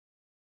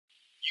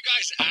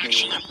guys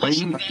actually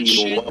listen to that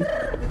shit?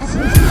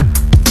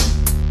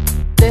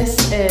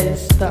 This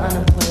is the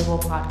Unemployable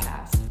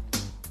Podcast.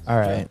 All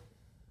right.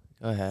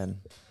 Go ahead.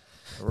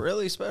 A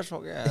really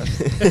special guest.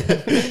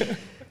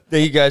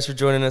 Thank you guys for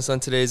joining us on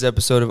today's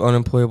episode of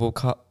Unemployable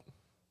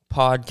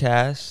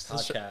Podcast.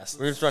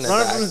 We're just running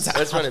it back.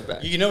 Let's run it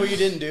back. You know what you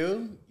didn't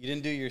do? You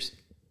didn't do your...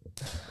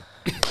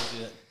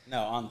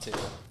 No, on two.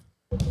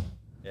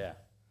 Yeah.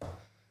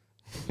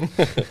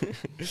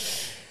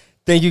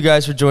 Thank you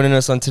guys for joining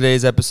us on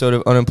today's episode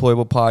of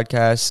Unemployable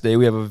Podcast. Today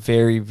we have a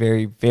very,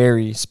 very,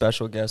 very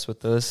special guest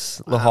with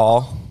us,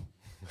 Lahhel.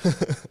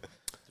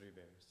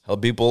 Hello,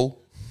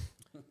 people.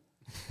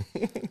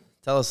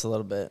 Tell us a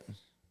little bit.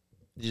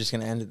 You just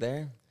going to end it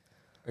there?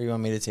 Or you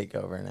want me to take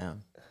over now?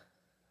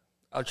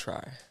 I'll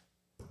try.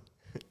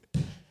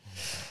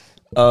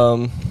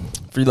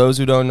 For those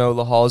who don't know,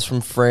 Lahhel is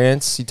from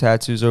France. He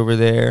tattoos over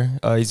there.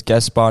 He's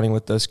guest spotting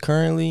with us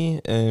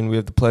currently, and we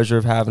have the pleasure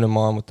of having him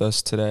on with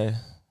us today.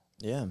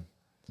 Yeah.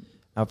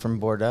 Out from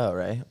Bordeaux,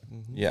 right?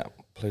 Yeah,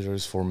 pleasure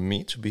is for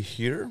me to be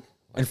here.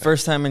 And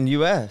first time in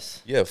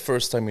U.S. Yeah,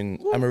 first time in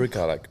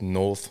America, like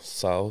north,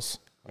 south.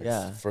 Like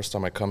Yeah. First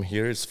time I come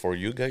here is for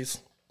you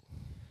guys.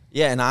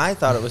 Yeah, and I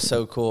thought it was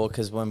so cool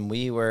because when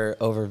we were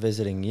over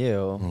visiting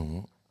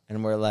you,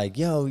 and we're like,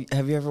 yo,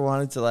 have you ever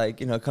wanted to,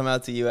 like, you know, come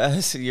out to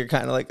U.S.? You're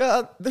kind of like,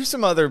 oh, there's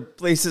some other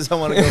places I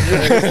want to go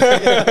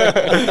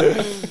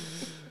first.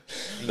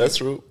 That's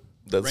true.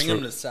 That's Bring true.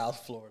 him to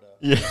South Florida.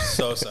 Yeah.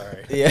 So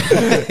sorry. Yeah.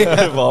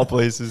 Of all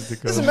places to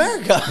This is go.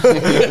 America.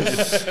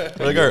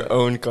 We're like our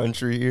own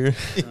country here.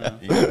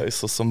 Yeah, I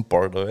saw some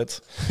part of it.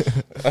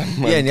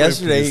 Yeah, and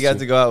yesterday you got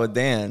to go out with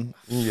Dan.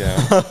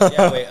 Yeah.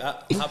 Yeah, wait.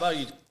 How about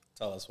you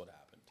tell us what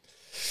happened?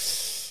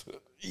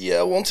 Yeah,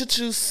 I wanted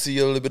to see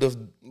a little bit of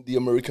the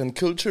American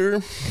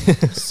culture.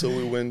 So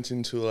we went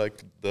into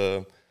like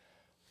the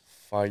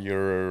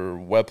fire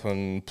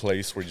weapon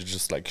place where you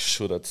just like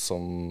shoot at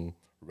some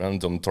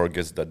random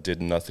targets that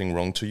did nothing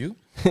wrong to you.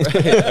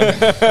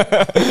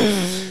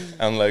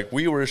 And like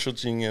we were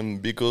shooting him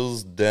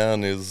because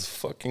Dan is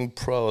fucking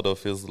proud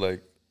of his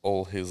like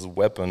all his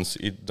weapons.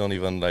 He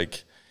didn't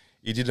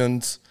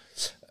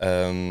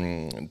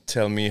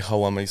tell me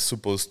how am I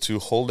supposed to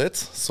hold it.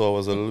 So I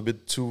was a little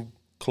bit too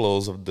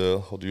close of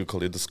the, how do you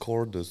call it, the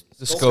score? The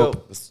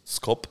scope. The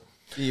scope.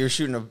 You're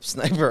shooting a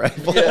sniper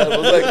rifle. Yeah, it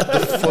was like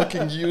the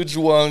fucking huge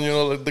one, you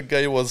know, like the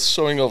guy was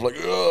showing off like,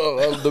 oh,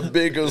 I have the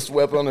biggest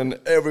weapon and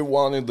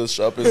everyone in the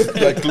shop is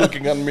like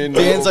looking at me now.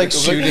 Dan's like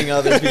because, shooting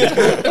other people.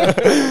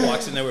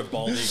 Walks in there with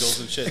bald eagles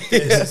and shit.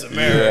 This is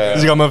America.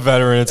 He's like, I'm a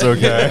veteran. It's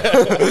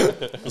okay.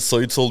 So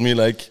he told me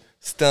like,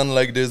 stand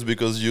like this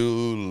because you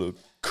look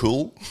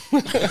cool.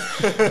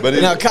 But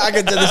Now cock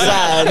it to the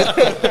side.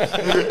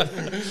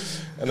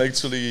 And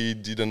actually he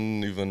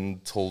didn't even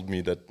told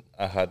me that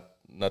I had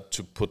not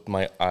to put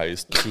my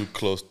eyes too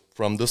close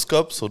from the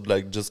scope. So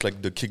like just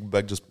like the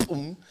kickback, just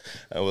boom.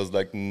 I was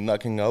like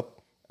knocking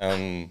up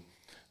and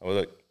I was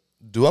like,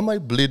 am I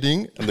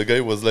bleeding? And the guy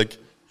was like,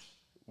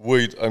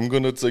 wait, I'm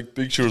going to take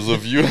pictures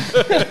of you.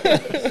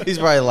 He's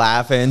probably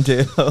laughing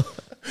too.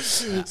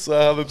 So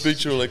I have a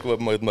picture like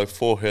with my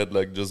forehead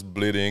like just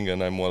bleeding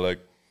and I'm more like,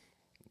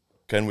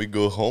 can we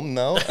go home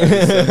now? And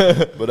he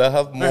said, but I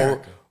have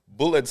more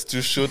bullets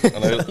to shoot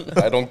and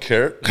I don't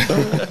care.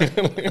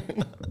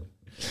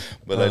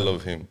 But I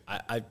love him.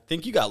 I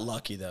think you got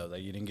lucky, though,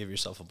 that you didn't give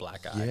yourself a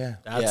black eye. Yeah.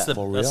 That's, Yeah.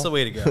 that's the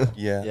way to go.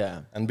 Yeah.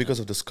 Yeah. And because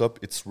of the scope,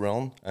 it's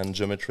round and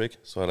geometric,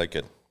 so I like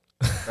it.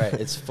 Right,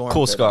 it's form.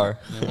 Cool scar.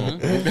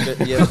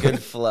 You have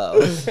good flow.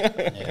 Yeah.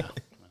 That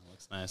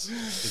looks nice.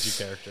 Gives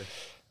you character.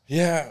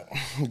 Yeah,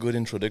 good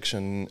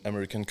introduction,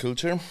 American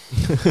culture.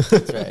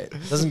 That's right.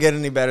 Doesn't get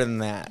any better than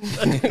that.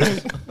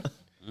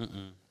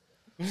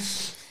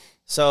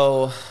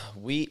 So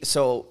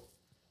Lahhel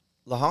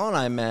and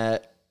I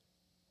met.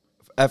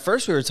 At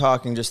first, we were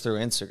talking just through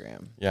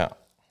Instagram, Yeah.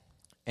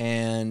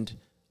 and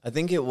I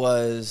think it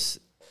was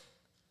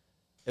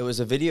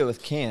a video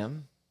with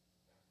Cam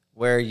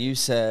where you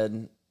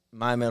said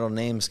my middle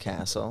name's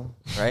Castle,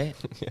 right?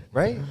 Yeah.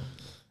 Right.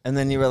 And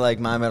then you were like,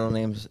 my middle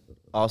name's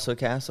also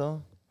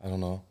Castle. I don't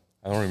know.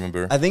 I don't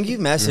remember. I think you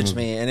messaged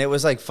me, and it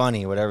was like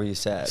funny, whatever you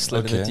said.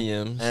 Slid in the Okay.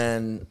 DMs.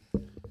 And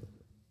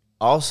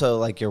also,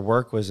 like, your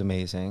work was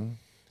amazing.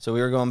 So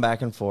we were going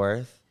back and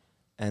forth,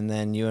 and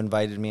then you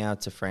invited me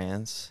out to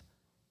France.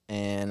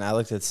 And I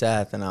looked at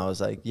Seth, and I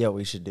was like, "Yo,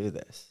 we should do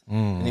this."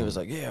 And he was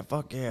like, "Yeah,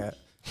 fuck yeah."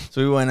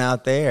 So we went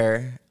out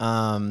there,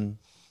 and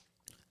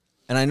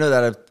I know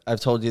that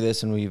I've told you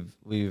this, and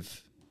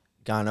we've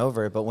gone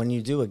over it. But when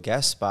you do a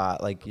guest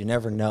spot, like, you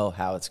never know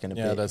how it's going to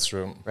be. Yeah, that's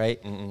true. Right?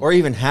 Or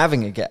even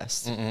having a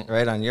guest,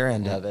 right, on your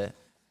end of it.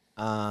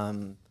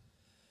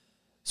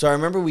 So I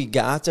remember we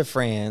got to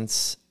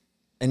France,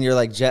 and you're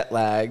like jet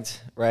lagged,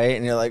 right?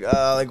 And you're like,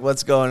 oh, like,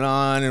 what's going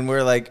on? And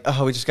we're like,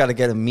 oh, we just got to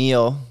get a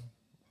meal.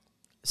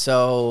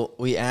 So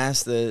we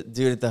asked the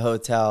dude at the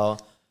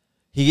hotel.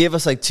 He gave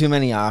us like too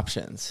many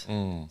options.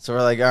 So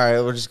we're like, all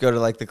right, we'll just go to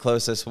like the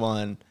closest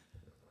one.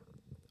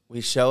 We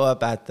show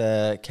up at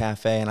the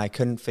cafe, and I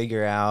couldn't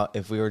figure out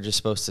if we were just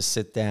supposed to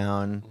sit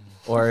down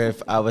or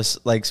if I was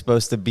like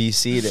supposed to be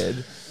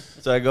seated.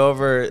 So I go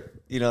over,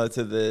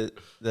 to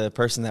the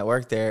person that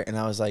worked there, and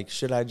I was like,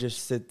 should I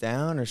just sit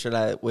down or should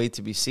I wait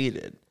to be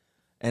seated?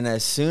 And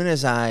as soon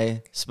as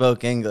I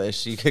spoke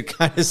English, you could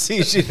kind of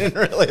see she didn't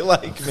really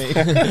like me.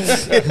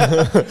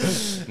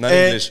 Not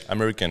English,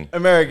 American.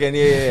 American,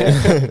 yeah.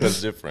 That's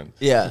different.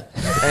 Yeah.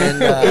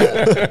 And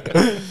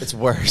it's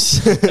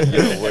worse.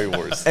 Yeah, way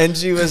worse. And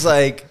she was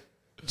like,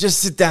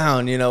 just sit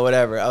down,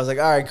 whatever. I was like,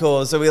 all right,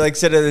 cool. So we like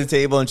sit at the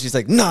table, and she's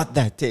like, not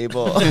that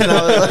table. And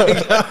I was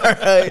like, all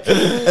right.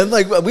 And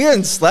like, we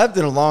hadn't slept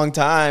in a long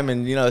time,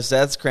 and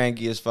Seth's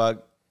cranky as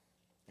fuck.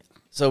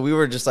 So we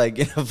were just like,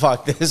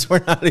 fuck this.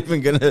 We're not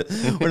even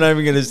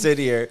gonna sit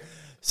here.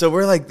 So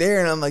we're like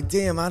there, and I'm like,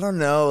 damn, I don't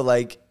know,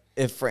 like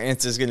if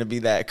France is gonna be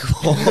that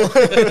cool.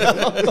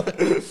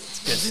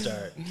 It's a good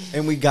start.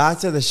 And we got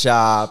to the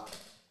shop.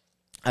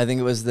 I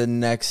think it was the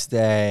next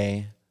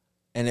day,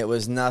 and it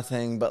was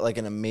nothing but like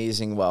an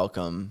amazing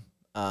welcome.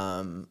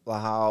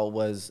 Lahhel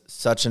was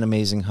such an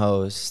amazing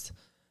host.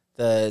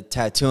 The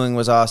tattooing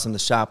was awesome. The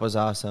shop was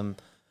awesome.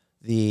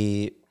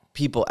 The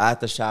people at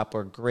the shop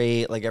were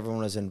great. Like, everyone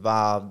was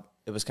involved.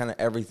 It was kind of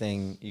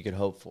everything you could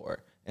hope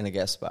for in a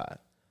guest spot.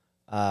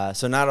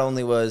 So not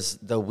only was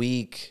the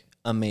week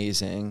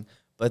amazing,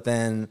 but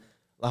then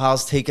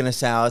Lahhel's taking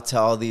us out to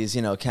all these,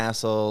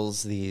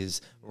 castles,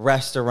 these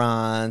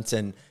restaurants,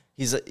 and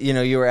he's,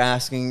 you were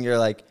asking, you're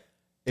like,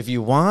 if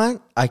you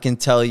want, I can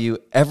tell you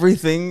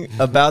everything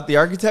about the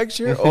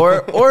architecture,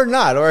 or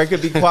not, or I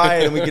could be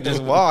quiet and we could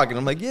just walk. And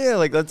I'm like, yeah,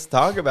 like, let's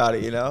talk about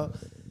it,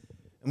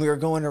 And we were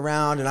going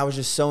around, and I was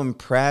just so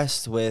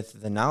impressed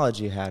with the knowledge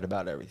you had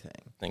about everything.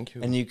 Thank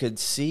you. And you could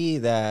see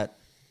that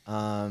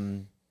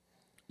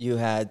you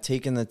had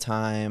taken the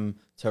time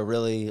to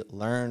really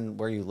learn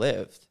where you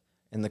lived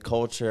and the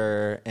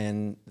culture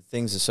and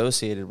things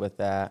associated with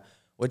that,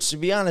 which, to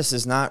be honest,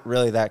 is not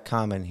really that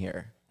common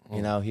here,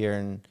 here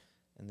in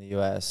the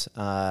U.S.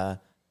 I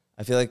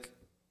feel like,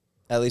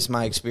 at least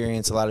my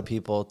experience, a lot of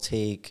people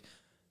take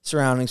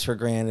surroundings for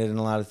granted and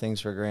a lot of things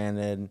for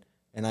granted,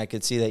 and I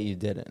could see that you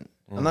didn't.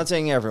 I'm not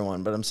saying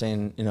everyone, but I'm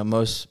saying,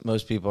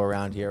 most people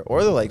around here,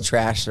 or they'll like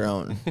trash their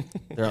own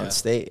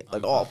state.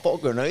 Like, oh,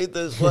 fucking hate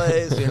this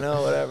place,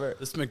 whatever.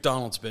 This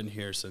McDonald's been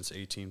here since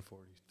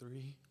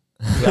 1843.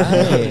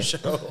 Right.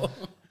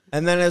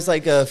 And then it's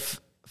like a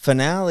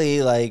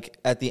finale, like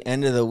at the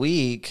end of the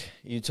week,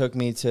 you took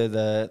me to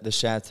the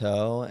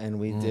chateau, and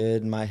we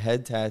did my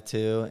head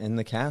tattoo in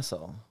the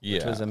castle,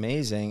 which was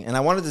amazing. And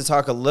I wanted to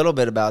talk a little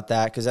bit about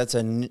that, because that's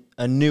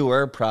a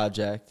newer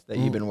project that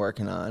you've been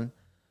working on.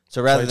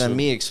 So rather than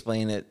me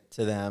explain it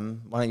to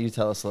them, why don't you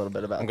tell us a little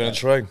bit about it? I'm going to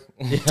try.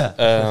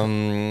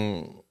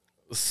 Yeah.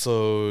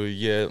 So,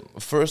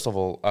 first of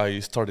all,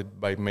 I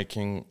started by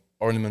making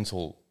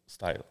ornamental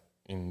style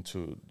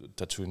into the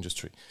tattoo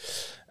industry.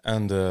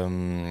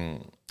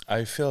 And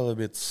I feel a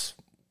bit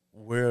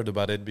weird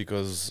about it,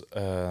 because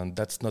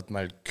that's not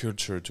my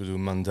culture to do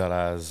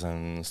mandalas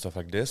and stuff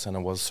like this. And I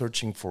was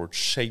searching for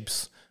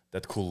shapes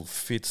that could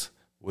fit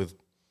with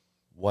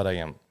what I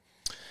am.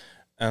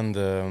 And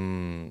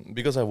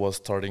because I was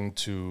starting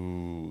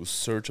to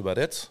search about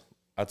it,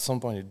 at some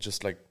point it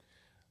just like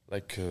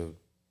a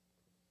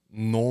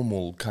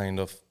normal kind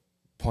of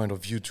point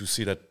of view to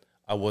see that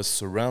I was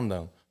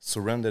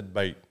surrounded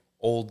by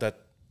all that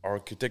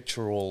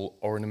architectural,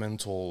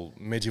 ornamental,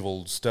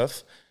 medieval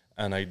stuff,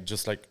 and I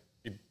just it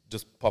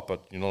just popped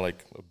up,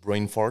 like a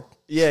brain fart.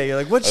 Yeah, you're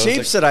like, what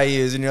shapes should I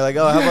use? And you're like,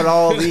 oh, how about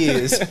all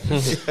these?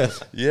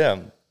 Yeah,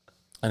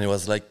 and it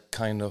was like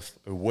kind of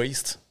a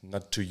waste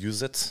not to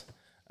use it.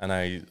 And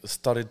I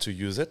started to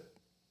use it,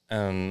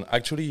 and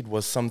actually it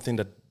was something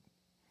that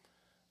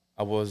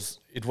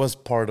it was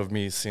part of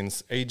me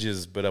since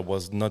ages, but I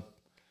was not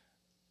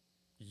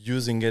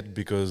using it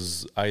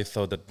because I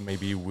thought that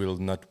maybe it will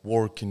not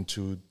work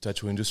into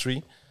tattoo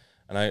industry.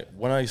 And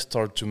when I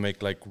start to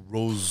make like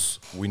rose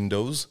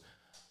windows,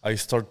 I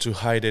start to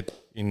hide it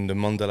in the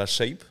mandala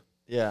shape.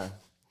 Yeah.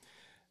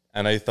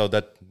 And I thought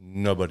that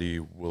nobody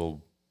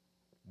will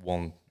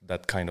want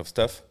that kind of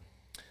stuff.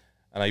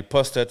 And I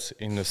posted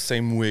in the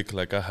same week,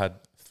 like I had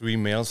 3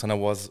 mails, and I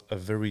was a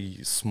very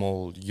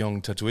small,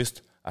 young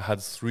tattooist. I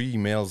had 3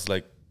 mails,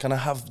 like, can I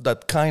have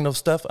that kind of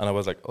stuff? And I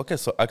was like, okay,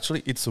 so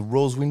actually it's a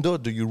rose window.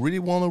 Do you really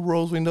want a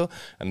rose window?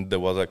 And they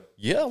was like,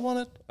 yeah, I want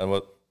it. And I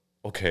was,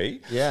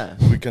 okay, yeah,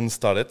 we can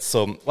start it.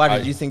 So why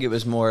did you think it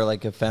was more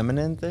like a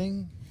feminine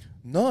thing?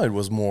 No, it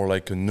was more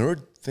like a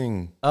nerd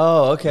thing.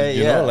 Oh, okay,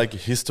 you know, like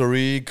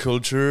history,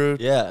 culture.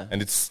 Yeah.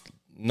 And it's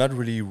not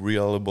really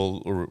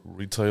reliable or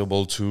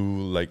retailable to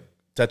like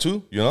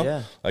tattoo,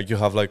 Yeah. Like you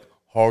have like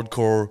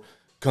hardcore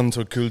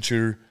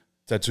counterculture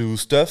tattoo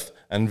stuff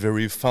and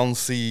very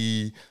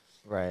fancy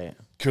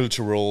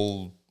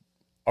cultural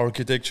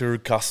architecture,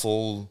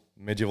 castle,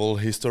 medieval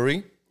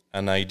history.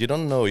 And I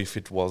didn't know if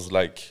it was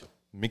like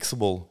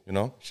mixable,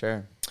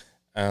 Sure.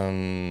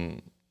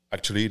 And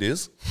actually it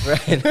is.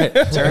 Right.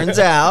 Turns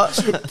out.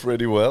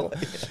 Pretty well.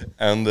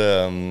 And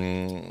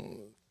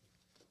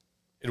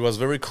it was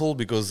very cool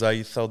because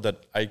I thought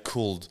that I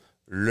could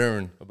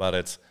learn about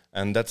it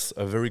And that's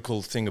a very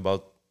cool thing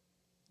about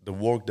the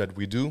work that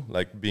we do,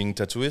 like being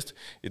tattooist.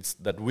 It's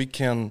that we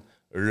can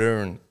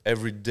learn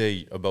every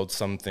day about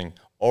something,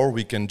 or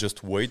we can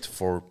just wait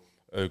for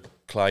a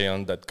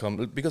client that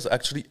comes, because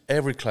actually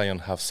every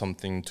client has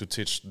something to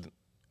teach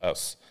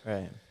us.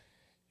 Right.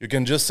 You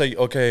can just say,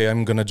 okay,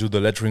 I'm gonna do the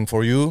lettering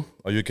for you,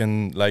 or you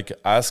can like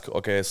ask,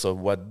 okay, so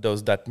what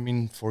does that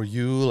mean for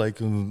you? Like,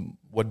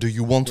 what do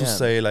you want to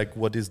say? Like,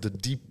 what is the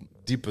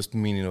deepest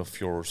meaning of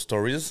your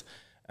stories?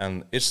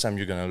 And each time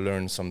you're gonna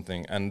learn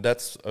something, and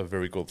that's a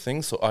very cool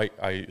thing. So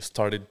I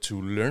started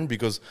to learn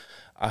because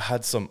I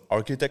had some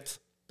architects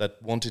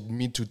that wanted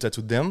me to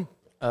tattoo them.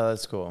 Oh,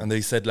 that's cool. And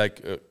they said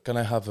like, can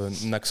I have an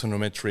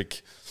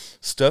axonometric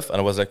stuff? And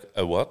I was like,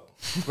 a what?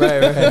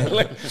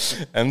 Right.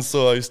 And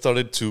so I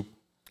started to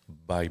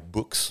buy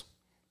books,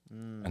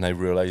 and I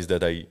realized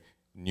that I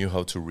knew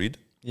how to read.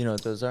 You know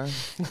what those are?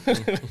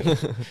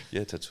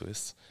 Yeah,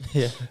 tattooists.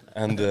 Yeah.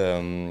 And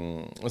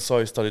so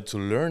I started to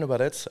learn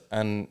about it,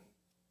 and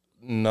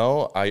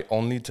now I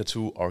only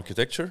tattoo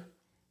architecture.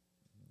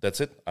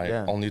 That's it. I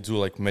only do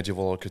like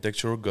medieval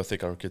architecture,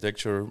 Gothic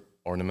architecture,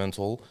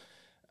 ornamental,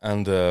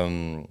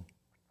 and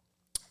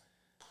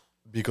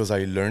because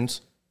I learned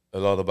a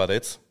lot about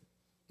it,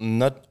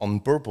 not on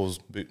purpose.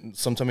 But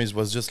sometimes it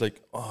was just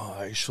like, oh,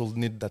 I should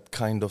need that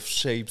kind of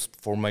shapes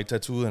for my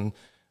tattoo, and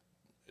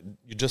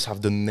you just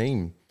have the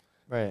name,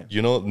 Right.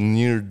 you know,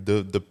 near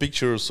the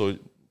picture. So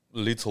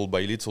little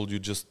by little, you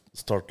just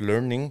start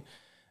learning,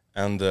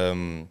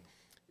 and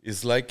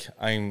it's like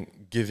I'm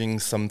giving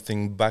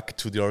something back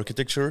to the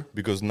architecture,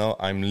 because now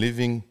I'm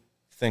living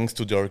thanks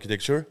to the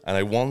architecture, and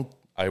I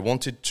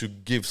wanted to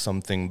give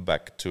something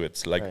back to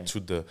it, like to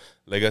the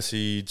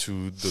legacy,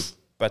 to the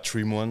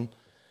patrimoine.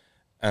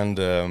 And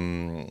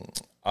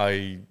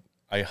I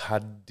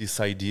had this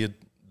idea,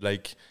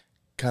 like,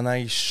 can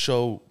I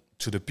show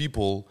to the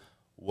people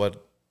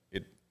what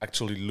it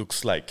actually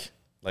looks like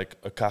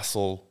a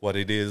castle, what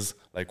it is,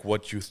 like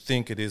what you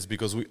think it is,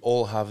 because we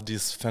all have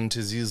these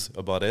fantasies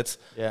about it,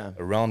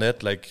 around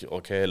it, like,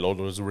 okay, Lord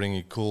of the Rings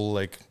is cool,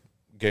 like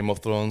Game of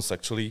Thrones,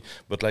 actually.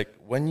 But like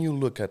when you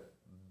look at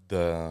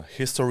the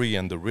history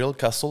and the real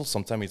castle,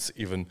 sometimes it's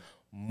even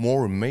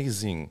more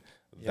amazing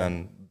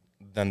than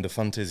the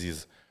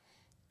fantasies.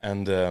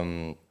 And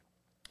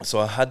so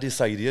I had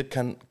this idea: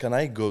 can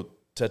I go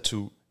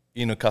tattoo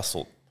in a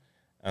castle,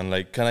 and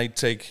like can I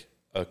take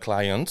a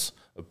client,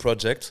 a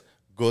project,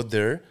 go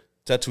there,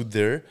 tattoo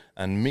there,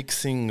 and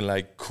mixing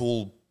like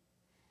cool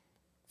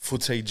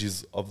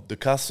footages of the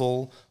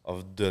castle,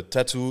 of the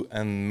tattoo,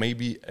 and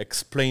maybe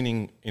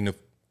explaining in a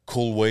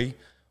cool way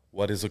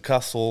what is a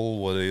castle,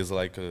 what is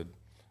like a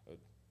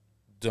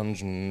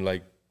dungeon,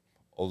 like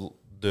all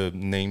the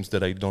names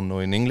that I don't know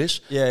in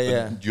English.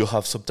 But you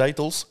have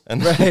subtitles.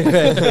 And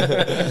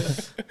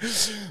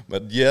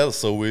But yeah,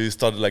 so we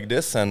started like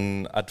this,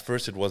 and at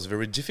first it was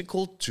very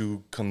difficult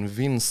to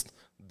convince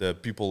the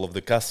people of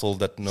the castle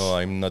that no,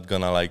 I'm not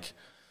gonna like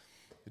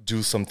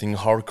do something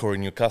hardcore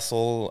in your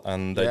castle,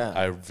 and that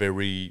I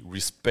very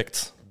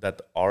respect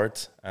that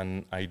art,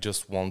 and I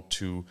just want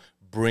to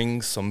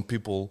bring some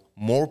people,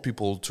 more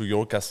people to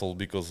your castle,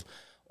 because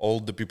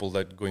all the people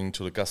that going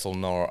to the castle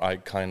now are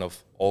kind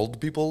of old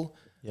people.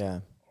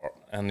 Yeah.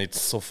 And it's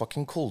so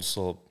fucking cool.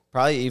 So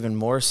probably even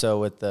more so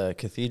with the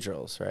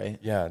cathedrals, right?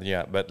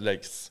 Yeah. But like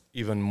it's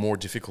even more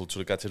difficult to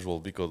the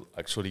cathedral because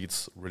actually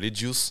it's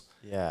religious.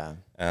 Yeah.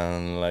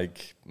 And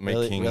like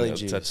making a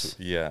tattoo.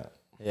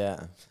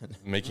 Yeah.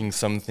 Making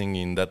something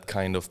in that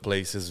kind of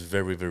place is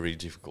very, very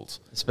difficult.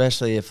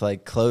 Especially if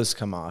like clothes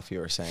come off, you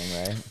were saying,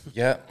 right?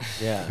 Yeah.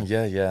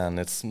 And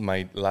it's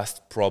my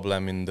last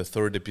problem in the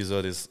third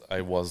episode is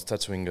I was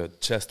tattooing a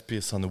chest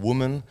piece on a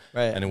woman,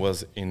 and it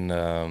was in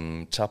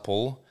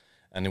chapel,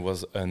 and it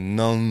was a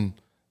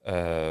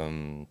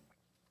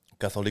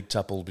Catholic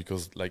chapel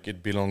because like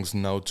it belongs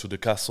now to the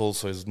castle,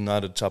 so it's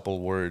not a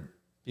chapel where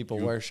people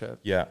worship.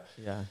 Yeah.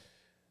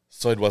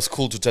 So it was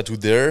cool to tattoo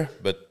there,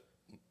 but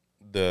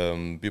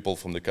the people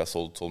from the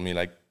castle told me,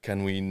 like,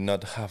 can we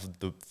not have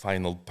the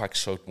final pack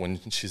shot when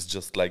she's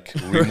just, like,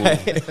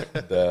 remove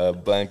the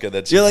blanket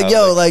that she You're like, have,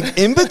 yo, like,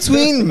 in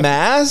between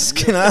mass,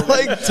 can I,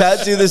 like,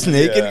 tattoo this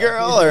naked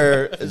girl?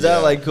 Or is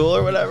that, like, cool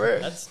or whatever?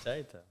 That's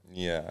tight, though.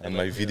 Yeah, and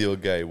my video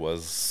guy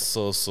was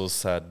so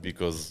sad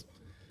because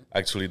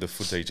actually the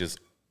footage is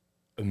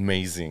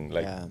amazing.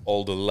 Like,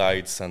 all the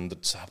lights and the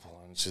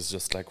chapel, and she's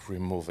just, like,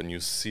 remove, and you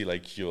see,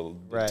 like,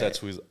 the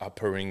tattoo is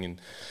appearing in...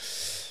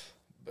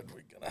 But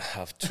we're gonna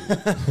have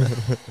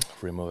to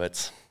remove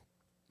it.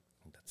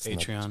 That's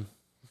Patreon.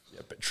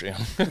 Patreon.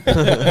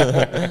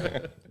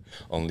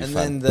 Only and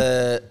fun.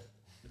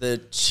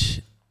 then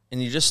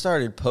and you just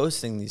started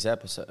posting these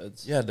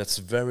episodes. Yeah, that's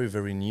very,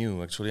 very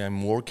new. Actually,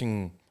 I'm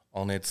working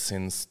on it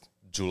since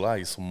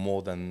July, so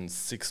more than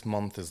 6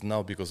 months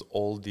now, because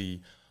all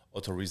the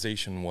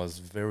authorization was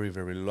very,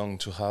 very long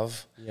to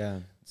have.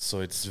 Yeah.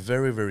 So it's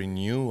very, very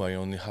new. I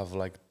only have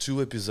like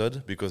 2 episodes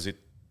because it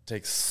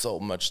takes so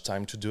much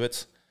time to do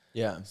it.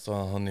 Yeah. So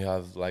I only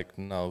have like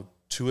now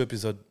 2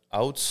 episodes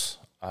out.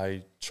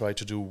 I try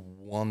to do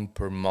 1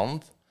 per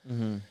month.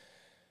 Mm-hmm.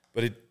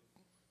 But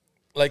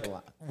like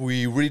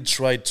we really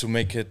tried to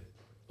make it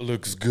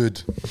looks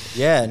good.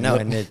 Yeah, no,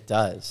 and it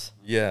does.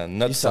 Yeah,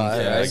 not You saw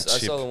something it, Yeah, I, I like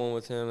cheap. saw the one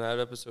with him. That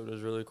episode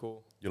was really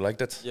cool. You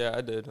liked it? Yeah,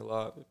 I did a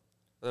lot.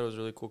 I thought it was a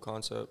really cool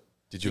concept.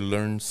 Did you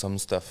learn some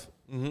stuff?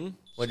 Mm-hmm.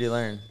 What do you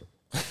learn?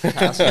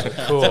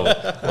 Cool.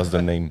 What's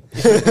the name?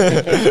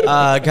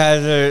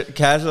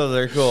 Casuals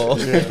are cool.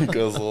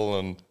 Guzzle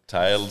and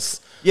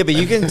tiles. Yeah, but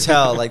you can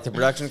tell like the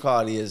production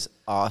quality is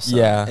awesome.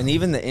 Yeah. And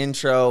even the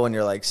intro when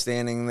you're like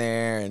standing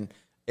there and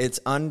it's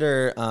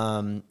under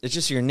it's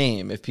just your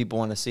name if people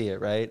want to see it,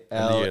 right?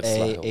 And it's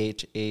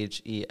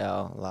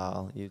Lahhel,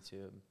 Lahhel,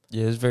 YouTube.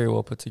 Yeah, it's very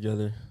well put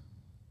together.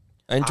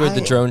 I enjoyed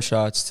the drone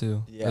shots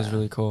too. That was Yeah.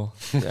 really cool.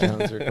 Yeah,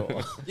 those are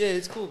cool. Yeah,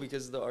 it's cool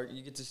because the art,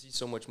 you get to see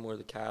so much more of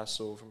the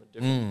castle from a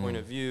different point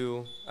of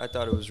view. I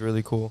thought it was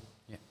really cool.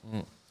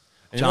 And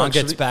John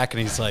gets actually- back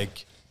and he's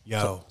like,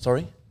 "Yo,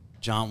 Sorry?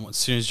 John." As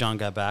soon as John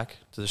got back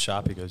to the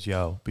shop, he goes,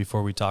 "Yo,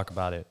 before we talk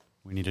about it,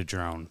 we need a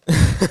drone."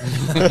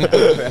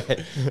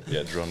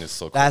 Yeah, drone is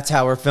so cool. That's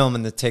how we're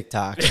filming the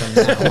TikToks from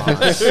now on.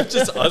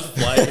 Just us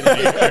flying in the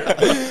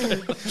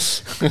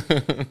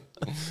air.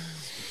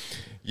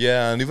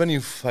 Yeah, and even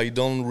if I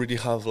don't really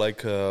have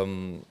like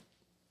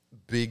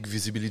big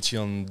visibility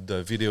on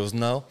the videos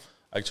now,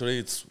 actually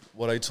it's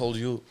what I told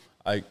you,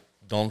 I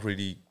don't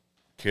really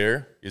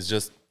care. It's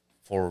just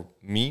for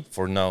me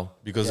for now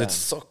because Yeah. it's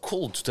so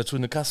cool to tattoo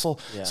in a castle.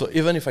 Yeah. So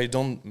even if I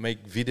don't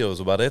make videos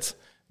about it,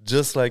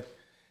 just like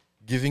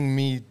giving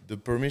me the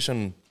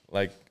permission,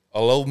 like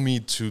allow me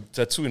to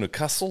tattoo in a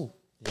castle.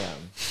 Yeah.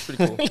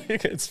 Pretty cool.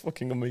 Like, it's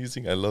fucking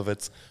amazing. I love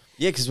it.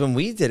 Yeah, because when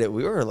we did it,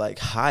 we were like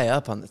high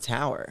up on the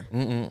tower.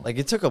 Like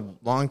it took a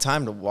long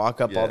time to walk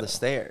up all Yeah. the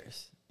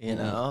stairs, you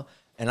know?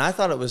 And I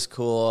thought it was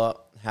cool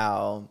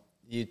how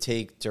you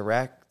take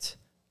direct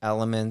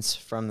elements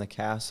from the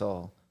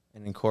castle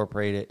and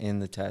incorporate it in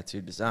the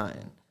tattoo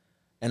design.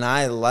 And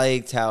I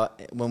liked how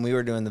when we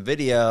were doing the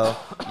video,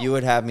 you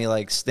would have me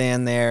like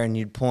stand there and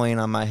you'd point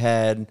on my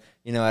head,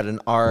 you know, at an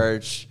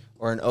arch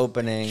or an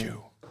opening.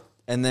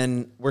 And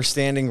then we're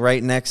standing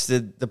right next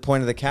to the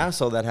point of the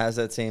castle that has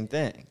that same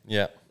thing.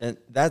 Yeah. And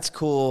that's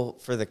cool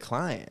for the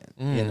client,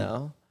 you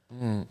know?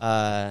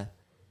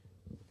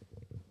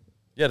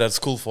 Yeah, that's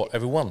cool for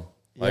everyone.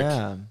 Like,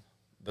 yeah.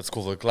 that's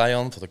cool for the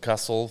client, for the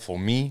castle, for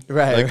me.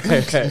 Right, Like,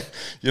 right.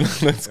 you know,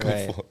 that's cool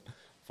Right.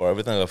 for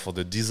everything. Like, for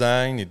the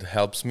design, it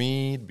helps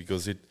me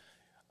because it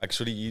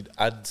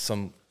adds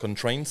some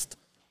constraints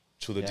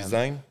to the Yeah.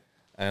 design.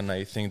 And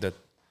I think that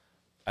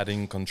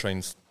adding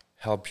constraints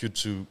help you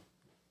to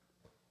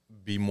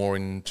be more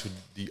into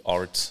the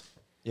art.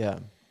 Yeah.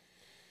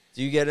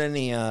 Do you get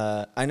any,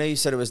 I know you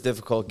said it was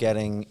difficult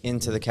getting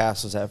into the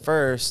castles at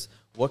first.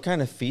 What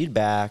kind of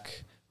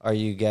feedback are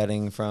you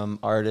getting from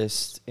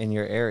artists in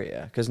your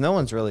area? Because no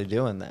one's really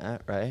doing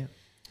that, right?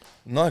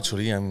 No,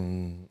 actually,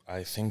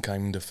 I think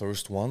I'm the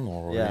first one.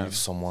 Or Yeah. if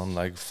someone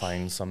like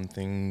finds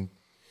something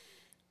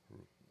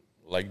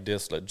like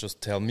this, like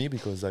just tell me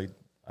because I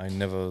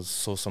never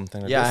saw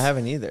something like Yeah, this. I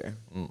haven't either.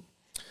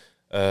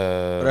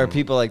 But are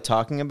people like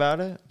talking about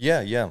it?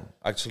 Yeah,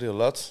 actually a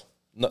lot.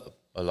 No,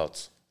 a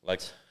lot.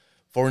 Like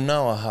for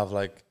now, I have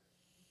like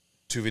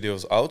 2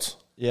 videos out.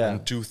 Yeah.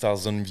 And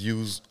 2,000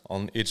 views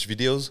on each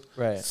videos.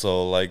 Right.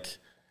 So like,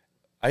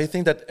 I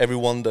think that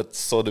everyone that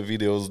saw the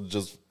videos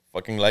just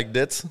fucking liked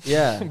it.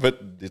 Yeah.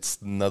 But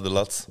it's not a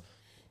lot.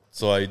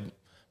 So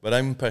but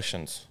I'm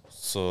patient.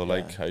 So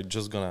like, I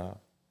just gonna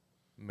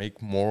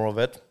make more of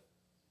it.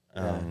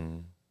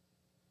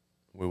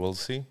 We will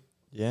see.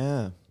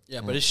 Yeah. Yeah,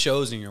 but it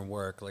shows in your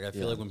work. Like I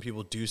feel like when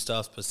people do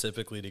stuff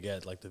specifically to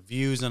get like the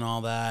views and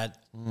all that,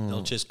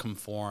 they'll just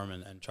conform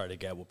and try to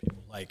get what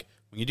people like.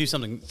 When you do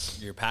something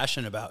you're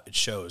passionate about, it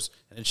shows,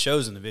 and it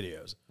shows in the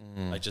videos.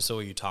 Like just the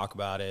way you talk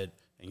about it,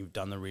 and you've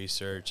done the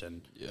research,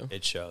 and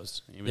it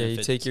shows. Even Yeah, if you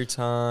it- take your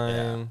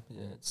time.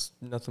 Yeah, it's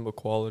nothing but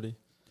quality.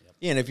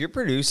 Yeah, and if you're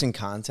producing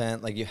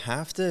content, like you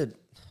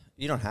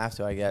don't have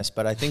to, I guess,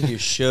 but I think you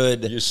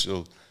should.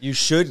 You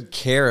should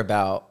care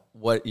about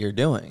what you're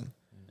doing.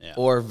 Yeah.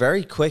 Or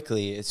very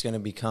quickly it's going to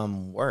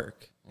become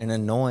work and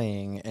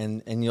annoying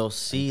and you'll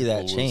see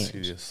that People will change.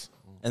 see this.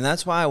 And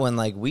that's why when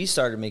like we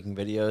started making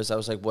videos, I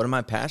was like, what am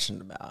I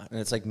passionate about? And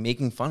it's like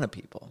making fun of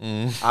people.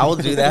 I will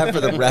do that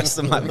for the rest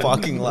of my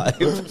fucking life,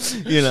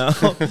 you know?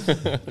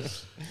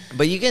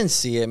 But you can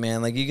see it,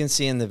 man. Like you can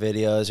see in the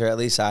videos, or at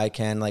least I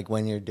can, like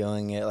when you're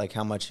doing it, like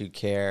how much you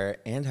care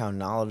and how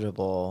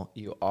knowledgeable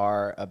you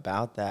are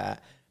about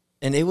that.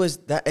 And it was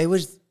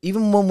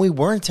even when we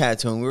weren't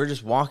tattooing, we were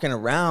just walking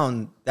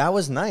around. That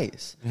was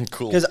nice.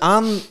 Cool. Because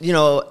I'm, you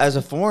know, as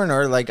a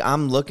foreigner, like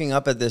I'm looking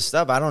up at this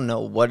stuff. I don't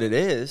know what it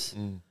is.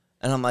 And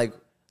I'm like,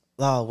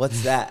 oh,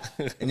 what's that?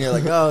 And you're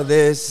like, oh,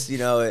 this, you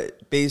know,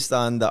 based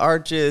on the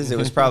arches, it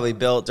was probably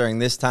built during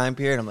this time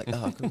period. I'm like,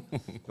 oh, cool.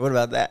 What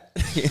about that?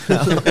 You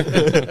know?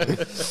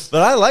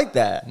 But I like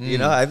that. You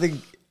know, I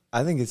think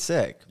it's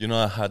sick. You know,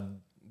 I had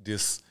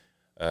this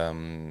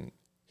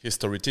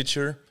history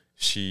teacher.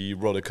 She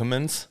wrote a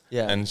comment,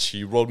 and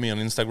she wrote me on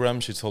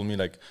Instagram. She told me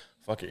like,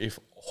 "Fuck, if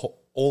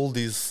all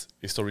these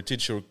history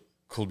teacher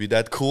could be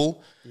that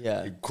cool.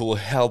 Yeah. It could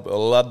help a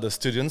lot the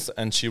students.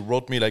 And she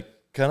wrote me like,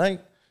 can I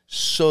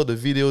show the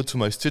video to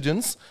my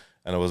students?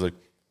 And I was like,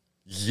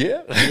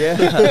 yeah.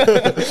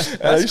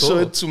 And I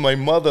showed it to my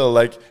mother,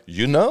 like,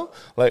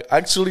 like,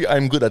 actually,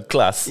 I'm good at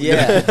class.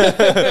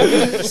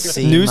 Yeah.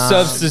 See, New Mom.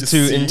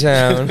 substitute in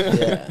town.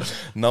 Yeah.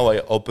 Now I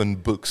open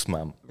books,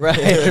 ma'am. Right.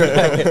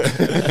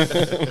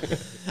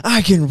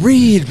 I can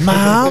read,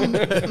 Mom.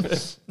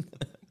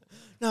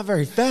 Not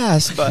very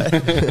fast, but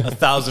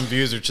 1,000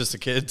 views are just the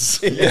kids.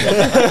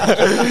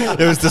 It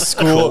was the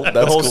school. Cool.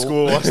 The whole That's cool.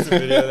 school watched the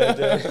video that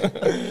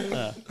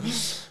day.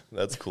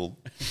 That's cool.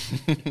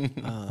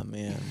 oh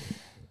man.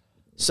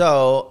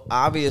 So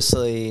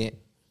obviously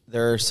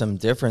there are some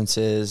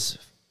differences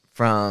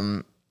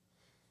from,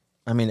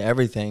 I mean,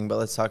 everything, but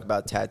let's talk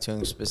about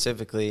tattooing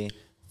specifically,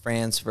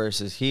 France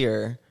versus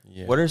here.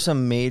 Yeah. What are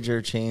some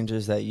major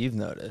changes that you've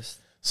noticed?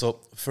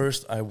 So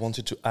first, I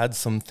wanted to add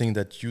something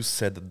that you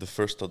said at the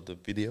first of the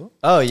video.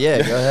 Oh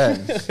yeah, go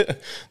ahead.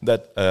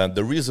 That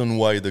the reason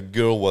why the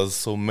girl was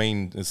so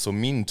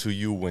mean to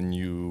you when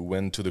you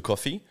went to the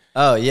coffee.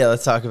 Oh yeah,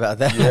 let's talk about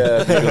that.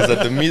 Yeah, because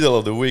at the middle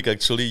of the week,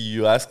 actually,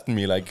 you asked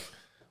me like,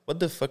 "What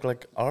the fuck?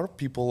 Like, why are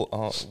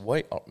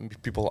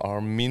people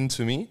are mean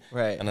to me?"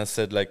 Right. And I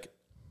said like,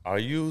 "Are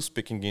you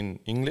speaking in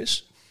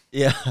English?"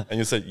 Yeah. And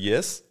you said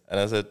yes. And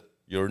I said,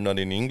 "You're not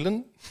in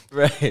England."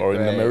 Right. Or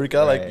in right, America,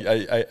 right.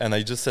 like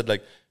I just said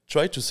like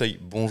try to say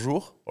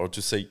bonjour or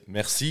to say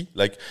merci.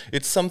 Like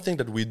it's something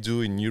that we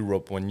do in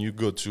Europe. When you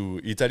go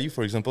to Italy,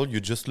 for example, you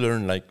just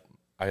learn like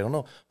I don't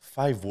know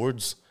 5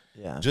 words,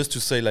 Yeah. just to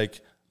say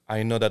like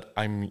I know that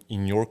I'm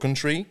in your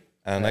country,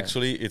 and Right.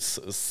 actually it's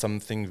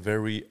something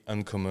very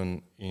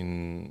uncommon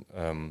in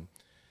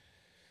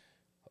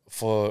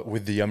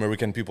with the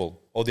American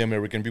people. All the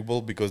American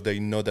people, because they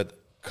know that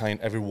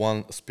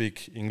everyone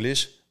speak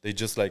English, they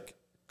just like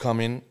come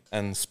in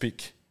and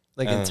speak.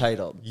 Like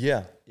entitled.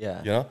 Yeah. Yeah.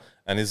 You know?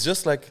 And it's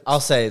just like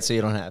I'll say it so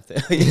you don't have to.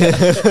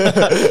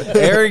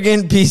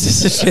 Arrogant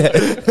pieces of shit.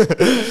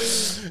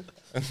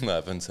 no, I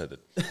haven't said it.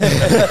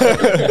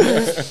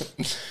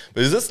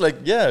 But it's just like,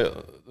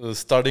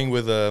 starting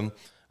with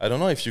I don't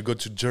know, if you go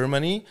to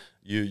Germany,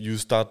 you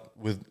start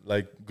with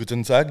like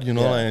Guten Tag, you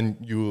know, Yeah. and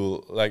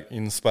you like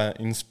in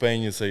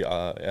Spain you say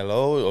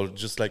hello, or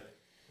just like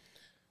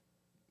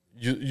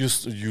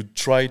you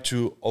try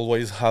to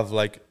always have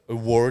like a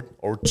word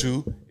or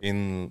two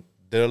in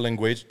their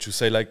language to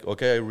say like,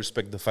 okay, I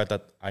respect the fact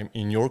that I'm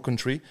in your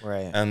country.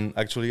 Right. And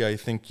actually I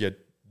think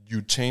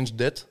you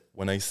changed it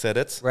when I said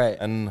it. Right.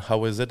 And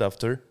how is it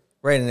after?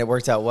 Right, and it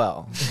worked out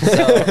well.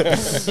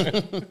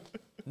 So,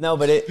 no,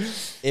 but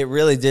it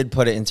really did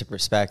put it into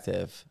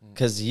perspective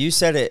because you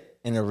said it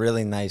in a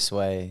really nice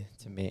way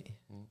to me.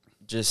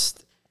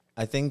 Just,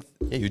 I think,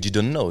 Yeah, you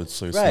didn't know it,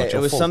 so it's right. not your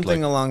It was fault.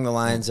 something like, along the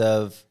lines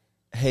of,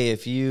 hey,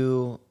 if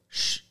you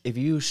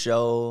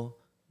show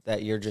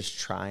that you're just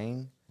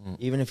trying,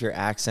 even if your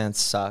accent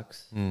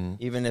sucks,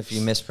 even if you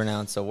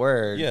mispronounce a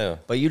word, Yeah.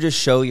 but you just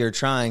show you're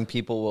trying,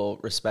 people will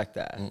respect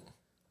that.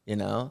 You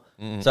know?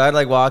 So I'd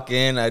like walk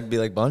in, I'd be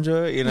like,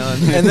 bonjour, you know,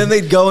 and then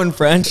they'd go in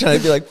French and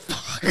I'd be like,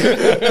 fuck.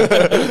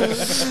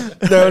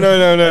 No.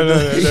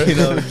 You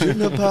know, je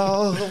ne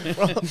parle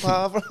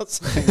pas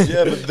français.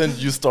 yeah, but then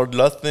you start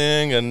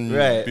laughing and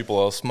Right. people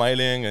are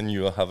smiling and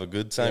you have a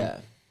good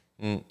time.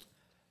 Yeah.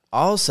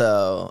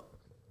 Also,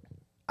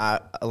 a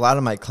lot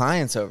of my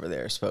clients over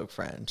there spoke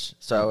French,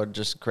 so I would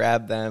just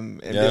grab them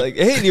and Yeah. be like,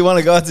 "Hey, do you want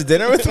to go out to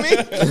dinner with me?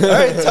 All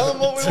right, tell them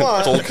what we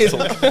want."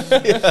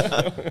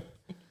 Talk.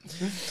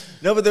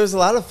 No, but there was a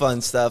lot of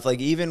fun stuff, like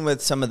even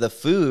with some of the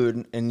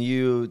food, and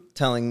you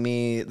telling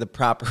me the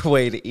proper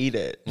way to eat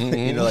it.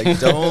 You know, like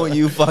don't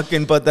you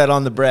fucking put that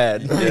on the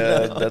bread.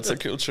 Yeah, that's a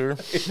culture.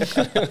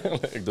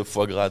 Like the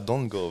foie gras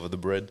don't go over the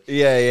bread.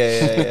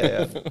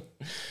 Yeah.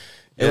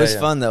 It was Yeah.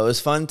 fun though. It was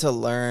fun to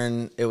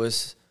learn. It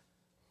was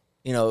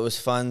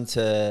fun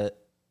to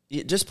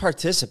just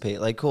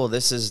participate. Like, cool,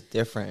 this is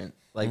different.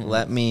 Like,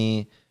 let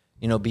me,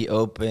 be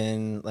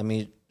open. Let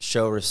me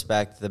show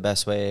respect the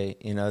best way,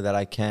 that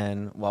I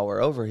can while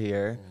we're over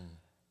here.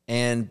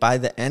 And by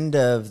the end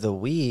of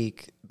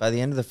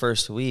the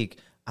first week,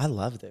 I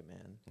loved it,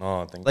 man.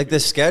 Oh, thank Like you. the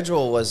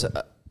schedule was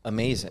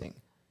amazing.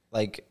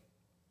 Like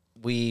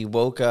we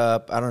woke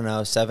up, I don't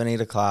know, 7, 8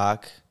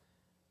 o'clock.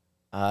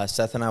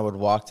 Seth and I would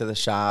walk to the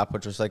shop,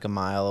 which was like a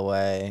mile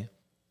away.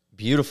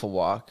 Beautiful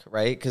walk,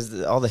 right?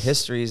 Because all the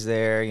history's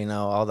there,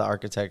 all the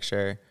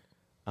architecture.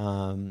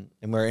 And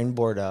we're in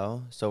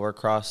Bordeaux, so we're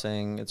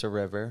crossing, it's a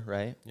river,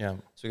 right? Yeah.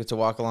 So we get to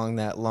walk along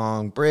that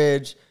long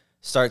bridge,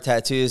 start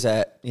tattoos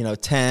at,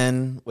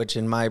 10, which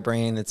in my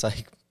brain, it's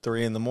like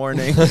 3 in the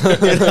morning.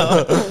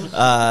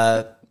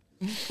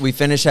 We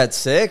finish at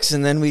 6,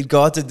 and then we'd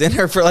go out to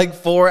dinner for like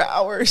 4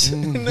 hours.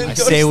 And then I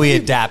go say to we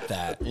sleep. adapt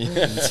that.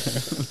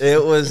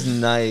 It was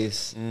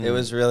nice. It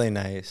was really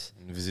nice.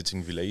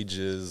 Visiting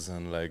villages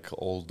and like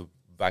all the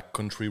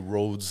backcountry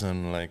roads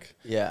and like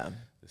Yeah.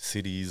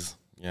 cities.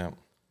 Yeah.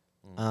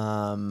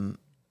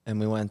 And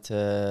we went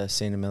to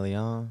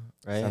Saint-Emilion,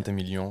 right?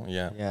 Saint-Emilion,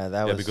 yeah. Yeah,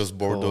 that was because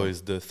Bordeaux cool.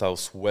 is the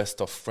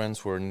southwest of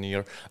France. We're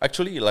near.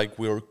 Actually, like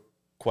we're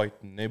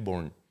quite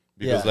neighboring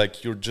because Yeah.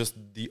 like you're just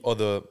the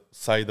other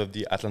side of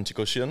the Atlantic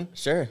Ocean.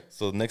 Sure.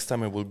 So next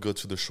time I will go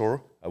to the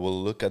shore, I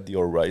will look at the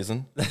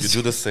horizon. You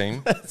do the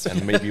same,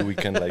 and maybe we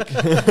can like.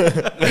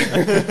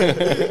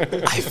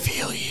 I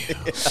feel you.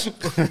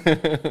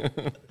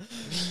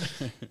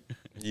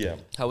 Yeah.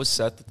 How was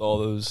Seth with all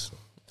those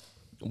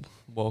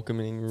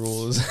welcoming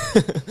rules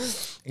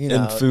You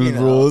know, and food you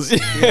know, rules?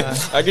 yeah.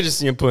 I could just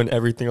see him putting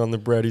everything on the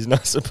bread he's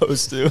not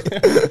supposed to.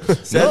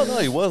 No,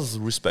 he was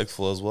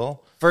respectful as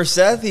well. For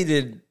Seth,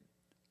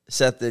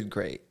 Seth did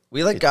great.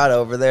 We like got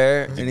over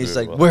there, and he's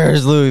very like, well.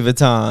 "Where's Louis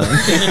Vuitton?"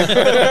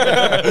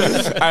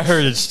 I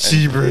heard it's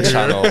cheaper.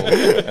 Channel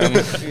and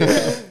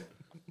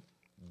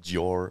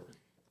Dior.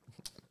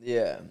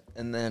 Yeah,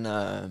 and then,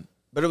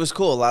 but it was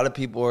cool. A lot of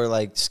people were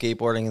like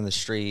skateboarding in the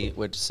street,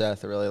 which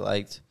Seth really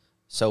liked.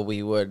 So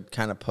we would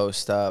kind of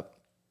post up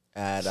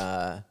at.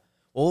 Well,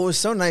 what was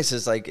so nice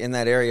is like in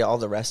that area, all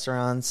the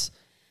restaurants,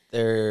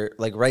 they're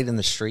like right in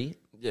the street,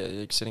 Yeah,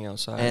 like sitting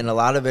outside. and a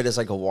lot of it is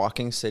like a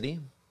walking city.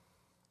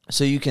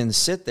 So you can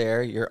sit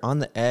there. You're on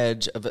the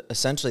edge of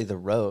essentially the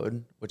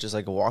road, which is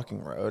like a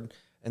walking road,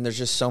 and there's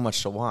just so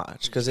much to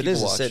watch because it is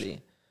a People watch.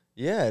 city.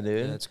 Yeah,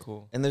 dude. yeah, that's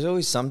cool. And there's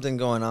always something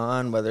going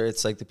on, whether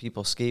it's like the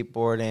people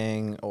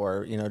skateboarding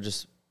or, you know,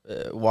 just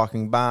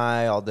walking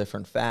by, all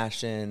different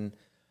fashion.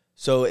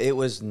 So it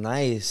was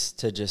nice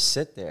to just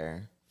sit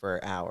there for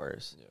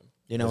hours. Yeah.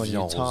 You know, La when vie you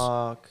en rose.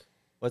 talk.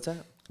 What's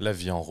that? La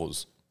vie en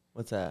rose.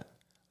 What's that?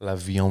 La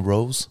vie en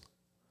rose.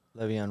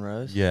 Levy on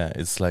Rose? Yeah,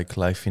 it's like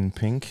life in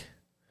pink.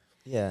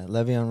 Yeah,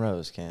 Levy on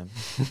Rose, Cam.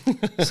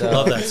 So,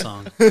 Love that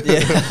song.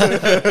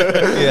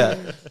 Yeah.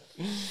 Yeah.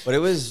 But it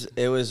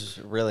was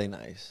really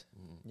nice,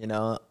 you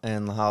know,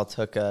 and Lahhel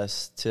took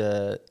us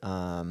to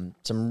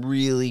some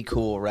really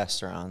cool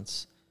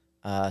restaurants,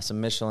 some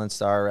Michelin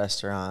star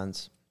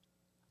restaurants.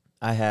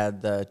 I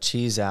had the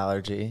cheese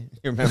allergy.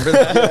 You remember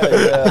that?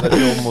 That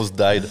you almost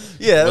died.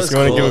 Yeah, that You was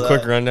want to cool, give a though.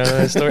 quick rundown of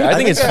that story? I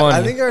think it's funny.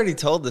 I think I already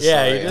told this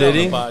Yeah, story. you Did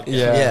he? on the podcast.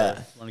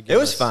 Yeah. Wanna It give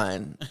was us-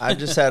 fine. I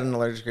just had an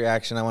allergic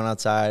reaction. I went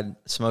outside,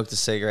 smoked a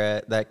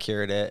cigarette. That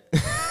cured it.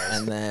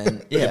 And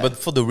then, yeah. But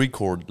for the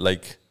record,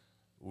 like,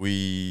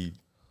 we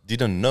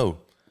didn't know.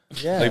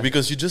 yeah. Like,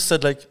 because you just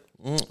said, like,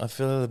 I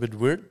feel a little bit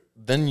weird.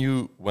 Then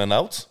you went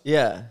out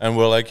yeah. and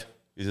we're like,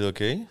 is it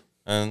okay?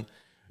 And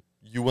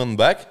you went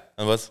back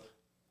and was,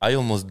 I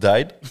almost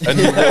died. And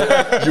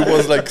you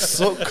was like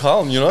so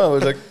calm, you know? I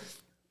was like,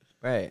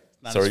 Right.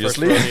 Not his first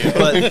seriously?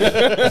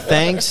 rodeo. But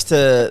thanks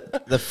to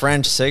the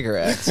French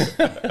cigarettes,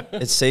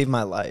 it saved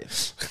my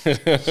life.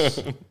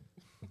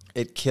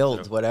 It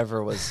killed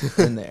whatever was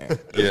in there.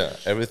 Yeah,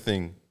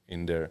 everything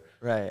in there.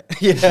 Right.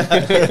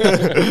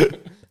 Yeah.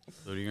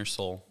 Including your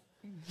soul.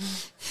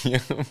 Yeah.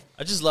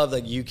 I just love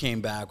that you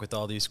came back with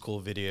all these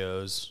cool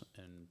videos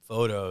and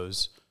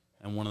photos,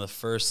 and one of the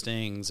first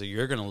things that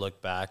you're gonna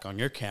look back on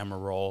your camera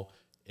roll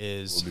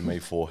is Will be my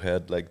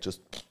forehead, like,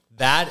 just.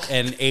 that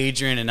and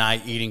Adrian and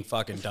I eating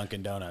fucking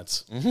Dunkin'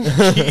 Donuts.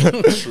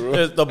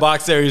 The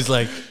box there, he's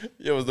like,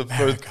 Yeah, it was the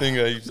first thing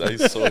I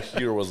saw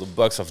here was a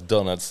box of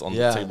donuts on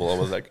Yeah. the table. I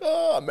was like,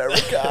 oh,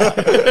 America.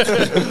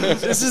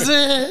 this is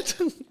it.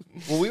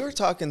 Well, we were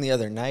talking the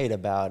other night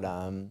about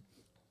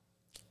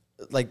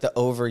like the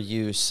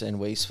overuse and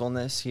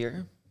wastefulness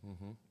here,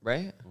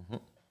 right?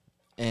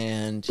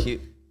 And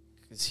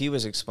he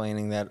was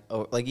explaining that,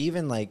 like,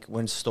 even like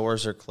when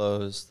stores are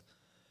closed,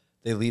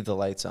 they leave the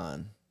lights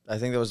on. I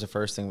think that was the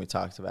first thing we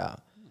talked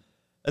about.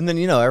 And then,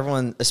 you know,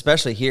 everyone,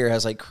 especially here,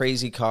 has like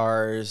crazy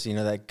cars, you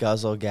know, that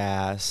guzzle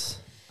gas.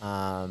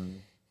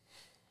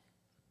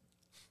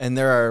 And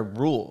there are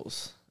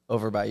rules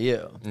over by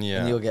you. Yeah.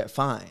 And you'll get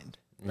fined,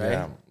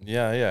 right?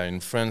 Yeah. In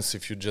France,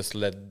 if you just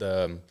let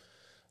the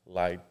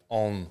light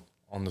on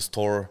the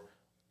store,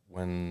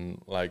 when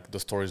like the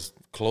store is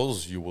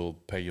closed, you will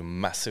pay a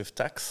massive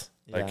tax,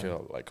 like Yeah.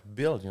 a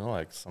bill, you know,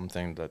 like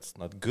something that's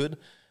not good.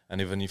 And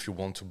even if you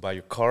want to buy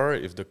a car,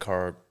 if the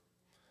car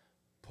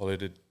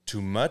polluted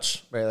too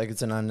much, Right, like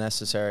it's an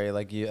unnecessary,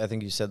 like I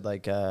think you said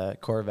like a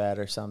Corvette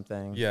or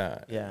something.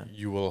 yeah, Yeah.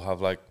 you will have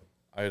like,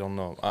 I don't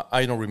know,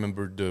 I don't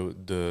remember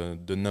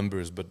the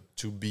numbers, but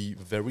to be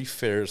very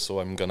fair, so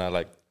I'm gonna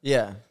like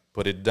Yeah.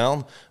 put it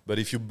down. But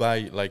if you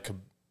buy like a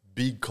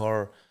big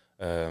car,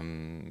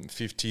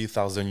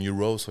 50,000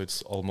 euros, so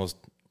it's almost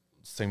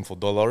same for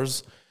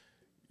dollars,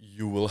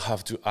 you will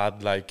have to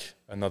add like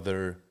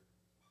another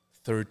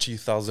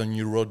 30,000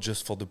 euro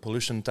just for the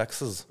pollution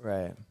taxes,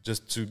 Right.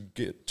 just to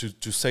get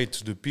to say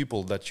to the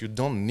people that you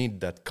don't need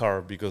that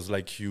car because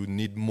like you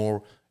need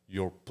more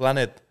your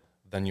planet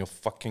than your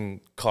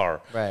fucking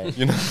car. Right.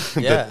 You know,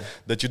 Yeah.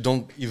 that you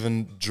don't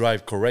even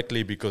drive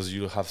correctly because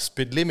you have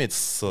speed limits.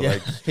 So Yeah.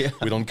 like Yeah.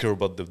 we don't care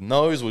about the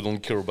noise, we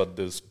don't care about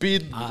the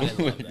speed. I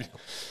love that.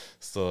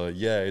 So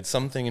yeah, it's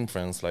something in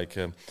France. Like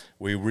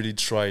we really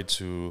try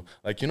to,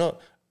 like, you know,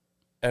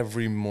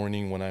 every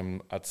morning when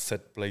I'm at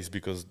set place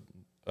because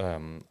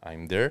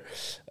I'm there,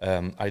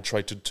 I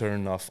try to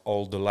turn off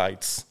all the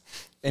lights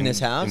In his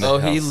house? in the Oh,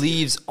 he house.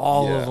 leaves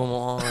all Yeah. of them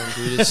on,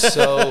 dude. It's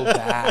so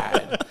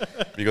bad.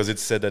 Because it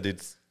said that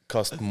it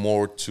cost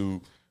more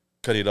to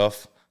cut it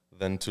off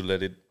than to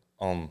let it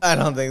on. I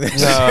don't think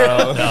that's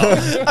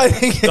No. I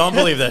think Don't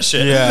believe that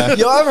shit. Yeah.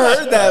 Yo, I've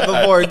heard that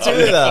before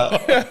too, though.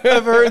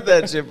 I've heard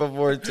that shit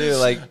before too.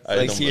 Like I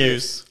don't here,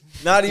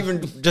 not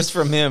even just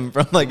from him,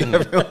 from like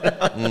everyone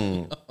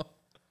else.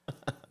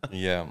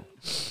 Yeah.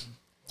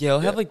 Yeah, he'll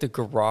have like the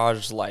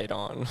garage light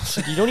on. It's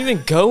like, you don't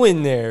even go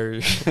in there.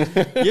 You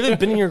haven't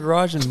been in your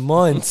garage in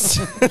months.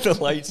 The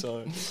light's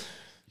on.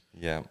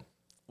 Yeah.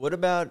 What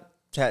about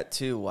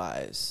tattoo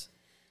wise?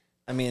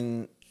 I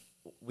mean,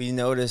 we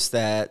noticed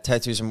that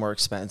tattoos are more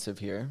expensive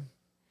here,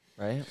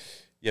 right?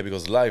 Yeah,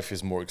 because life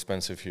is more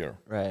expensive here.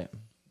 Right.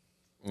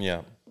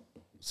 Yeah.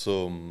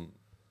 So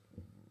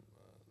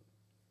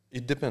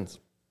it depends.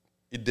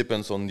 It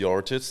depends on the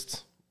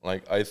artist.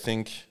 Like I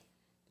think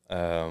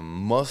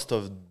most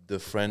of the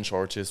French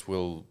artists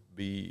will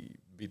be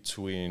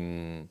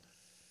between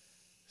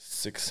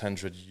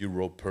 600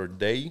 euro per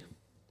day.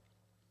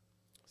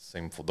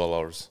 Same for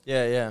dollars.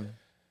 Yeah, yeah.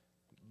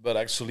 But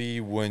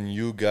actually, when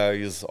you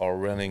guys are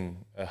renting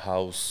a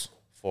house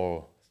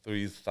for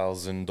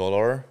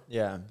 $3,000,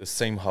 Yeah. the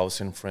same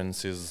house in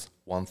France is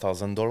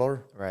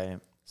 $1,000. Right.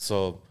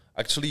 So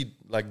actually,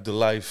 like the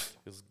life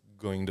is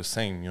going the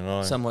same, you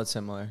know? Somewhat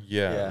similar.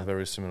 Yeah,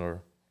 very similar.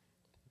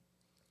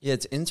 Yeah,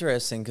 it's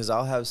interesting because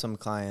I'll have some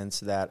clients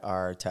that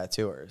are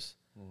tattooers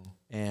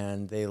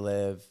and they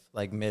live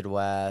like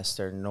Midwest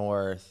or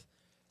North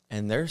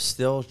and they're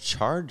still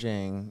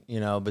charging, you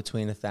know,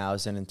 between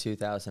 1,000 and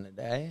 2,000 a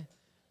day.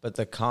 But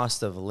the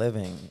cost of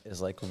living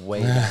is like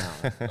way down.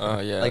 Oh,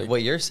 yeah. Like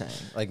what you're saying,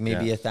 like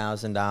maybe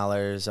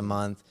 $1,000 a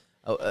month.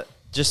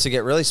 Just to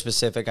get really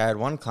specific, I had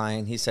one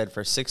client, he said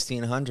for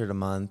 $1,600 a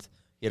month,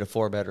 he had a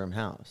 4-bedroom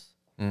house.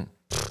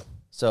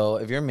 So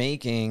if you're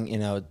making, you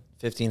know,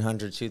 $1,500,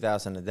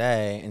 $2,000 a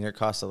day, and your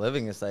cost of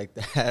living is like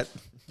that,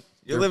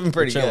 you're living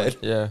pretty good.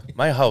 Yeah.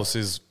 My house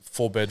is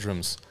 4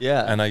 bedrooms.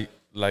 Yeah. And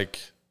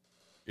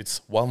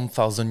it's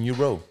 1,000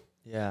 euro.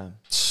 Yeah.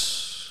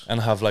 And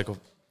have like a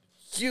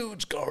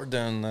huge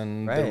garden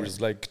and Right. there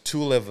is like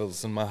 2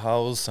 levels in my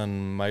house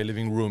and my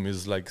living room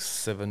is like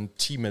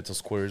 70 meter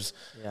squares.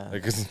 Yeah.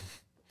 Like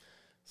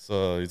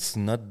so it's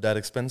not that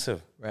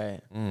expensive. Right.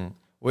 Mm.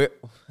 We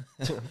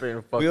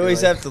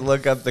always have to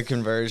look up the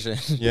conversion.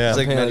 Yeah. It's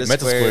like Meta metasquares.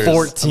 squares. I'm like,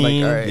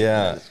 14. all right,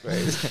 Yeah.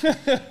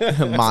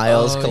 metasquares.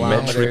 Miles, Oh, yeah.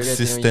 kilometers. Metric They don't use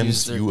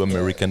systems, their- you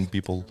American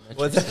people.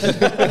 What's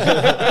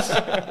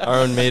Our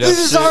own made up this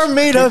is our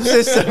made-up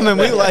system, and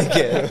we like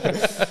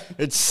it.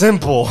 It's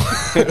simple.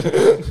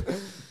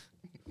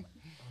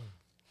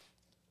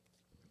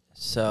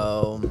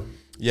 So,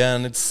 Yeah,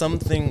 and it's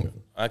something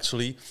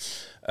actually.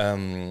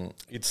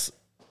 It's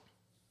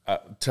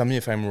tell me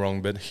if I'm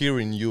wrong, but here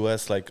in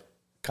US, like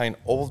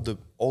all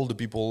the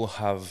people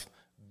have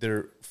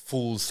their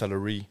full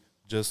salary.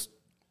 Just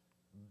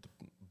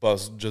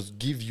boss just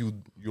give you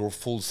your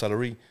full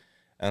salary,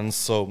 and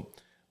so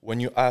when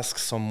you ask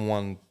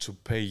someone to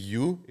pay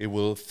you, it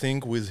will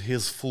think with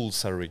his full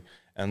salary.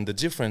 And the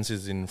difference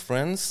is in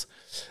France,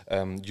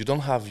 you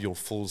don't have your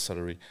full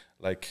salary.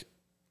 Like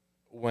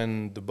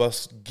when the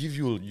boss give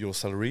you your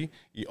salary,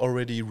 he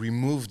already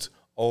removed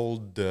all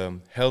the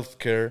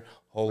healthcare,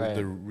 all Right.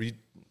 the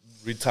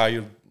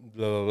retired,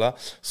 blah, blah, blah.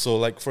 So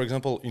like, for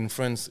example, in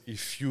France,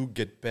 if you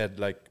get paid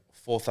like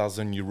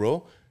 4,000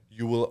 euro,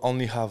 you will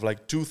only have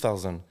like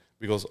 2,000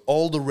 because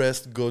all the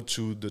rest go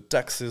to the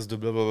taxes, the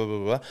blah, blah, blah,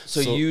 blah, blah. so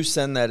you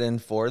send that in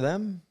for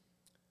them?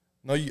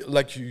 No,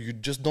 you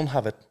just don't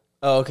have it.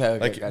 Oh, okay.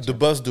 Like gotcha. the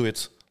boss do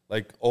it,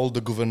 like all the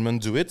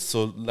government do it.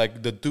 So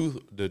like the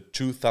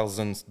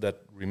 2,000 that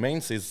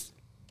remains is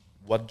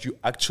what you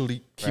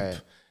actually keep,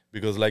 Right.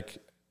 because like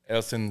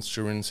health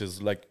insurance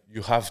is like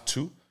you have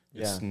to.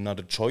 It's Yeah. not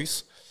a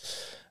choice,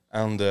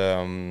 and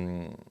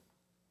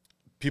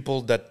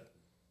people that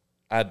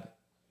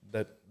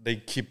they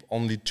keep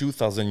only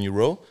 2,000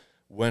 euro.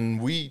 When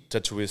we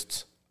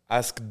tattooists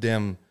ask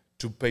them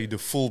to pay the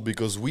full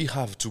because we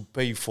have to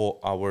pay for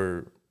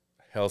our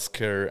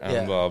healthcare and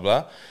Yeah. blah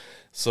blah.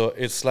 So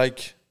it's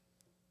like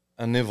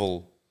an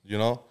evil, you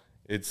know.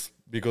 It's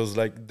because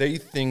like they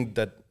think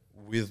that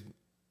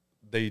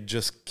they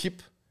just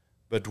keep,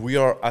 but we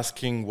are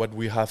asking what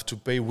we have to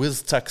pay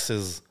with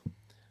taxes.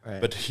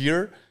 Right. But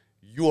here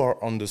you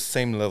are on the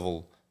same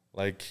level.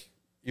 Like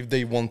if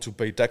they want to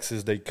pay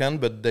taxes, they can,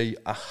 but they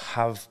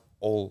have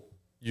all.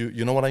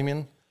 You know what I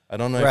mean? I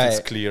don't know if Right. it's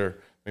clear.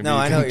 Maybe No,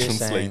 you I know can what you're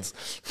saying.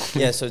 translate.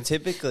 Yeah, so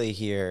typically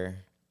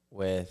here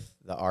with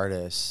the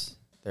artists,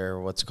 they're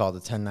what's called a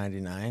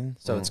 1099.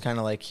 So it's kind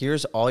of like,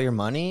 here's all your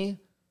money,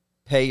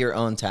 pay your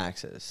own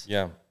taxes,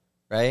 Yeah.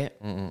 right?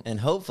 And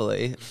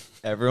hopefully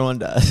everyone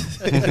does.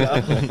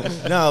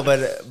 No,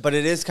 but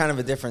it is kind of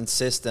a different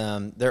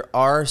system. There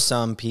are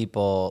some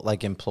people,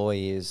 like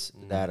employees,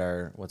 that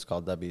are what's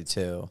called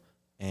W-2,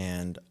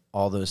 and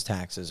all those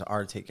taxes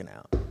are taken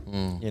out,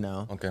 you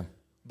know? Okay.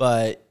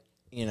 But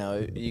you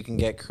know, you can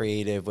get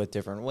creative with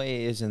different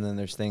ways, and then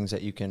there's things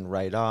that you can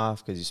write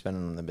off because you spend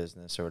it on the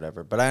business or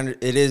whatever. But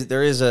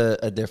there is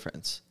a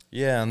difference.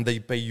 Yeah, and they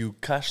pay you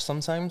cash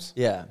sometimes.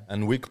 Yeah.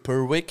 And week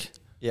per week.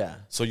 Yeah.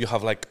 So you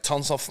have like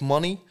tons of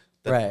money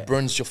that Right.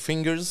 burns your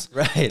fingers.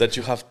 Right. That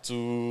you have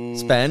to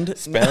Spend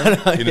in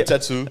a Yeah.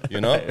 tattoo, you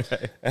know?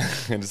 Right.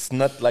 And it's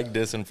not like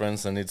this in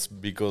France, and it's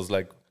because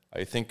like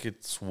I think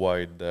it's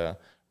why the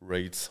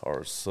rates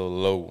are so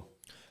low.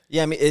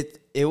 Yeah, I mean,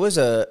 it was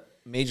a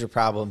major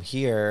problem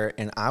here,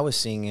 and I was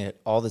seeing it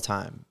all the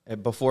time.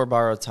 Before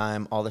borrowed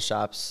time, all the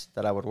shops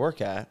that I would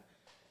work at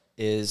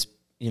is,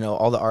 you know,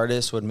 all the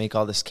artists would make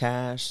all this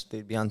cash.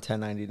 They'd be on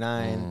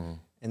 1099,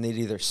 and they'd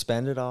either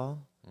spend it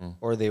all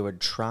or they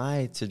would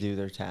try to do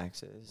their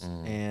taxes,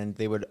 and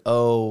they would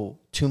owe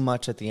too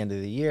much at the end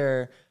of the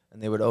year,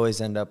 and they would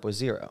always end up with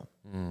zero,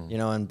 you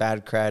know, and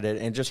bad credit,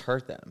 and it just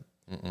hurt them.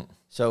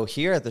 So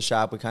here at the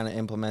shop, we kind of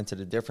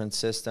implemented a different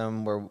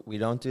system where we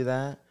don't do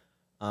that.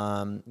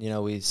 You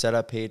know, we set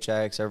up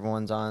paychecks,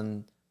 everyone's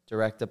on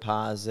direct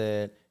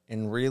deposit,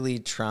 and really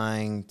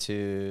trying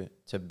to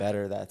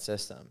better that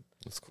system.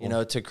 That's cool. You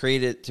know, to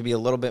create it to be a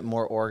little bit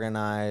more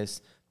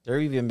organized. There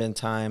have even been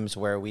times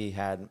where we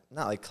had,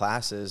 not like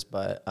classes,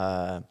 but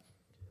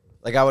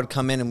like I would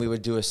come in and we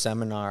would do a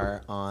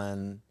seminar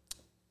on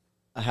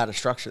how to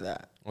structure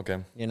that. Okay.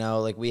 You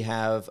know, like we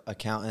have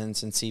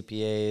accountants and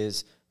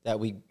CPAs that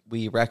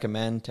we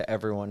recommend to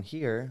everyone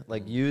here,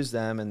 like use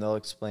them and they'll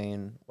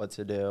explain what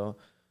to do,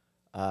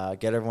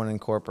 get everyone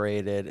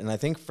incorporated. And I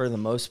think for the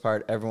most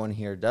part, everyone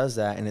here does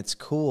that. And it's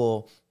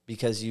cool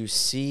because you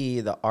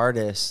see the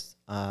artists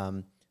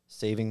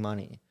saving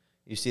money.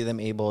 You see them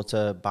able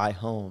to buy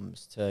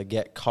homes, to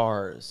get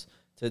cars,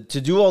 to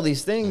do all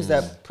these things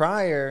that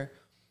prior,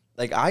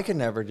 like I could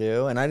never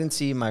do, and I didn't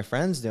see my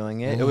friends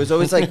doing it. It was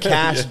always like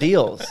cash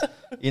deals,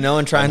 you know,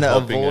 and trying to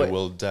hoping avoid. I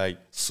will die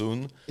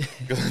soon.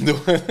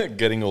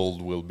 Getting old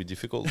will be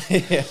difficult.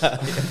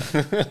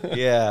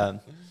 Yeah,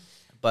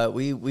 but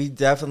we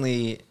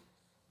definitely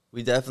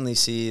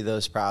see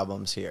those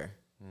problems here.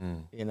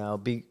 You know,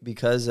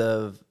 because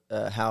of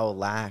how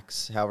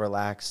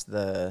relaxed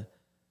the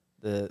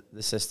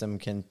system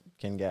can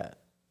get.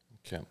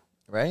 Okay.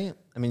 Right?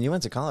 I mean, you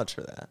went to college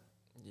for that.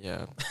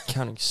 Yeah,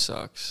 accounting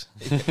sucks.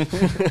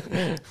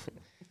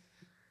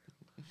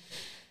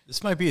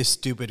 This might be a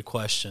stupid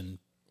question,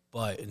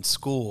 but in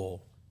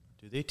school,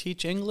 do they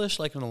teach English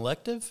like an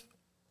elective?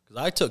 Because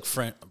I took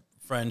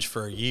French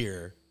for a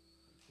year.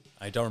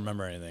 I don't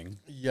remember anything.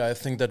 Yeah, I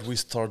think that we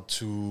start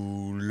to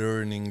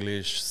learn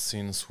English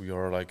since we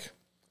are like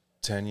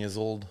 10 years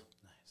old.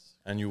 Nice.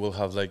 And you will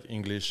have like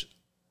English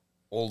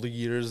all the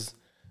years,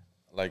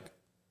 like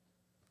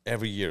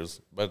every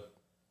years. But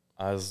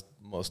as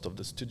most of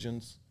the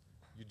students,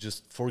 you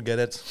just forget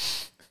it.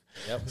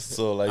 Yep.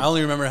 So like I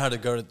only remember how to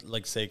go to,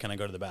 like, say, can I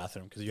go to the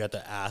bathroom? Because you have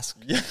to ask.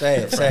 Yeah. Say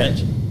it. Say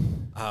it.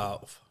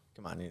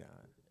 Come on, you know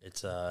it.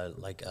 It's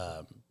like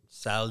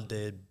salle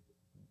de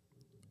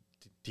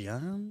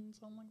Diane,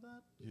 something like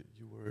that. you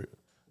were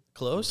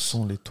Close.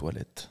 sont les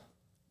toilettes.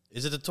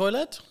 Is it a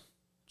toilet?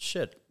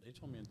 Shit, they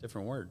told me a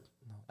different word.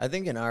 I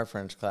think in our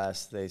French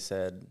class they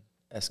said,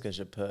 "Est-ce que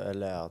je peux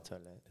aller aux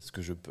toilettes?" Est-ce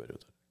que je peux aller aux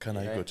toilettes? Can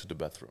I go to the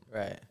bathroom?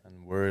 Right.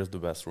 And where is the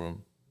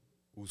bathroom?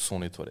 Où sont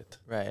les toilettes?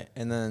 Right.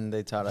 And then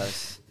they taught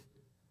us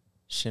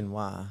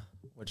Chinois,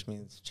 which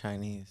means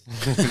Chinese.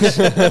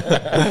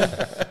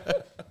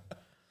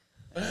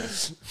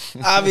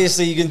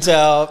 Obviously, you can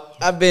tell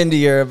I've been to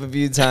Europe a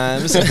few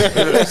times.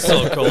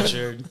 So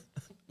cultured.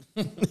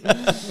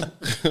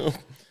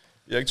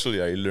 Yeah,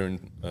 actually, I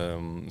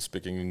learned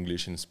speaking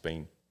English in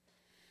Spain.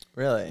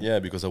 Really? Yeah,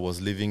 because I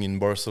was living in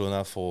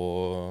Barcelona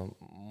for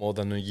more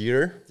than a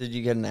year. Did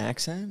you get an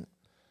accent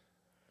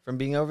from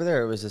being over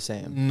there, or it was the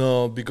same?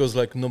 No, because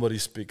like nobody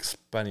speaks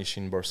Spanish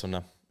in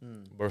Barcelona.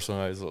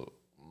 Barcelona is a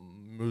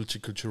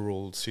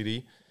multicultural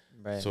city.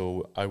 Right.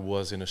 So I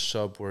was in a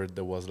shop where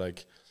there was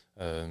like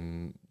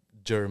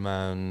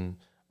German,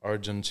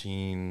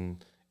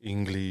 Argentine,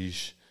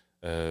 English,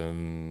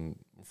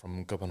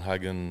 from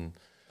Copenhagen.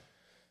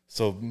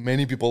 So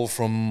many people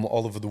from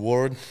all over the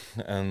world,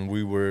 and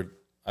we were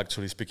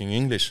actually speaking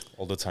English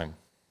all the time.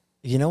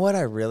 You know what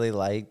I really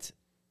liked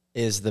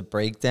is the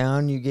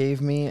breakdown you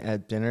gave me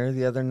at dinner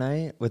the other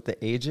night with the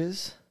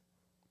ages.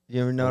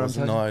 You ever know what I'm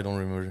talking No, about? I don't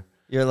remember.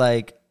 You're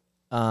like,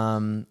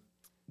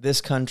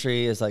 this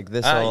country is like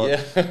this old.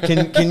 Yeah.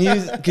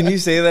 Can you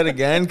say that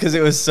again? Because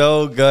it was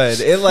so good.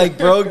 It like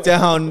broke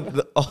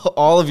down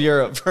all of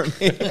Europe for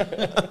me.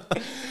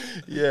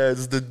 Yeah,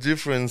 it's the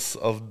difference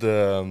of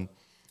the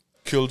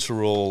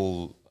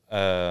cultural.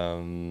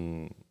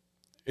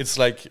 It's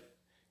like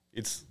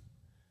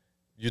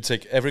you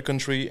take every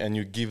country and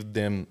you give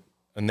them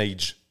an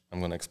age. I'm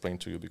gonna explain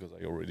to you because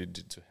I already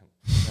did to him.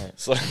 Right.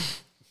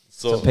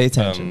 So pay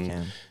attention,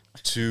 Cam.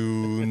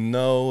 To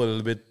know a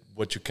little bit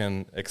what you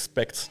can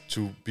expect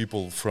to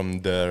people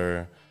from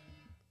their.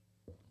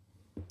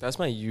 That's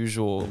my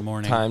usual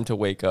morning. time to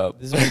wake up.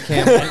 This is when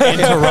Cam.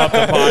 Interrupt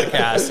the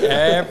podcast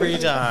every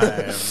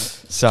time.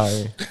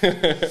 Sorry.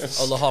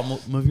 Oh, Lahhel,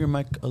 move your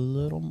mic a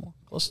little more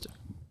closer.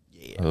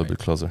 Yeah. yeah. A little bit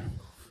closer.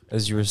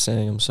 As you were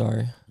saying, I'm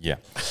sorry. Yeah.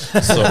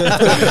 So,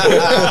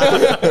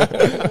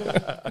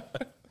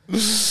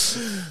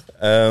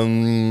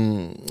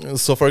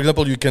 so for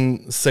example, you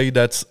can say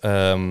that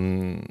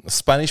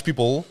Spanish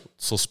people,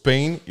 so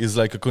Spain is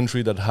like a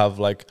country that have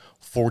like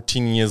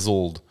 14 years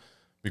old,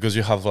 because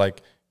you have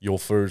like your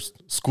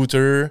first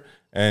scooter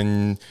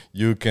and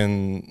you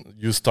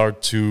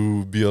start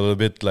to be a little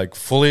bit like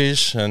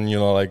foolish, and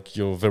like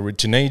you're very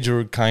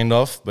teenager kind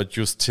of, but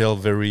you're still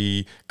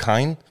very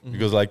kind,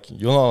 because like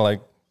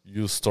like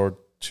you start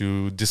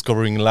to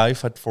discovering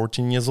life at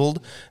 14 years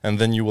old. And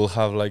then you will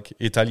have like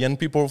Italian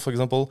people, for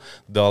example,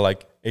 they're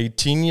like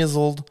 18 years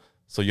old.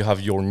 So you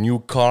have your new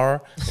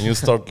car and you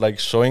start like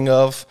showing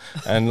off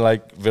and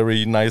like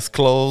very nice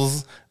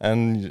clothes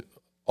and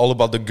all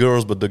about the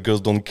girls, but the girls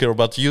don't care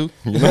about you,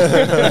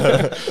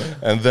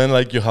 And then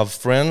like you have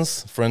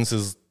friends. Friends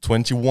is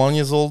 21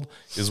 years old,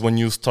 is when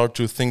you start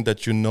to think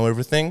that you know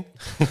everything.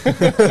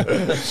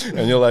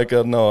 And you're like,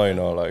 no, I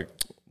know, like,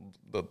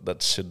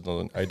 that shit,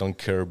 I don't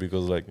care,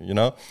 because like,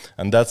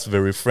 and that's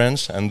very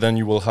French. And then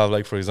you will have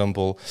like, for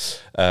example,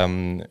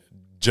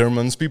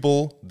 Germans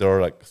people,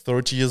 they're like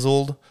 30 years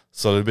old,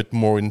 so a little bit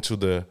more into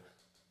the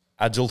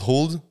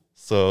adulthood.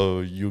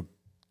 So you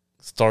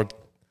start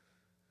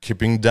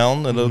keeping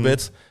down a little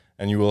bit,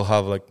 and you will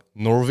have like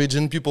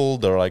Norwegian people,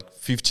 they're like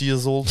 50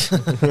 years old,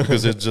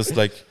 because it's just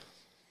like,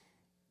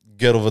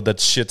 get over that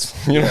shit,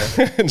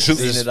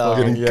 just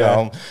getting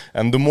calm.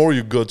 And the more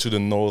you go to the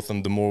north,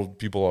 and the more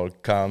people are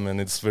calm, and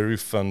it's very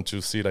fun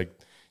to see like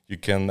you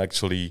can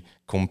actually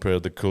compare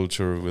the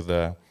culture with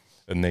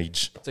an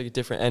age. It's like a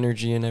different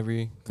energy in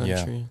every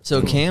country. Yeah.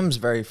 So Cam's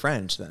very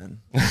French then.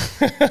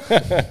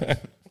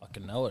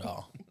 Fucking know it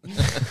all.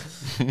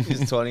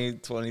 He's 20,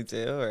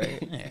 22,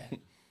 right? Yeah.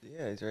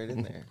 Yeah, he's right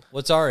in there.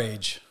 What's our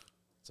age?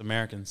 It's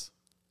Americans.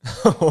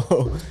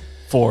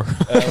 4. No,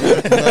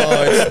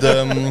 it's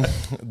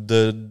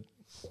the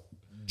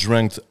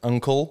drunk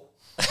uncle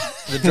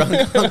The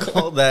drunk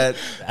uncle that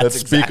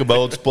speak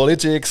about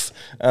politics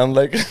and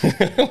like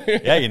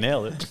Yeah, you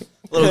nailed it.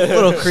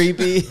 little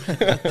creepy.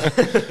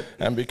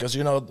 and because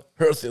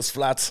Earth is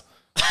flat.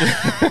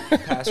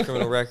 Past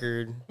criminal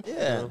record.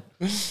 Yeah.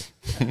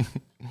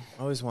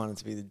 Always wanted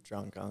to be the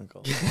drunk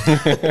uncle.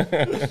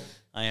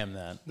 I am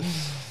that.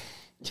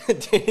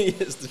 Danny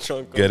is the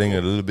drunk Getting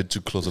a little bit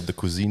too close of the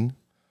cuisine.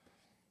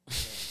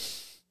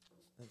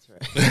 That's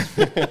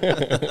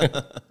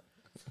right.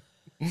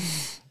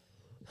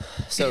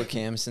 So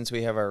Cam, since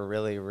we have our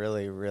really,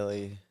 really,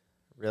 really,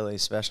 really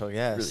special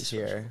guest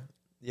here,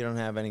 you don't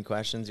have any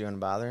questions you want to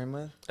bother him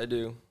with? I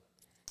do.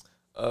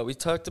 We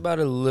talked about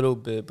it a little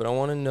bit, but I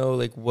want to know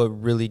like what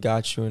really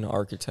got you into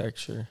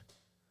architecture.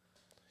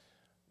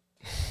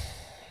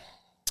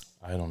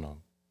 I don't know.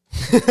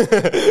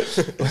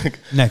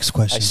 Next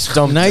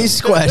question.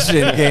 Nice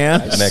question, Cam.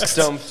 Next.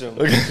 Stumped him.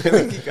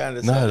 You kind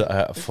of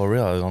No, for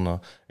real, I don't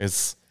know.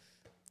 It's,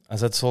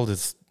 as I told,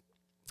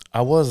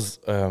 I was,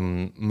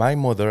 my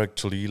mother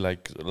actually,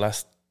 like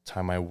last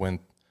time I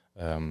went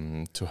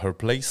to her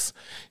place,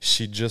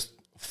 she just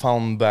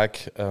found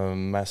back a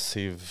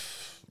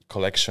massive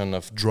collection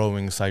of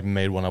drawings I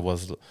made when I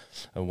was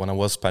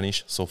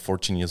Spanish, so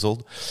 14 years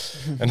old.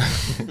 and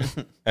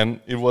and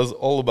it was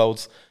all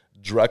about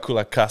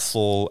Dracula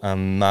castle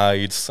and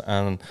knights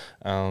and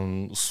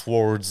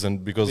swords,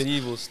 and because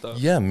Medieval stuff.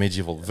 Yeah,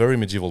 medieval, very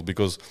medieval,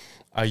 because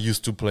I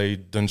used to play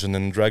Dungeons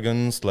and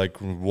Dragons, like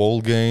role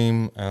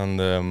game,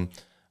 and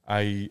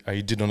I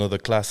did another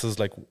classes,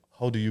 like,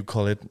 how do you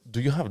call it? Do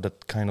you have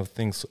that kind of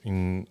things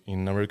in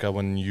America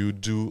when you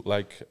do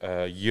like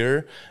a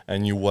year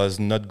and you was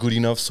not good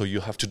enough, so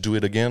you have to do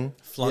it again?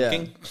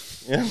 Flunking?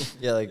 Yeah.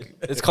 Yeah, like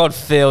It's called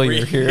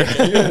failure here.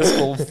 It's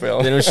called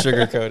fail. They don't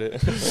sugarcoat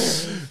it.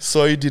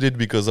 So I did it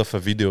because of a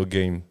video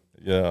game.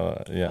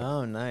 Yeah, yeah.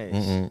 oh, nice.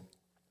 Mm-mm.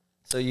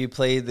 So you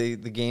played the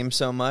game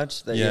so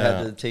much that you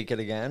had to take it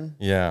again?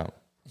 Yeah.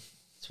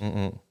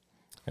 Mm-mm.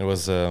 It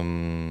was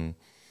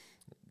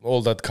all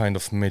that kind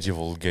of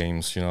medieval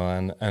games,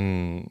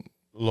 and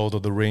Lord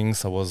of the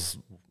Rings. I was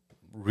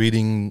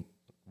reading,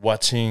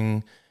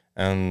 watching,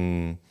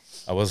 and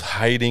I was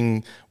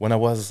hiding. When I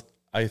was,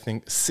 I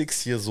think,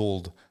 6 years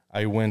old,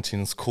 I went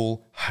in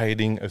school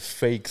hiding a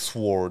fake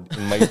sword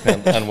in my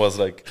pen and was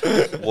like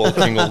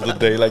walking all the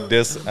day like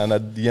this. And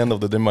at the end of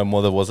the day, my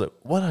mother was like,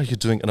 "What are you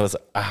doing?" And I was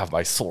like, "I have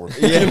my sword."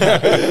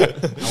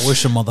 I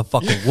wish a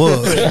motherfucker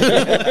would.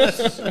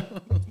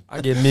 I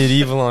get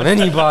medieval on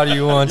anybody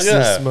who wants to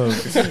Yeah. smoke.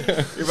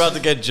 You're about to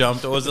get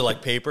jumped. Was it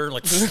like paper?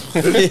 Like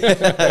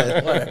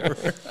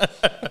whatever.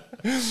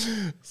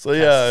 So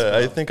yeah,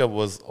 I think I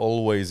was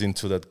always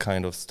into that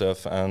kind of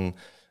stuff. And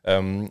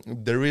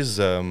there is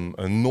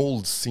an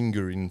old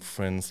singer in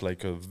France,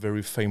 like a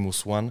very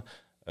famous one,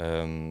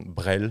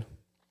 Brel.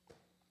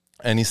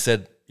 And he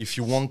said, if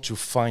you want to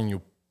find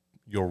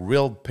your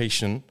real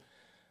passion,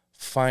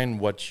 find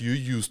what you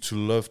used to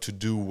love to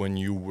do when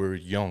you were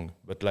young,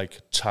 but like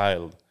a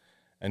child.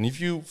 And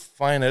if you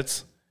find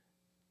it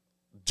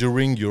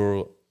during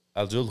your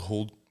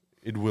adulthood,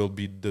 it will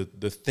be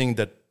the thing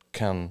that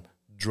can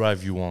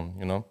drive you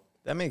on,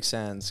 That makes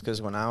sense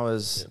because when I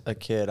was a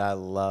kid, I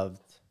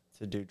loved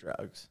to do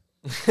drugs.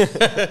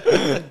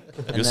 And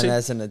then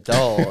as an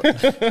adult,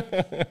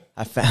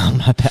 I found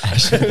my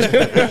passion.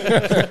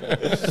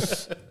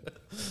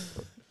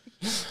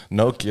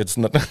 No, kids,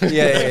 not.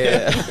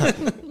 Yeah.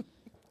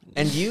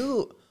 And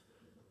you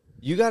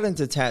got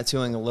into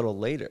tattooing a little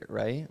later,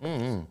 right?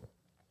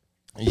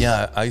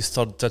 Yeah, I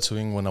started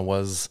tattooing when I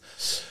was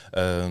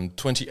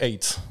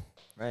 28,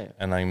 Right.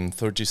 and I'm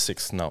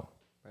 36 now.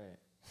 Right.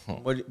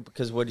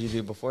 What did you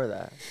do before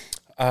that?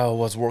 I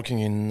was working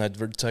in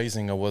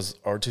advertising. I was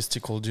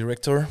artistical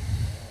director.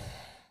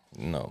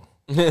 No.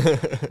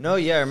 No,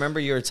 yeah, I remember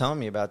you were telling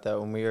me about that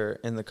when we were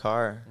in the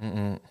car.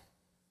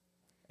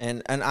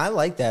 And I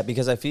like that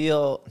because I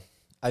feel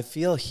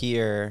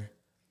here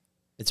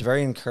it's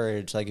very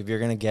encouraged. Like if you're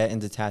gonna get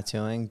into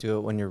tattooing, do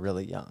it when you're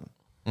really young.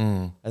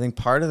 I think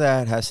part of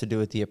that has to do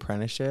with the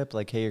apprenticeship.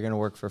 Like, hey, you're gonna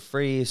work for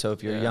free, so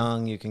if you're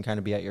young, you can kind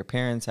of be at your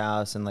parents'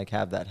 house and like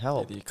have that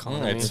help. The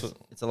economy.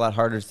 It's a lot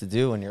harder to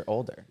do when you're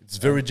older. It's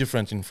very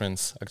different in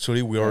France.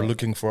 Actually, we are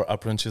looking for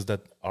apprentices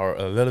that are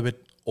a little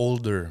bit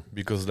older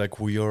because, like,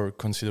 we are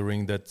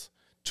considering that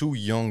too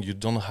young, you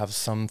don't have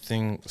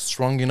something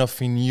strong enough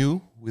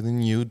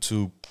within you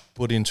to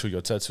put into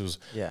your tattoos.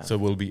 Yeah. So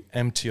it will be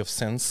empty of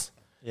sense.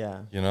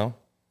 Yeah. You know,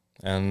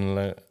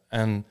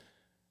 and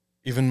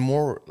even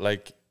more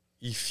like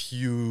if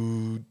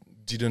you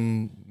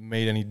didn't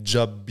made any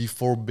job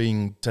before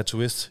being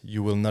tattooist,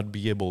 you will not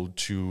be able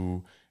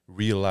to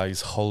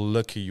realize how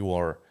lucky you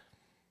are,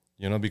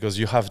 you know, because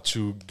you have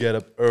to get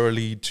up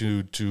early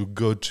to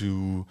go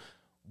to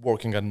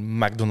working at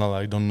McDonald's.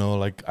 I don't know,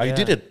 like I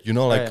did it, you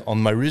know, like on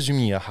my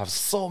resume I have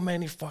so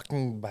many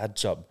fucking bad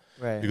job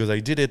because I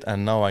did it,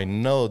 and now I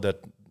know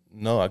that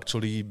no,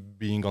 actually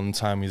being on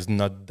time is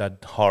not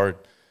that hard.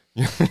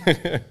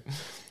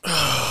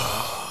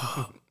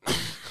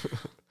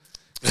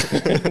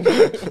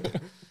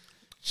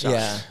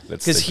 Yeah,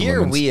 because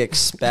here we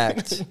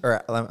expect,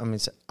 or I mean,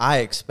 I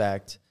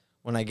expect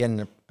when I get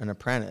an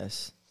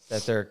apprentice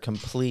that they're a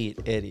complete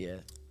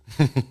idiot,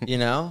 you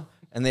know,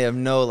 and they have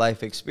no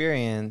life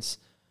experience.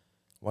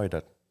 Why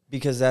that?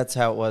 Because that's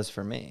how it was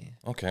for me.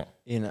 Okay.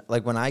 You know,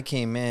 like when I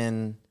came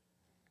in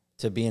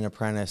to be an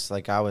apprentice,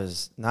 like I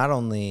was not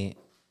only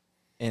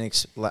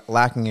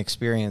lacking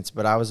experience,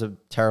 but I was a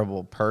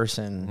terrible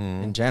person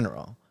in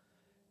general.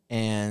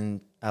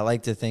 And I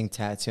like to think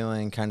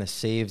tattooing kind of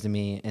saved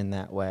me in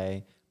that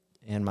way.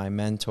 And my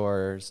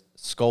mentors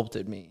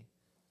sculpted me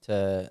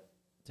to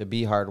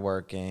be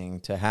hardworking,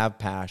 to have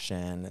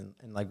passion,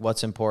 and like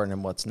what's important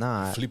and what's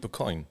not. Flip a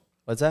coin.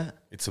 What's that?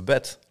 It's a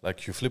bet.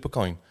 Like you flip a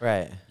coin.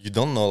 Right. You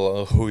don't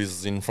know who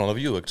is in front of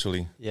you,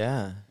 actually.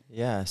 Yeah.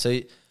 Yeah.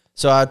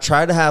 So I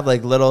try to have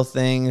like little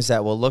things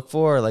that we'll look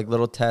for, like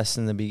little tests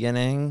in the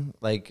beginning,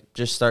 like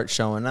just start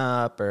showing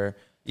up, or,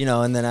 you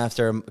know, and then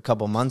after a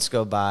couple months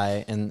go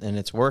by and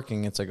it's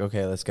working, it's like,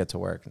 okay, let's get to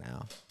work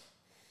now.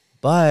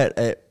 But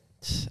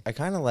I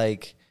kind of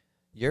like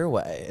your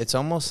way. It's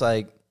almost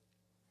like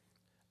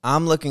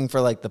I'm looking for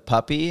like the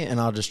puppy and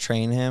I'll just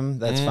train him.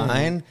 That's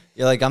fine.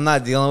 You're like, I'm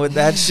not dealing with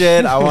that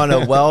shit. I want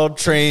a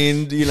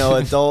well-trained, you know,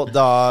 adult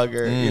dog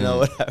or, you know,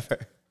 whatever.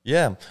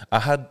 Yeah, I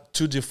had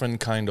two different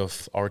kind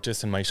of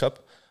artists in my shop.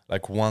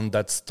 Like one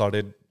that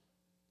started,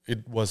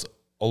 it was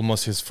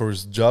almost his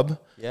first job.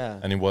 Yeah.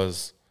 And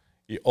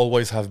he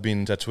always have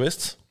been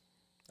tattooist.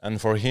 And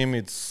for him,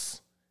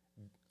 it's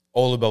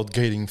all about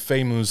getting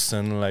famous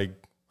and like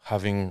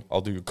having,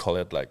 how do you call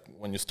it? Like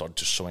when you start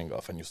to showing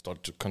off and you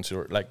start to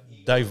consider like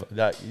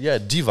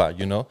diva,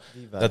 you know,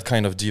 that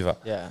kind of diva.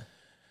 Yeah.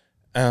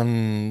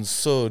 And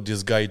so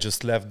this guy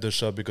just left the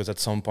shop because at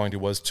some point it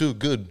was too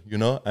good, you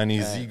know, and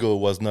his ego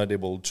was not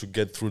able to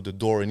get through the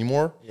door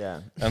anymore.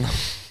 Yeah. And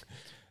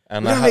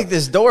we're gonna make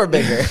this door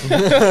bigger.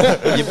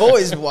 Your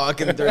boy's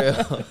walking through.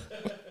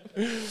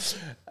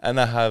 And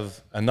I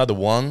have another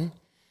one,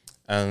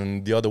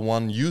 and the other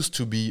one used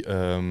to be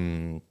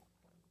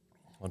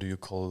what do you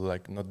call it?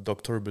 Like not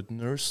doctor but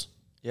nurse?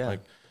 Yeah.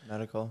 Like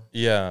medical.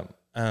 yeah,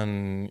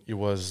 and it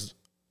was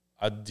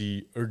at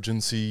the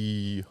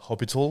urgency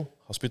hospital,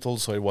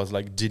 so it was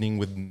like dealing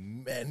with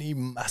many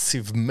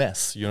massive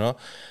mess, you know,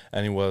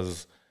 and it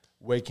was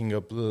waking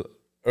up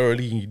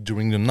early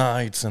during the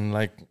nights, and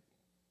like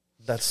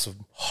that's a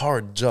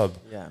hard job.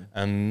 Yeah.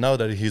 And now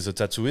that he's a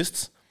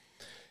tattooist,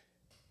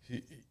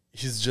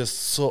 he's just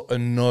so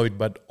annoyed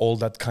by all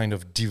that kind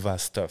of diva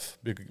stuff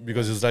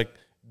because it's like,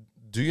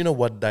 do you know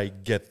what I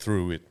get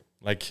through it?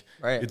 Like,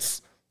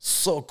 it's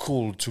so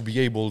cool to be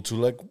able to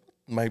like,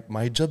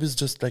 my job is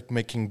just like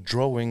making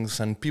drawings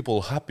and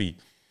people happy,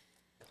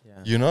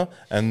 you know?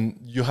 And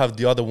you have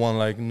the other one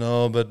like,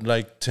 no, but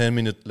like 10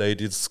 minutes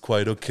late, it's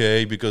quite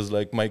okay because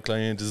like my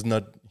client is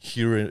not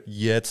here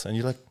yet. And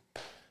you're like,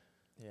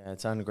 yeah,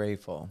 it's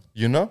ungrateful.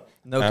 You know?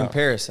 No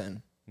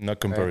comparison. No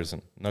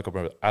comparison. No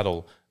comparison at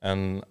all.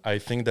 And I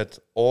think that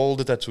all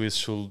the tattooists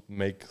should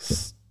make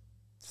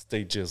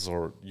stages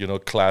or, you know,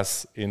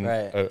 class in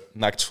an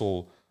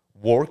actual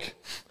work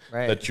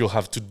that you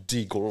have to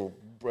dig or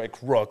break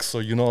rocks,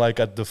 or, you know, like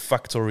at the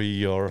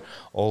factory or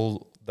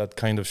all that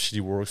kind of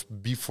shitty works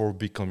before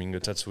becoming a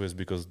tattooist,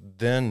 because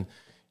then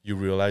you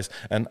realize.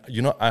 And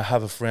you know, I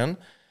have a friend,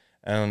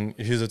 and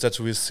he's a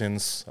tattooist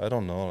since, I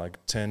don't know, like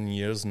 10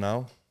 years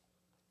now.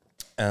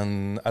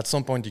 And at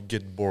some point, he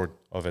get bored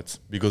of it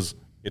because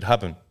it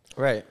happened.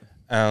 Right.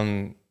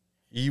 And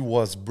he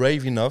was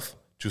brave enough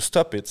to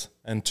stop it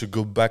and to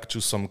go back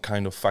to some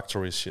kind of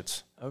factory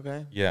shit.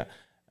 Okay. Yeah.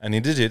 And he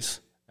did it.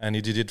 And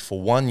he did it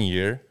for 1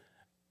 year.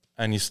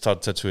 And he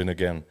started tattooing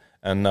again.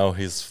 And now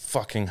he's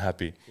fucking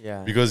happy.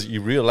 Yeah. Because he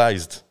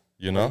realized,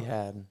 you know? What you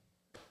had.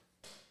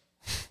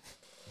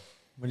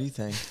 What do you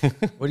think?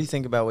 What do you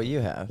think about what you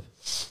have?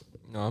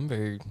 No, I'm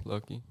very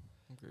lucky.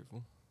 I'm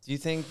grateful. Do you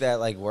think that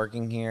like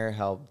working here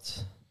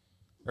helped,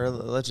 or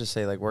let's just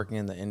say like working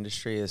in the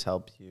industry has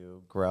helped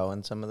you grow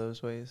in some of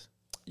those ways?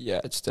 Yeah,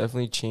 it's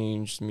definitely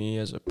changed me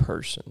as a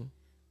person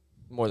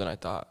more than I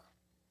thought.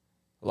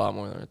 A lot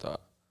more than I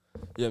thought.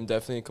 Yeah, I'm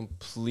definitely a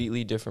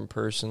completely different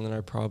person than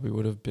I probably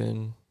would have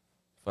been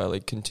if I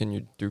like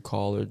continued through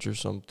college or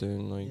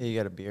something. Like, Yeah, you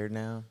got a beard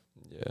now.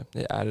 yeah,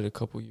 they added a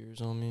couple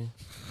years on me.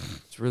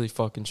 It's really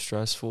fucking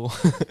stressful.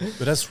 But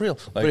that's real.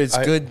 Like, but it's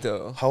good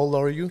though. How old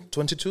are you?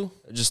 22?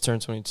 I just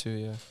turned 22,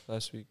 yeah,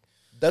 last week.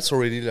 That's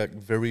already like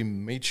very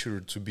mature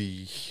to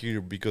be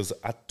here, because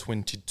at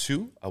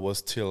 22 I was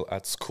still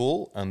at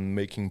school and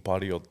making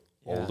party all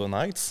Yeah. the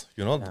nights,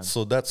 you know. Yeah.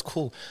 So that's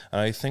cool. And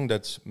I think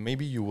that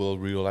maybe you will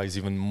realize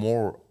even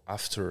more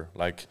after,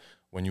 like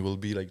when you will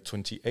be like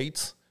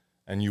 28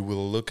 and you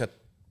will look at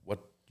what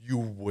you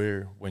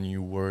were when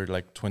you were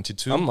like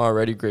 22. I'm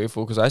already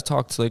grateful because I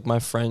talk to like my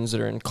friends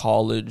that are in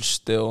college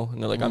still,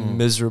 and they're like, I'm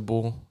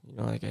miserable. You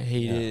know, like I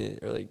hate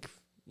it. Or like,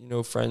 you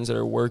know, friends that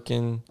are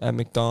working at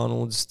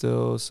McDonald's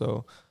still.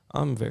 So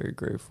I'm very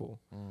grateful.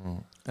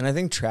 And I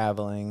think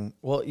traveling,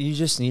 well,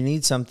 you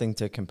need something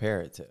to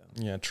compare it to,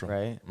 Yeah, true.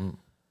 right?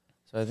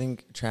 So I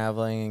think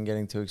traveling and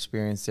getting to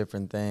experience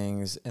different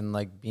things and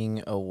like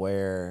being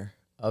aware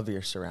of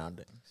your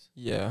surroundings.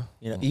 Yeah.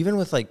 You know, even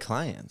with like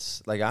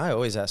clients, like I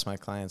always ask my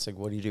clients, like,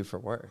 what do you do for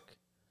work?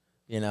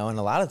 You know, and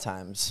a lot of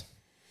times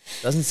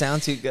doesn't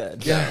sound too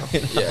good. Yeah.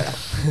 Yeah.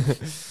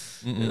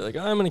 They're like,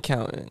 I'm an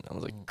accountant. I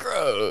was like,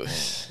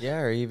 gross.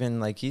 Yeah, or even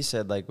like you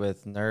said, like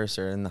with nurse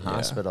or in the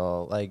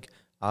hospital, like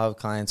I'll have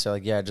clients who are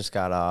like, yeah, I just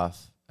got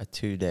off a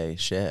 2-day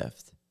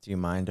shift. Do you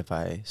mind if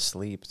I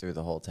sleep through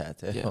the whole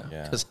tattoo?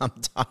 Yeah. Because I'm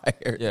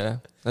tired. Yeah.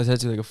 I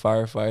tattooed like a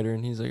firefighter,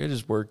 and he's like, I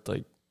just worked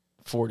like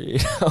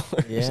 48 hours.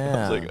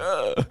 Yeah. I was like,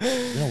 ugh.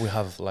 You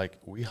know,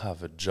 we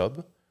have a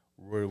job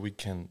where we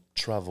can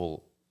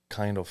travel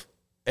kind of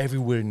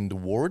everywhere in the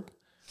world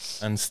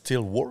and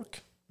still work.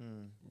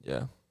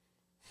 Yeah.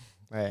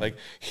 Right. Like,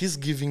 he's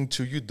giving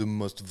to you the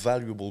most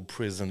valuable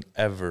present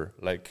ever.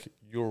 Like,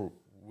 you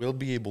will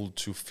be able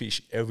to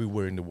fish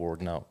everywhere in the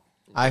world now.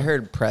 I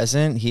heard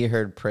present, he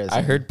heard prison.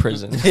 I heard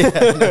prison.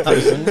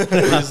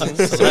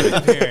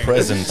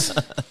 Presents.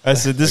 I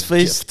said, this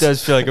place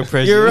does feel like a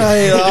prison. You're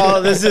right.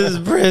 Oh, this is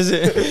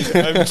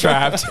prison. I'm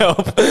trapped.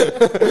 Help.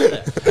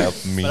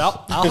 Help me.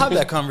 But I'll have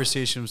that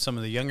conversation with some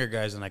of the younger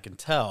guys, and I can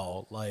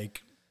tell,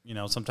 like, you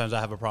know, sometimes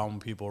I have a problem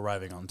with people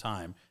arriving on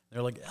time.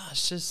 They're like,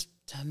 it's just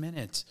 10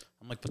 minutes.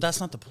 I'm like, but that's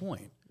not the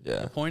point.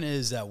 Yeah. The point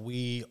is that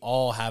we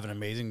all have an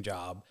amazing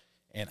job,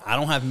 and I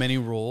don't have many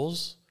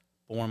rules,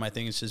 but one of my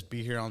things is just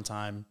be here on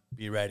time,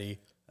 be ready,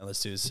 and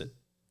let's do this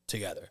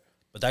together.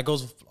 But that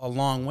goes a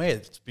long way.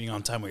 It's being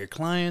on time with your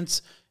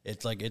clients.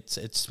 It's like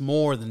it's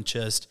more than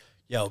just,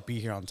 be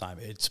here on time.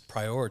 It's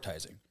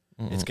prioritizing.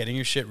 It's getting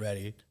your shit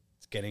ready.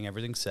 It's getting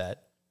everything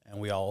set, and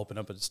we all open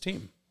up as a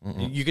team.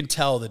 You can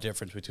tell the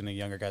difference between the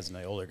younger guys and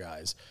the older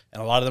guys.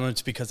 And a lot of them,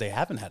 it's because they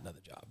haven't had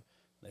another job.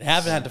 They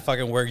haven't had to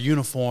fucking wear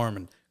uniform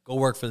and go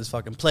work for this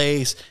fucking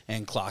place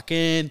and clock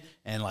in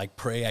and like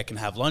pray I can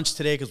have lunch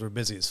today because we're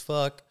busy as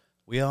fuck.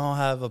 We all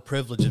have a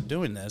privilege of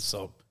doing this.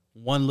 So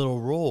one little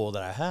rule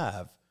that I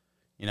have,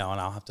 you know,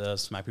 and I'll have to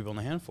smack people in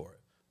the hand for it.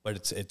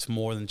 But it's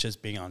more than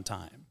just being on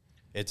time.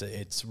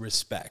 It's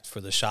respect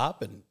for the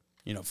shop and,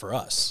 you know, for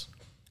us.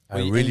 I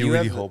Well, really, you really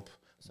have the- hope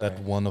that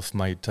one of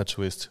my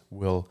tattooists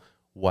will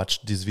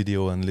watch this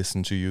video and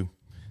listen to you.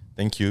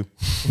 Thank you.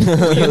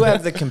 Well, you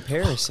have the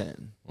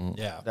comparison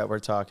Yeah. that we're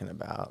talking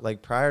about.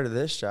 Like prior to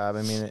this job,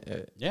 I mean,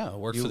 Yeah, I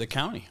worked for the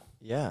county.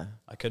 yeah.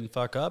 I couldn't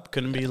fuck up,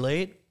 couldn't be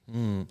late.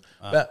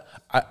 But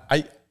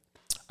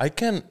I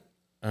can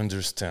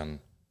understand,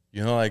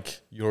 you know,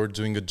 like you're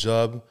doing a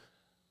job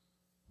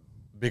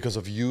because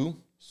of you.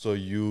 So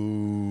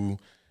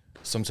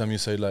sometimes you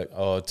say like,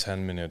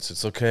 10 minutes,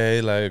 it's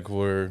okay. Like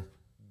we're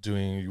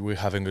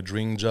having a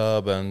dream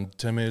job and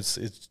 10 minutes,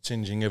 it's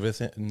changing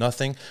everything,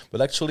 nothing.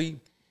 But actually,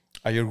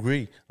 I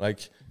agree.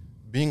 Like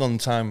being on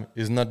time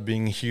is not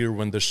being here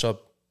when the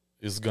shop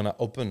is gonna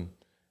open.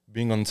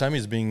 Being on time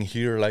is being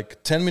here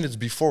like 10 minutes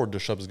before the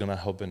shop is gonna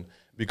open.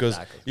 Because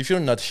if you're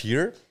not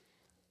here,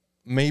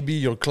 maybe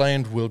your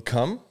client will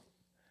come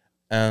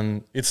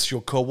and it's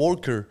your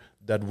coworker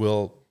that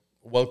will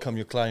welcome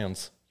your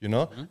clients, you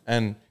know?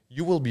 And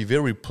you will be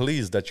very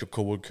pleased that your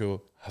coworker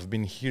have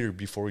been here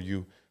before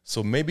you.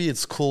 So maybe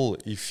it's cool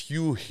if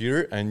you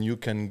here and you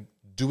can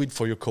do it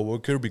for your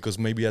coworker, because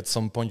maybe at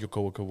some point your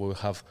coworker will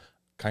have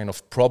kind of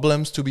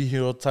problems to be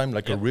here all the time,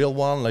 like a real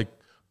one, like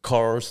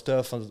car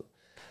stuff,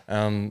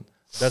 and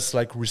that's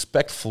like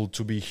respectful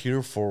to be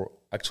here for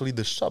actually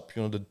the shop,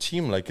 the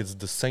team, like it's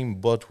the same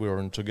boat we're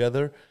in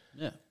together.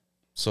 Yeah.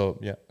 So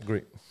yeah,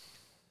 agree.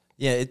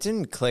 Yeah, it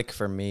didn't click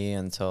for me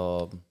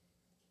until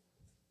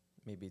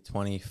maybe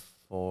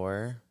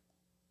 24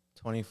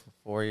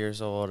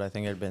 years old. I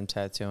think I'd been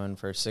tattooing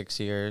for 6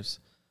 years.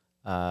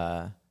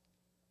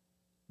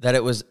 That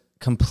it was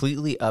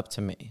completely up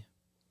to me,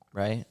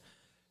 right?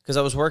 Because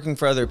I was working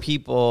for other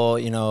people,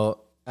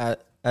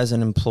 as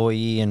an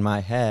employee in my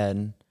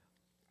head,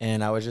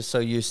 and I was just so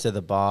used to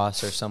the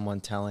boss or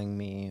someone telling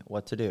me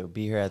what to do.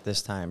 Be here at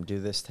this time, do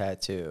this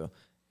tattoo,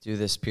 do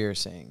this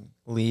piercing,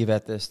 leave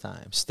at this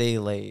time, stay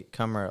late,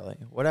 come early,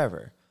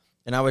 whatever.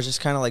 And I was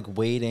just kind of like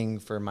waiting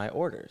for my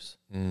orders,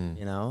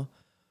 And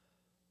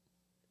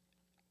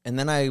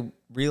then I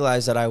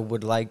realized that I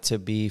would like to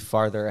be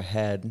farther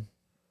ahead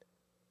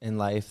in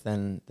life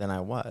than I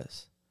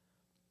was.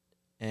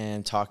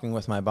 And talking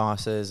with my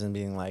bosses and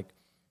being like,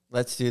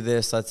 let's do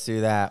this, let's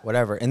do that,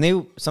 whatever.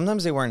 And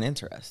sometimes they weren't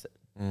interested.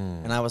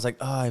 And I was like,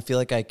 oh, I feel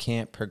like I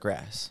can't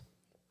progress.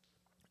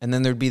 And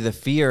then there'd be the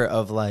fear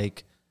of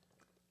like,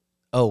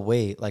 oh,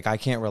 wait, like I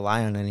can't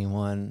rely on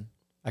anyone.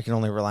 I can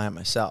only rely on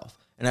myself.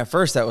 And at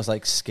first that was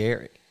like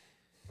scary.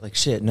 Like,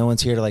 shit, no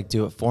one's here to like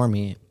do it for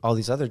me. All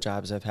these other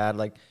jobs I've had,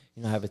 like,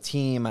 I have a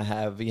team, I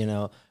have,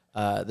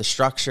 the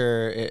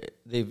structure,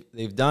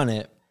 they've done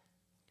it.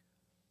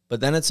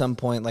 But then at some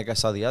point, like I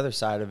saw the other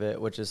side of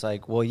it, which is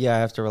like, well, yeah, I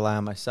have to rely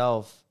on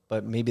myself,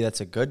 but maybe that's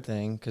a good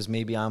thing because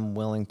maybe I'm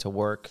willing to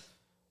work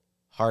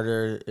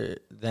harder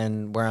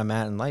than where I'm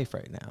at in life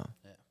right now.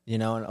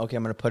 Yeah. And okay,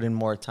 I'm going to put in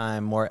more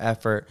time, more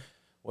effort,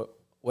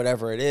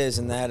 whatever it is.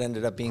 And that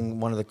ended up being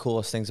one of the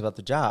coolest things about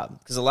the job.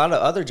 Because a lot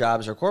of other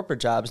jobs or corporate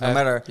jobs, no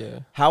matter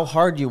how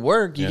hard you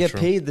work, you get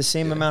paid the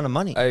same amount of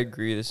money. I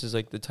agree. This is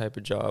like the type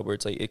of job where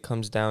it's like it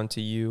comes down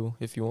to you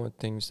if you want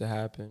things to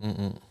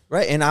happen.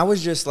 Right. And I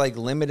was just like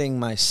limiting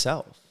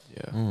myself.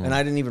 Yeah. And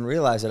I didn't even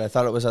realize it. I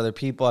thought it was other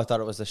people. I thought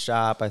it was the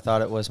shop. I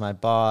thought it was my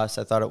boss.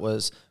 I thought it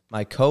was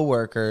my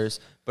coworkers.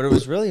 But it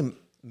was really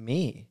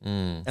me.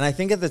 And I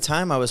think at the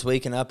time I was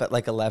waking up at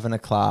like 11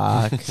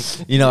 o'clock.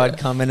 I'd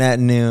come in at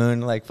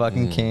noon, like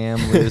fucking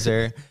Cam,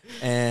 loser.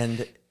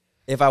 And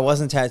if I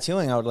wasn't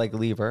tattooing, I would like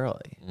leave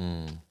early.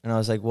 And I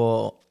was like,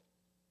 well,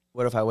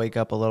 what if I wake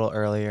up a little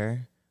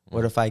earlier?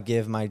 What if I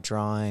give my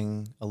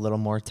drawing a little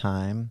more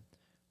time?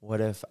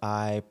 What if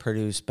I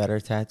produce better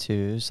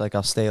tattoos? Like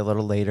I'll stay a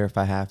little later if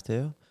I have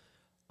to.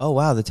 Oh,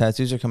 wow, the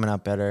tattoos are coming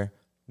out better.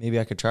 Maybe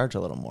I could charge a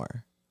little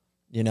more,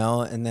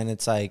 And then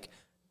it's like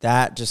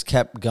that just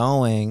kept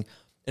going.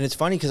 And it's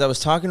funny because I was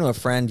talking to a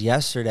friend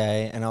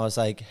yesterday and I was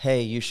like,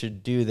 hey, you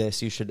should do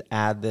this. You should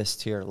add this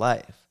to your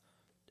life.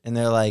 And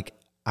they're like,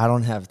 I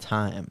don't have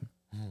time.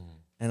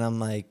 And I'm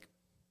like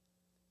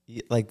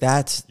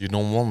that's... You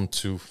don't want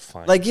to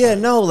find like, yeah,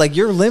 time. No, like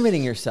you're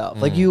limiting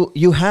yourself. Like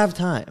you have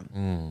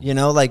time,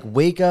 like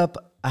wake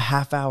up a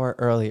half hour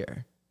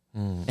earlier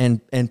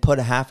and put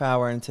a half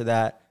hour into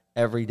that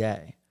every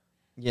day,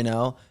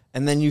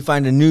 and then you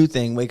find a new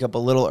thing, wake up a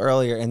little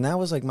earlier. And that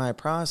was like my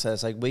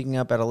process. Like waking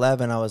up at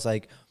 11, I was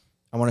like,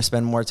 I want to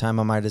spend more time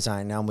on my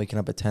design. Now I'm waking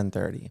up at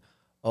 10:30.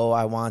 Oh,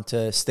 I want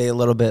to stay a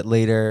little bit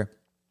later,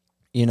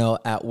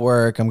 at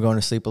work. I'm going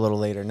to sleep a little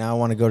later. Now I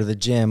want to go to the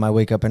gym. I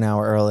wake up an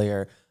hour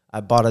earlier.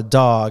 I bought a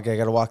dog. I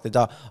got to walk the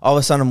dog. All of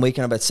a sudden I'm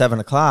waking up at 7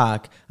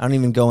 o'clock. I don't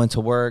even go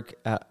into work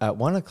at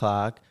 1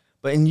 o'clock.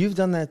 And you've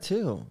done that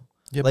too.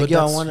 Yeah, like,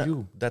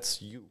 but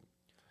that's you.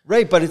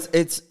 Right, but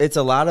it's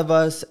a lot of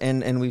us,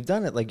 and we've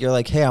done it. Like you're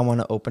like, hey, I want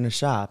to open a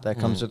shop. That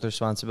comes with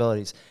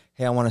responsibilities.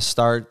 Hey, I want to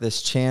start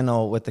this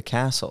channel with the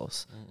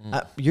castles.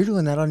 You're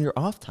doing that on your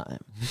off time,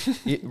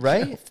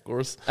 right? Yeah, of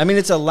course. I mean,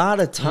 it's a lot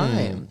of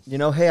time.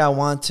 Hey, I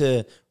want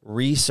to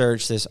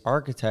research this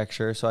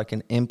architecture so I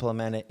can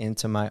implement it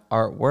into my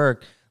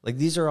artwork. Like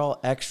these are all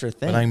extra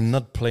things. But I'm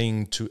not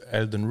playing to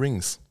Elden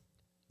Rings.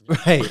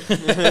 Right,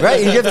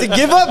 right. You have to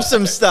give up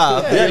some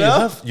stuff.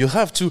 Yeah, you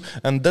have to,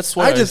 and that's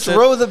why I just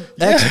throw the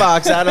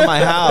Xbox out of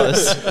my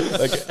house.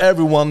 Like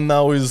everyone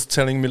now is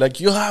telling me, like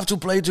you have to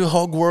play to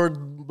Hogwarts,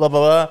 blah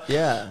blah blah.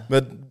 Yeah,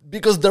 but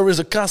because there is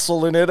a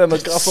castle in it, and the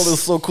castle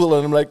is so cool,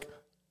 and I'm like,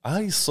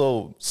 I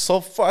saw so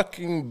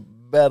fucking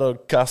better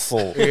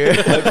castle, like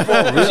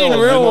for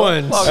real, real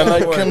ones, and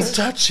I can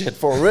touch it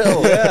for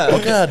real. Yeah.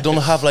 Okay, I don't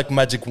have like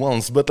magic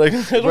wands, but like I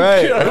don't care.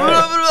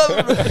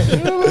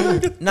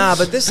 Nah,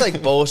 but this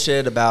like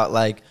bullshit about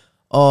like,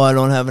 oh, I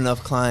don't have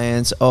enough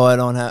clients. Oh, I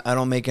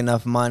don't make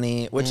enough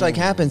money, which like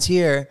happens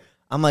here.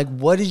 I'm like,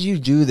 what did you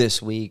do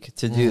this week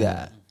to do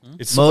that?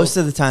 It's Most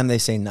of the time they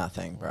say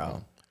nothing,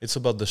 bro. It's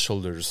about the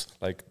shoulders,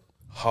 like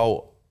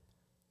how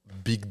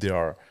big they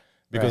are,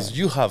 because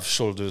you have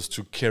shoulders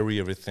to carry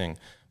everything.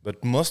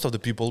 But most of the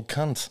people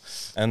can't.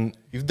 And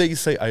if they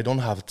say, I don't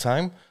have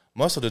time,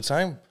 most of the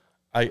time,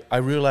 I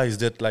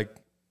realized that, like,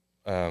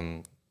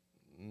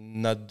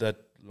 not that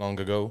long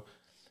ago,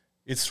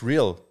 it's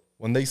real.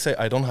 when they say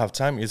I don't have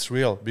time, it's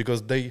real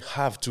because they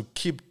have to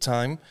keep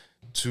time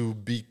to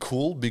be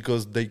cool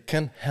because they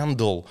can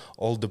handle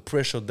all the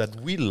pressure that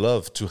we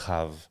love to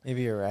have.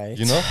 Maybe you're right.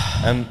 You know,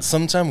 and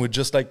sometimes we're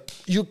just like,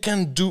 you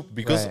can do,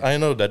 because Right. I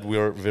know that we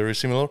are very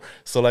similar.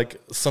 So like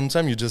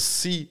sometimes you just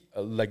see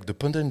like the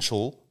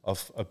potential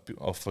of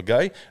a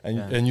guy, and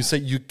and you say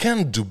you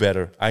can do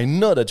better. I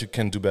know that you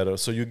can do better.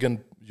 So you're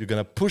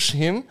gonna push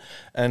him,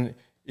 and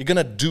you're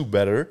gonna do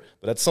better.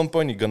 But at some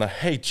point, you're gonna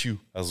hate you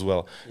as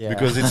well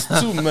because it's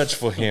too much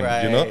for him.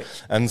 You know,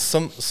 Right. and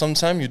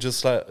sometimes you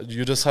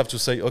just have to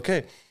say, okay,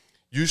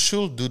 you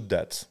should do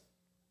that.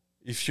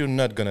 If you're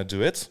not gonna do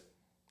it,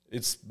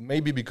 it's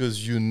maybe because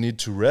you need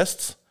to rest,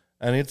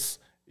 and it's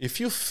if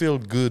you feel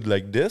good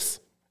like this,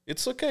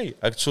 it's okay.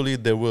 Actually,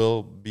 there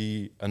will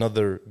be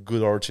another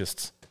good artist.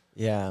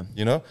 Yeah.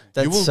 You know,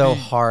 That's you will so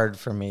be- hard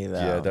for me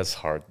though. Yeah, that's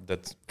hard.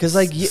 That's 'Cause,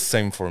 like,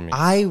 same for me.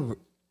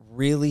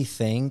 really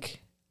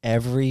think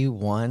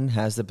everyone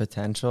has the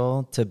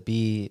potential to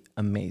be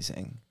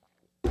amazing.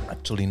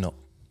 Actually, no.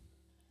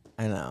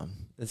 I know.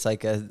 It's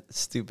like a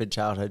stupid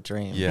childhood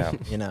dream. Yeah.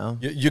 You know?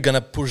 You're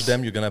gonna push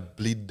them. You're gonna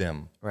bleed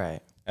them.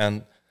 Right.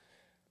 And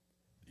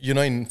you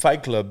know, in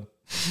Fight Club,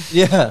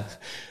 Yeah.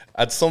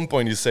 at some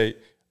point you say,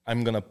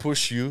 I'm gonna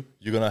push you,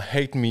 you're gonna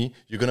hate me,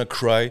 you're gonna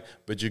cry,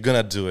 but you're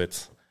gonna do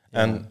it.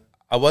 And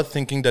I was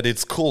thinking that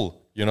it's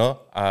cool, you know.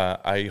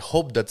 I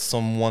hope that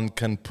someone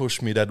can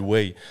push me that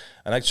way,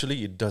 and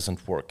actually it doesn't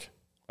work.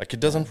 Like, it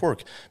doesn't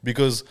work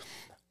because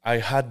I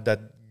had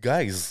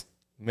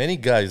many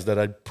guys that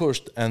I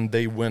pushed, and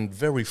they went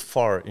very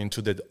far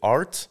into that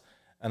art,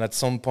 and at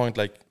some point,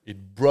 like,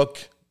 it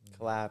broke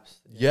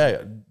Collapse.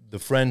 the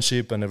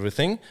friendship and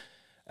everything.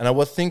 And I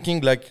was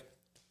thinking like,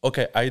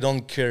 okay, I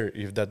don't care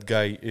if that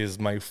guy is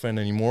my friend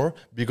anymore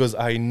because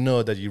I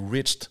know that he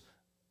reached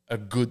a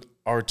good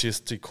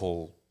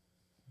artistical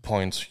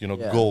point, you know,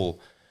 Yeah. goal.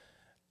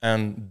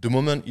 And the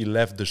moment he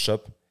left the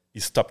shop, he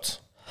stopped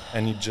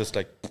and he just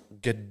like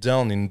get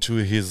down into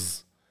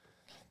his.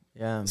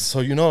 Yeah. So,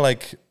 you know,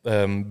 like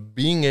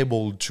being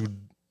able to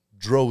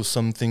draw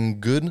something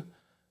good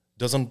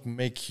doesn't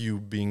make you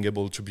being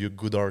able to be a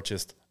good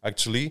artist.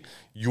 Actually,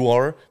 you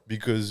are,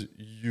 because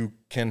you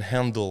can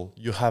handle,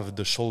 you have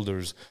the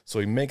shoulders. So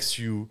it makes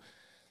you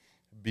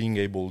being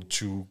able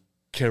to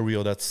carry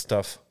all that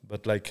stuff.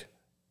 But like,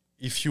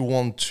 if you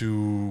want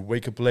to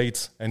wake up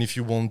late and if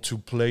you want to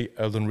play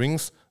Elden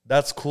Rings,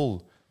 that's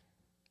cool.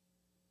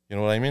 You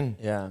know what I mean?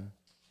 Yeah.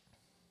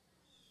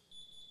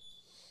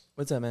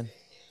 What's up, man?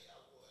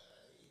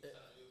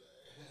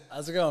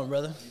 How's it going,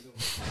 brother?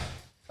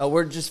 Oh,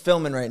 we're just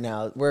filming right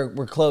now.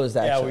 We're closed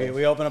actually. Yeah,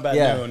 we open up at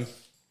Yeah. noon.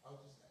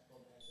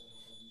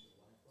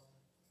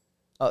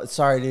 Oh,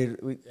 sorry, dude.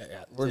 We're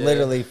Yeah.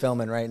 literally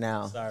filming right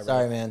now. Sorry,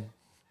 Sorry, bro. man.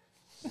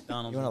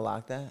 Donald. You want to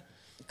lock that?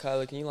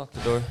 Kyla, can you lock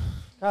the door?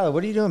 Kyla,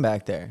 what are you doing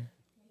back there?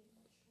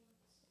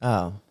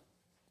 Oh.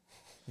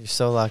 You're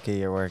so lucky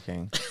you're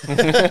working.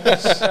 Kylie,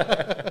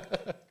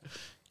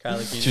 can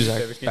you, She's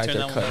can like you back turn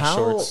there that cutting one How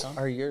shorts.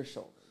 are your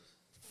shoulders?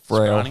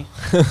 Frail.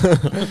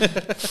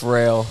 Scrawny?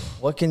 Frail.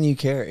 What can you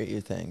carry,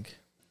 you think?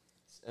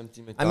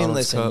 Empty I McDonald's mean,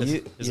 listen, cup.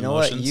 you His know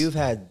what? emotions. You've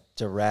had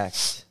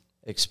direct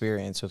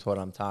experience with what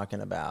I'm talking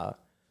about.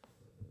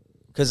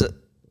 Because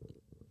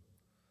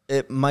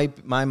my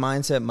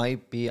mindset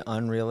might be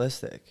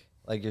unrealistic,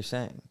 like you're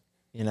saying,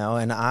 you know.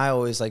 And I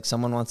always, like,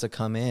 someone wants to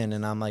come in,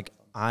 and I'm like,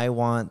 I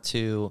want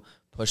to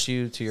push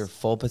you to your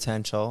full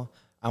potential.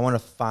 I want to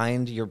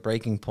find your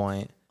breaking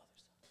point,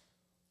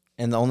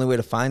 and the only way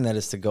to find that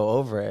is to go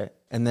over it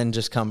and then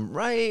just come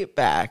right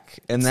back.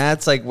 And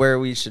that's like where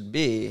we should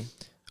be.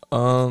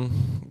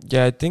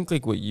 Yeah, I think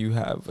like what you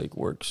have like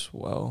works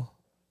well.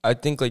 I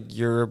think like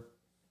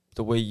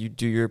the way you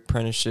do your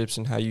apprenticeships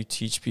and how you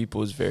teach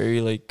people is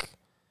very like,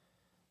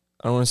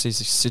 I don't want to say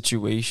it's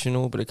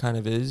situational, but it kind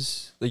of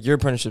is. Like, your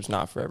apprenticeship's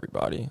not for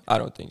everybody. I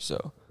don't think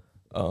so.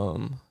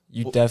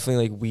 You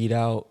definitely like weed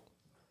out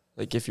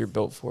like if you're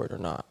built for it or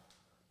not,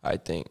 I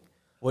think.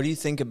 What do you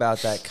think about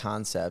that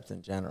concept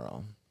in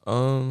general?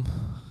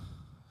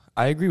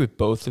 I agree with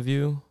both of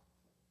you.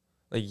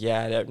 Like,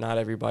 yeah, not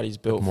everybody's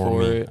built More for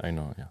me, it. I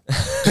know, yeah.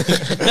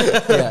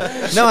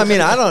 Yeah. No, I mean,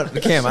 I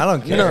don't care.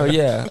 No,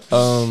 yeah.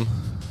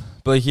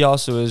 But he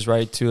also is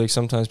right too. Like,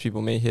 sometimes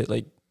people may hit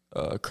like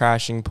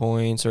crashing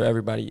points, or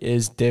everybody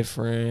is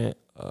different.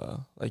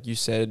 Like you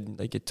said,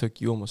 like it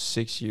took you almost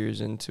 6 years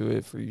into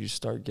it for you to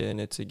start getting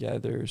it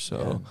together.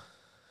 So,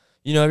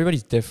 you know,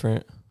 everybody's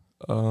different.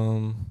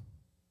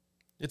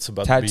 It's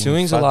about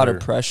Tattooing's being a lot of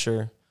father.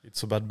 pressure.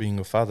 It's about being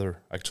a father,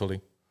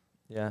 actually.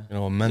 Yeah. You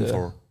know, a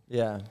mentor.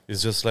 Yeah.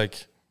 It's just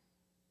like,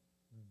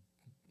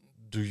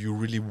 do you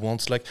really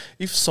want, like,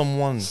 if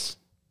someone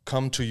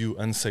come to you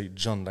and say,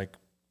 John, like,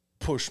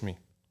 push me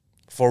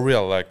for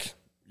real, like,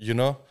 you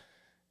know,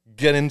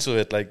 get into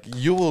it, like,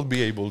 you will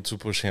be able to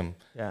push him.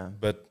 Yeah.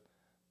 But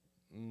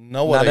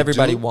now what Not I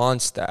everybody do,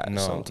 wants that. No,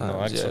 no,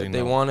 sometimes, actually,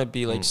 They no. want to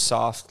be like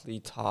softly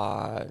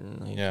taught.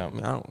 And, like, Yeah. I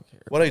mean, I don't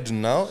care. what I do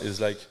now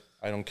is like,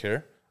 I don't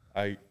care.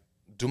 I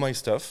do my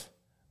stuff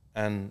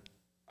and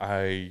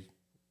I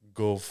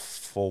go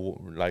for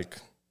like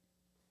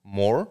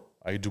more.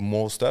 I do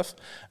more stuff,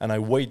 and I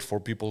wait for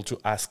people to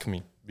ask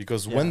me,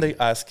 because when they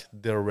ask,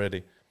 they're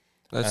ready.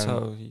 That's And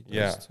how he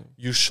does too.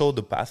 you show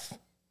the path,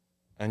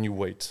 and you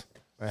wait.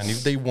 And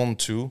if they want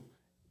to,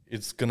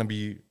 it's gonna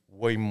be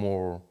way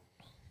more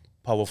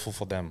powerful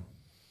for them.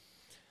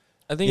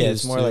 I think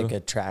It's more like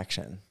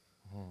attraction.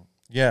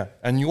 Yeah,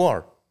 and you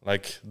are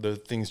like the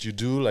things you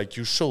do, like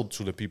you show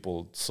to the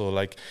people. So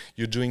like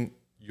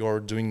you're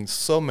doing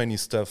so many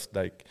stuff.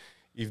 Like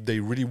if they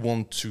really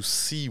want to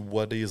see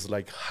what is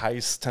like high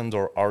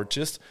standard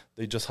artist,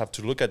 they just have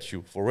to look at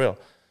you for real.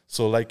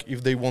 So like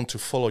if they want to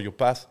follow your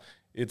path,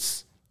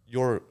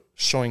 you're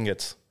showing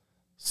it.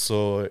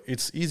 So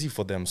it's easy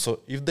for them. So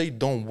if they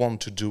don't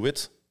want to do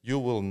it, you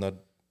will not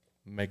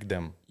make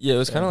them. Yeah, it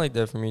was kind of like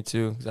that for me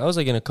too. 'Cause I was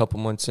like in a couple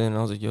months in, and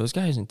I was like, "Yo, this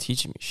guy isn't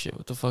teaching me shit.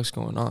 What the fuck's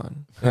going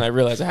on?" And I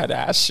realized I had to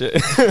ask shit.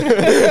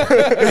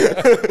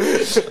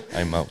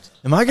 I'm out.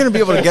 Am I going to be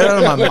able to get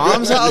out of my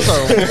mom's house or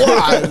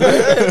what?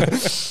 I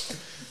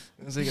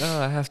was like,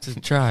 "Oh, I have to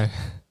try."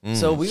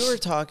 So we were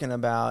talking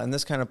about, and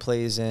this kind of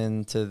plays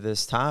into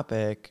this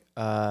topic,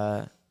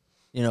 artists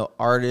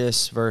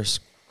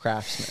versus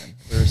craftsmen,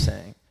 we were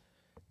saying.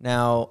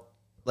 Now,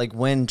 like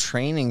when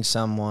training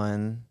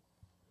someone,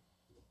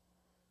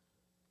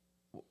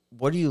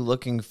 what are you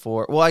looking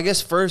for? Well, I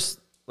guess first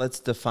let's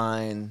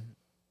define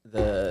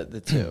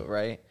the two,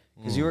 right?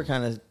 Because we were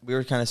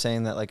kind of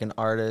saying that like an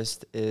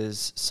artist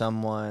is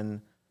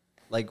someone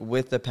like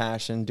with the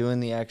passion, doing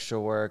the extra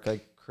work,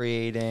 like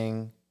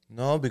creating.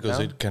 No, because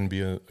it can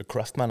be a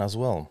craftsman as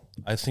well.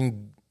 I think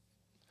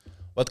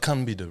what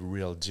can be the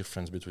real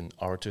difference between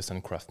artist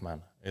and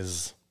craftsman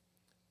is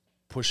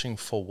pushing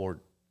forward.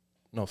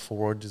 No,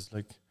 forward is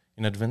like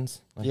in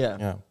advance. Like,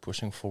 yeah,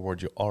 pushing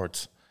forward your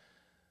art.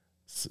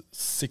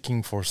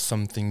 Seeking for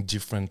something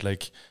different,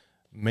 like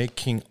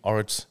making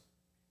art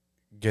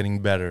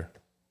getting better.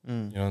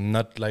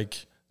 Not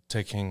like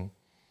taking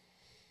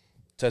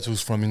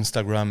tattoos from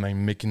Instagram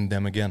and making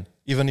them again.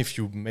 Even if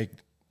you make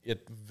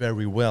it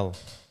very well,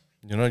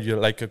 you're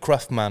like a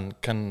craftsman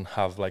can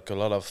have like a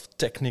lot of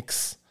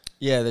techniques.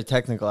 Yeah, the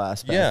technical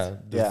aspect.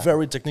 Yeah,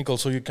 very technical.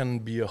 So you can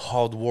be a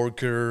hard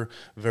worker,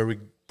 very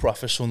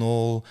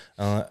professional,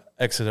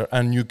 etc.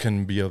 And you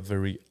can be a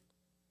very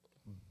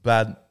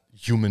bad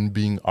human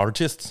being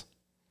artist.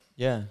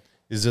 Yeah.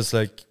 It's just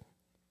like,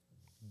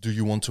 do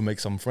you want to make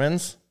some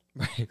friends?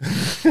 Right.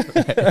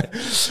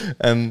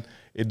 And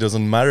it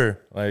doesn't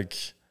matter.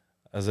 Like,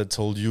 as I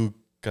told you,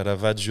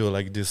 Caravaggio,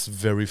 like this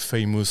very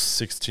famous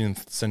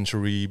 16th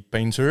century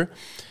painter,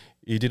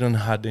 he didn't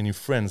had any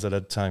friends at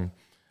that time.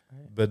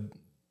 Right. But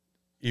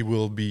he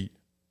will be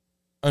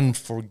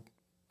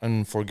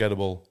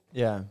unforgettable.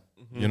 Yeah.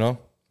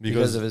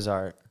 Because of his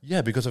art.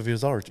 Yeah, because of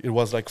his art. It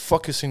was like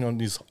focusing on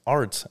his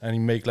art, and he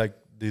make like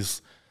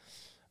this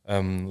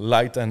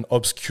light and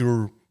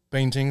obscure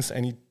paintings,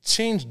 and he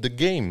changed the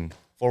game.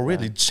 For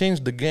really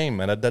changed the game.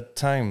 And at that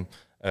time,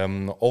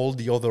 all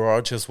the other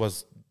artists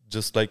was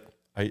just like,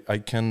 I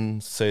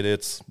can say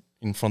that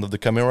in front of the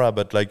camera,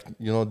 but like,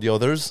 the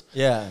others.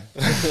 Yeah.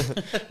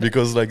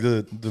 Because like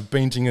the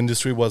painting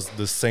industry was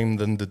the same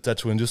than the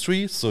tattoo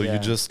industry. So you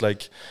just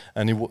like,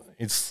 and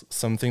it's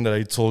something that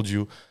I told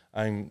you,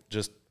 I'm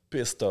just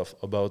pissed off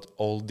about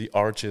all the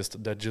artists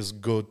that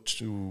just go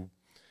to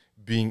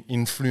being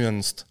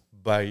influenced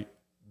by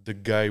the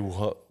guy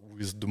who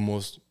is the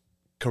most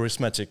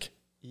charismatic.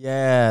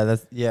 Yeah,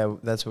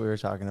 that's what we were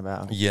talking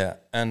about. Yeah,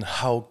 and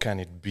how can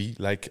it be?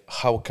 Like,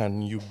 how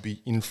can you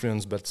be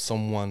influenced by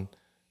someone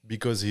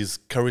because he's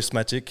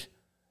charismatic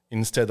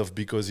instead of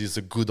because he's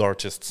a good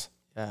artist?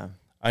 Yeah.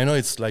 I know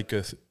it's like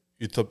a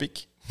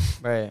utopic.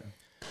 Right.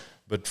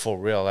 But for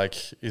real, like,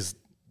 it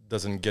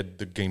doesn't get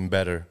the game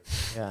better.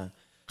 Yeah.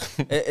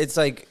 It's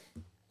like,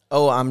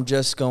 oh, I'm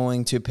just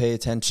going to pay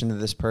attention to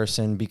this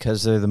person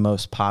because they're the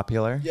most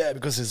popular. Yeah,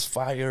 because it's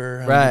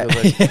fire. Right.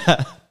 Like,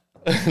 yeah.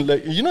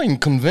 like, in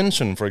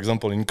convention, for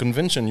example,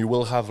 you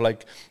will have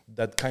like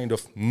that kind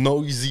of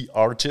noisy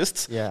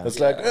artists. Yeah. It's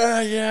like,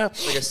 yeah.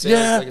 Like a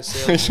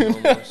salesman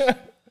almost.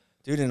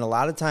 Dude, and a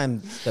lot of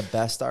times the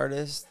best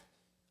artists,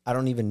 I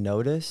don't even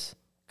notice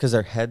because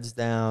their head's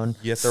down.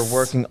 Yes. They're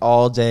working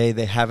all day.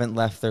 They haven't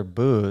left their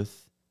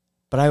booth.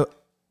 But I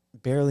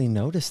barely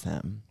notice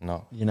them.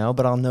 No.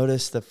 But I'll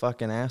notice the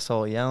fucking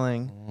asshole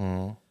yelling.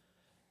 Mm.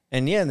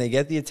 And they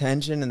get the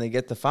attention and they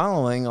get the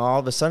following. All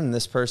of a sudden,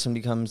 this person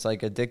becomes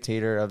like a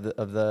dictator of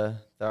the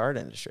art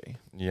industry.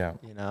 Yeah.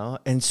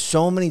 And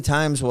so many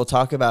times we'll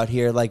talk about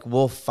here, like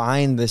we'll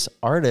find this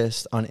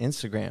artist on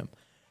Instagram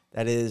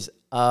that is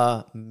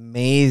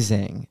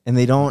amazing, and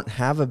they don't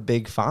have a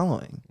big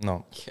following.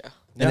 No.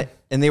 Yeah.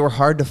 And they were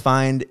hard to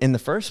find in the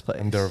first place.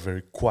 And they're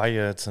very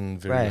quiet and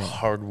very Right.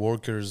 hard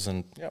workers.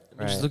 And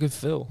Just look at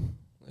Phil.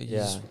 Like,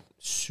 Yeah. he's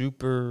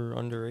super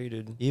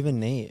underrated. Even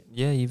Nate.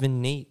 Yeah,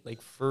 even Nate.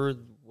 Like, for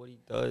what he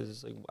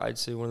does, like, I'd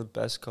say one of the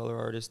best color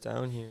artists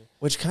down here.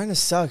 Which kind of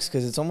sucks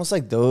because it's almost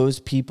like those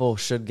people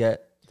should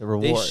get the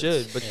rewards.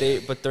 They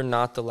should, but they're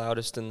not the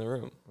loudest in the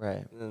room.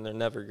 Right. And they're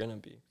never gonna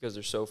be because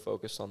they're so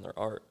focused on their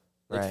art.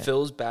 Like, Right.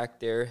 Phil's back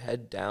there,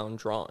 head down,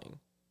 drawing.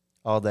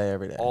 all day,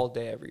 every day. all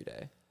day, every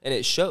day, and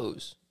it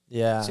shows.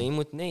 Yeah. Same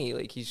with Nate.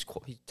 Like he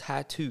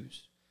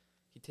tattoos.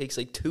 He takes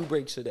like 2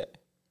 breaks a day,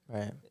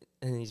 Right.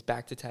 and then he's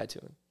back to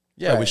tattooing.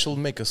 Yeah, we Right. should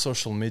make a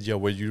social media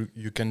where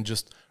you can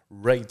just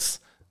rate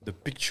the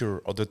picture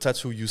or the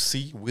tattoo you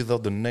see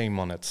without the name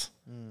on it.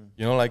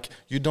 You know, like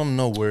you don't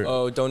know where.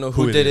 Oh, don't know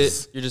who did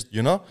is. it. You're just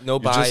You know, no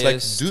You're just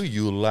bias. like, do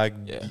you like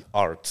Yeah. the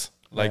art?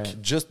 Like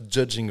Right. just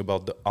judging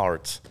about the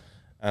art,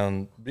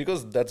 and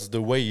because that's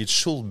the way it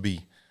should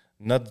be,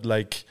 not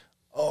like,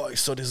 oh, I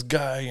saw this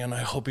guy and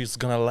I hope he's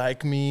gonna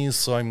like me,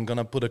 so I'm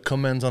gonna put a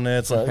comment on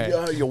it. Like, Right.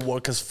 yeah, your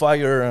work is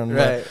fire, and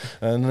Right.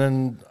 and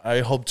then I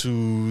hope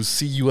to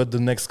see you at the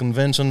next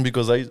convention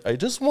because I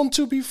just want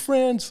to be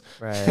friends.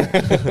 Right.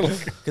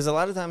 Because a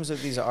lot of times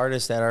with these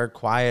artists that are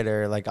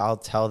quieter, like I'll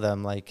tell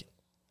them, like,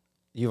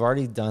 you've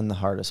already done the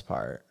hardest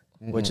part,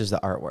 which is the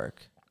artwork.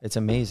 It's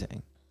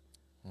amazing.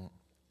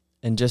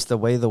 And just the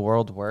way the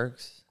world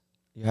works,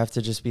 you have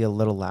to just be a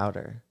little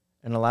louder.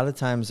 And a lot of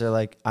times they're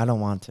like, I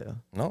don't want to.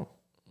 No,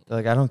 They're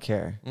like, I don't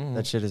care.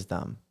 That shit is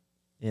dumb.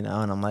 You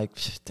know? And I'm like,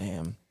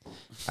 damn,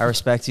 I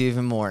respect you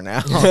even more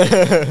now.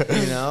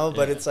 You know?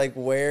 But it's like,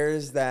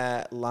 where's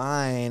that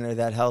line or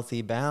that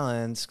healthy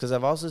balance? Because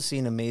I've also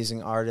seen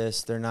amazing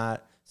artists.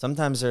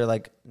 Sometimes they're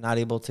like not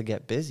able to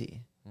get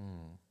busy.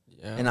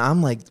 Yeah. And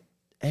I'm like,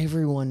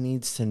 everyone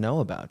needs to know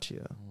about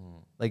you.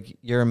 Like,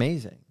 you're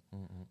amazing.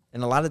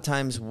 And a lot of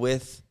times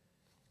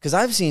because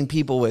I've seen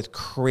people with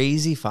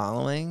crazy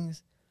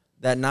followings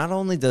that not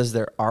only does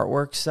their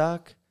artwork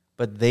suck,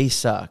 but they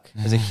suck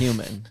as a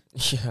human.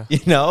 yeah. You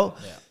know?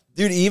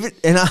 Dude, even to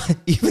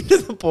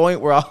the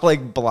point where I'll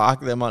like block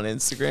them on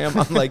Instagram.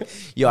 I'm like,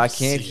 yo, I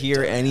can't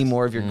hear any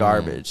more of your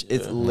garbage.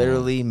 It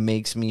literally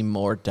makes me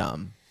more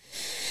dumb.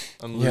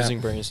 I'm losing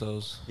brain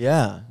cells.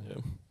 Yeah. Yeah.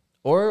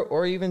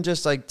 Or even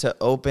just like to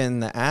open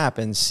the app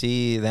and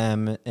see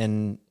them,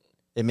 and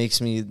it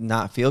makes me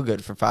not feel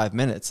good for 5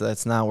 minutes.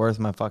 That's not worth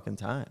my fucking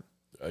time.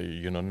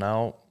 you know,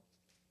 now,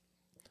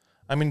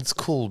 I mean, it's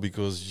cool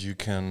because you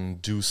can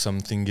do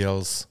something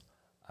else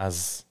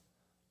as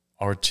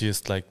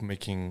artist, like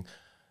making,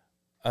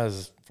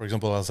 as for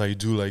example, as I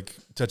do, like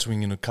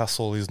tattooing in a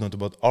castle is not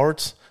about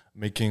art.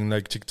 Making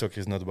like TikTok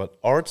is not about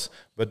art,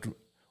 but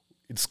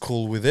it's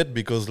cool with it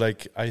because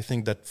like I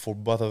think that for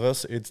both of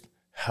us, it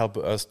help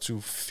us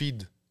to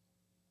feed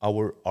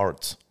our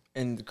art.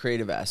 In the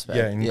creative aspect.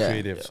 Yeah, in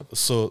creative.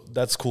 So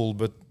that's cool,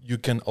 but you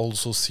can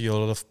also see a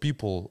lot of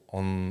people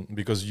on,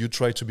 because you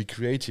try to be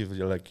creative.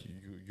 You're like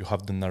you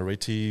have the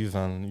narrative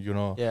and you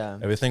know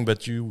everything,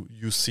 but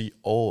you see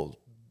all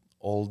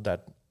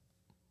that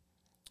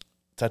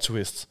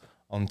tattooists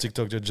on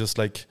TikTok. They're just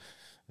like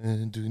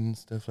doing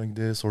stuff like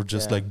this, or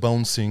just like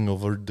bouncing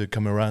over the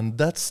camera, and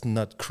that's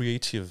not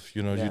creative.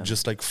 You know, you're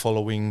just like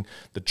following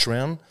the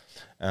trend,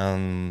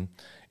 and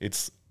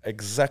it's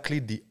exactly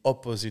the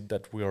opposite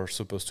that we are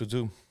supposed to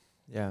do.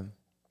 Yeah.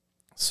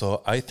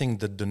 So I think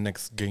that the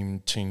next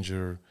game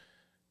changer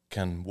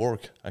can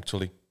work,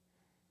 actually.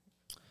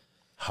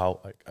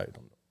 How? I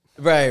don't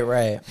know.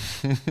 Right.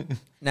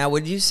 Now,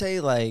 would you say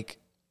like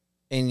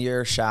in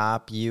your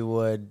shop you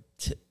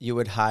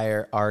would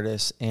hire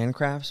artists and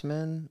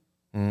craftsmen,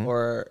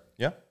 or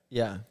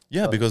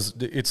Yeah, because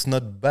it's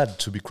not bad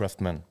to be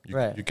craftsman.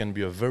 You can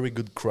be a very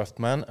good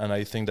craftsman, and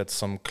I think that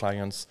some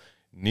clients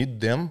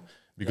need them.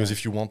 Because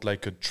if you want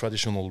like a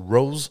traditional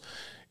rose,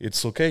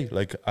 it's okay.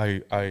 Like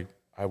I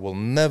will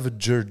never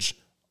judge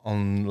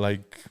on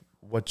like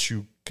what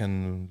you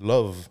can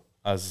love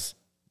as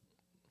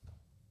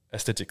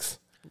aesthetics.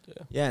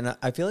 Yeah, and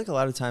I feel like a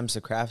lot of times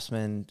the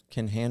craftsmen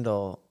can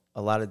handle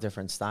a lot of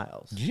different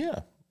styles. Yeah.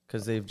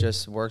 Because they've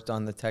just worked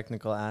on the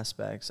technical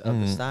aspects of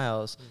the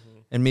styles.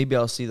 And maybe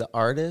I'll see the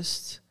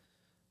artist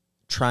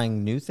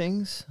trying new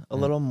things a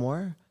little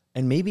more,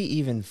 and maybe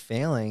even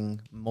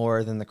failing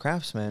more than the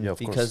craftsman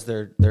because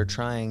they're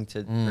trying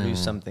to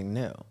produce something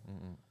new.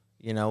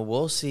 You know,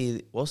 we'll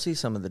see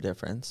some of the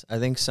difference. I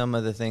think some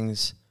of the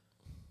things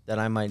that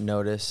I might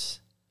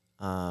notice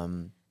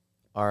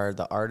are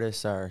the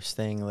artists are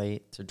staying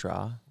late to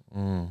draw.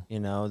 You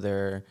know,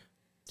 they're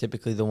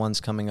typically the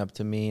ones coming up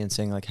to me and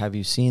saying like, have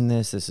you seen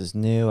this? This is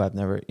new. I've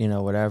never, you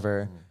know,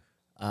 whatever.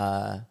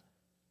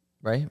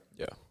 Right?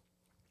 Yeah.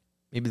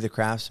 Maybe the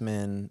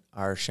craftsmen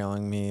are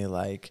showing me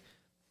like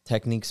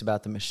techniques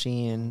about the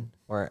machine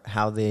or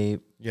how they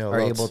are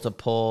able to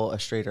pull a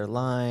straighter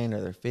line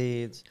or their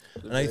fades.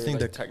 And I think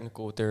they're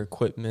technical with their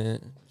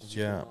equipment.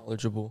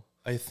 Knowledgeable.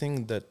 I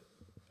think that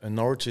an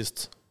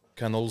artist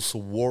can also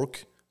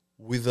work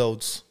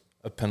without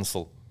a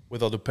pencil,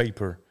 without a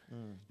paper.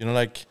 You know,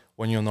 like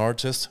when you're an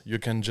artist, you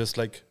can just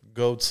like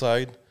go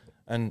outside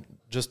and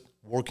just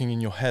working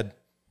in your head.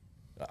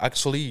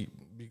 Actually,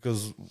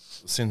 because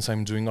since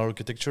I'm doing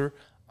architecture,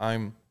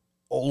 I'm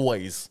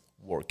always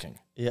working.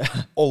 Yeah.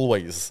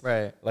 Always.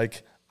 Right.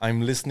 Like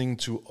I'm listening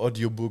to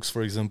audiobooks,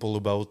 for example,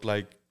 about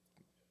like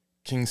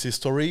King's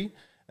history,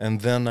 and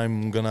then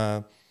I'm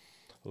gonna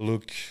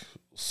look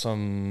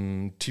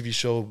some TV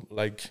show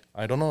like,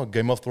 I don't know,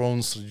 Game of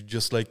Thrones,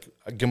 just like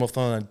Game of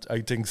Thrones, I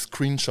take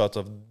screenshots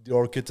of the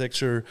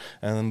architecture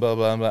and blah,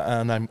 blah, blah.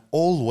 And I'm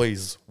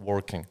always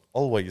working,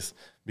 always,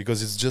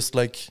 because it's just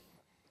like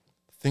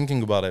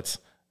thinking about it.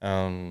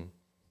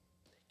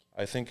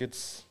 I think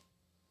it's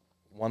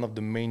one of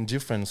the main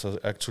differences,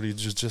 actually,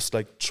 just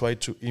like try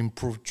to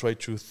improve, try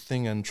to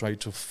think and try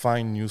to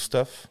find new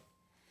stuff.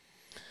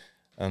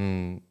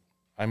 And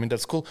I mean,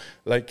 that's cool.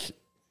 Like,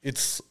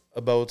 it's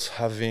about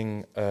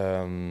having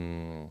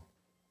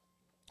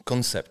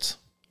concept,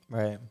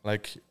 Right.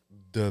 like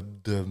the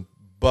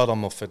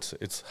bottom of it,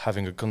 it's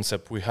having a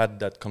concept. We had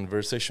that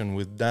conversation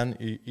with Dan.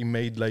 He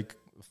made like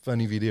a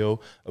funny video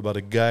about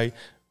a guy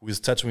who is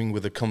tattooing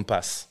with a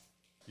compass.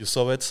 You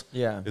saw it?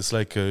 Yeah. It's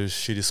like a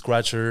shitty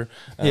scratcher,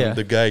 and Yeah.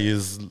 the guy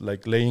is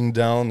like laying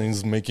down and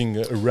is making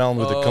a round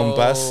with a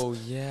compass. Oh,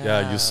 yeah.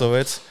 Yeah, you saw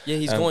it? Yeah,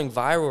 he's And- going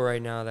viral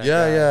right now. That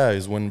yeah, guy. yeah,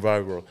 it went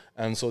viral.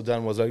 And so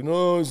Dan was like,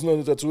 no, it's not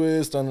a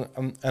tattooist.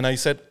 And I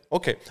said,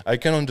 okay, I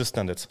can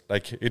understand it.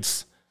 Like,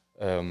 it's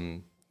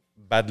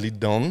badly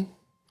done,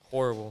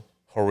 Horrible.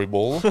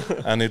 horrible,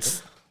 and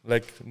it's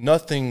like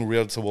nothing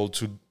relatable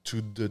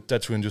to the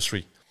tattoo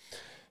industry.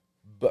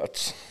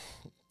 But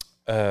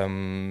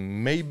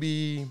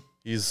maybe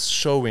he's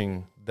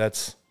showing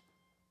that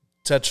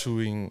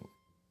tattooing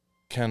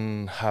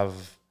can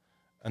have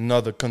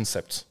another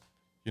concept.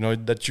 You know,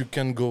 that you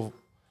can go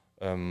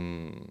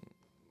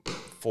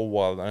for a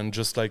while and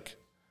just like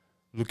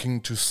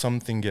looking to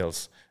something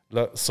else.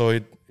 So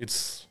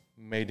it's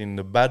made in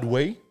a bad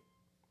way,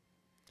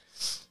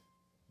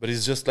 but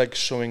it's just like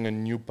showing a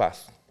new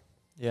path.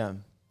 Yeah.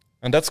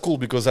 And that's cool,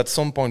 because at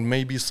some point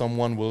maybe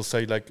someone will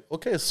say like,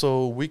 okay,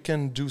 so we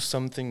can do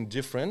something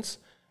different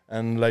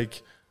and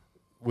like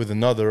with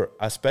another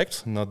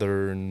aspect,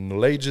 another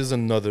knowledges,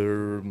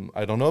 another,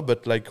 I don't know,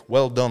 but like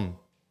well done.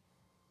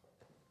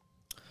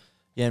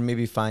 Yeah, and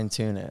maybe fine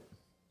tune it.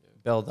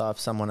 Build off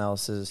someone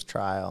else's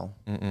trial.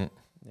 Mm-mm.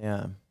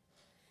 Yeah.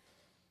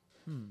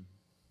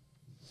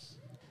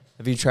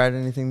 Have you tried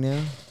anything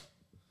new?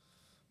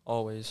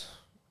 Always.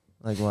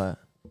 Like what?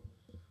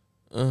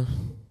 I've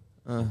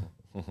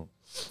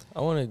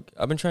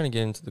been trying to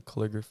get into the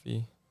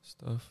calligraphy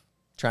stuff.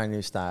 Try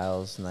new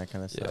styles and that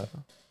kind of Yeah. stuff.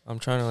 I'm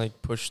trying to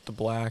like push the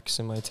blacks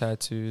in my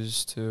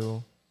tattoos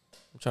too.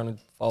 I'm trying to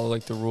follow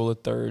like the rule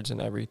of thirds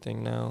and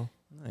everything now.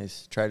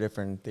 Nice. Try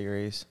different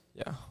theories.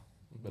 Yeah.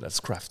 But that's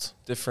craft.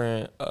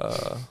 Different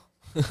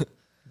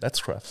That's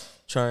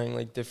craft. trying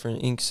like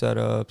different ink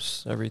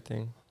setups,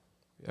 everything.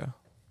 Yeah.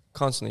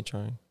 Constantly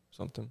trying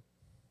something.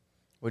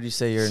 Would you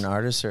say you're an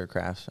artist or a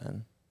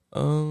craftsman?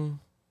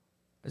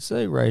 I'd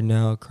say right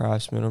now,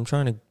 craftsman. I'm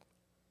trying to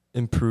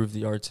improve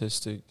the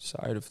artistic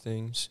side of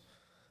things.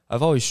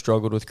 I've always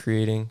struggled with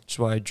creating. That's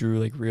why I drew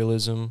like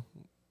realism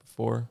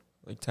before,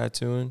 like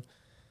tattooing.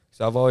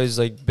 So I've always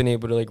like been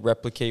able to like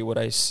replicate what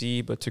I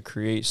see, but to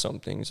create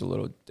something is a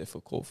little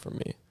difficult for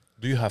me.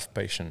 Do you have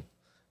patience?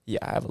 Yeah,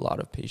 I have a lot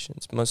of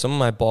patience. Some of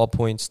my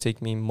ballpoints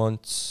take me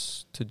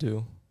months to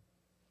do.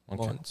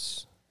 Okay.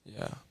 Months.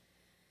 Yeah.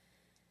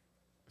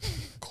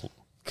 Cool.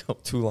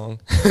 Too long.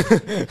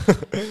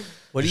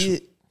 What do you...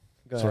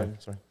 Go Sorry,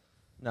 ahead. sorry.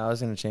 No, I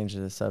was going to change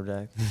the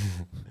subject.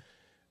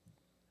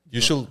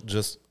 You should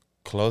just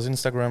close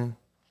Instagram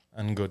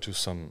and go to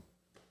some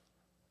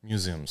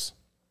museums.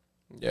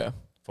 Yeah.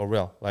 For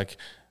real. Like,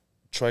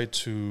 try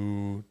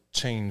to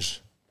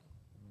change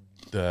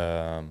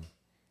the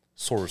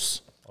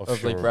source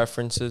Of your, like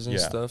references and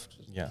yeah. stuff.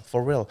 Yeah,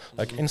 for real.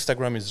 Like,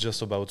 Instagram is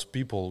just about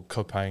people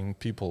copying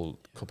people.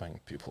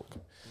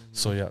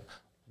 So, yeah,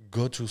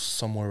 go to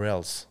somewhere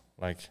else.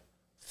 Like,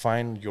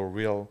 find your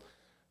real,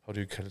 how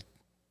do you call it,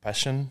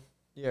 passion?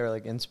 Yeah, or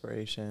like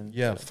inspiration.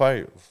 Yeah,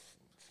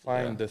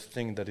 find the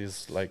thing that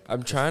is like...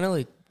 I'm trying to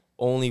like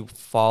only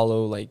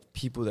follow like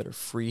people that are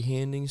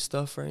freehanding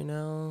stuff right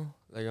now.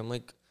 Like I'm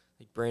like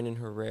Brandon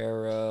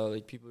Herrera,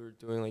 like people who are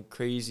doing like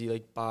crazy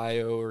like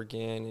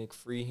bio-organic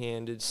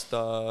freehanded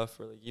stuff,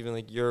 or like even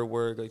like your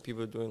work, like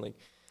people are doing like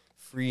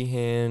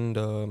freehand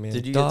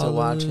Did you get to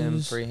watch him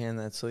mandalas. freehand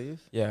that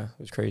sleeve? Yeah, it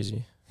was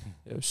crazy.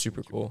 It was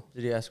super cool.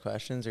 Did you ask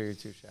questions or you're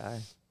too shy?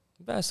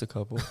 I've asked a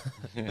couple.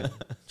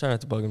 Try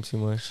not to bug him too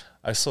much.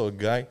 I saw a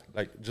guy,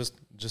 like,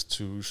 just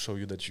to show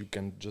you that you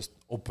can just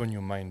open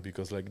your mind,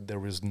 because like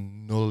there is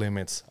no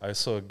limits. I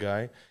saw a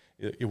guy,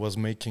 he was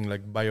making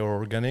like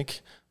bioorganic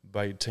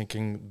by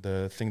taking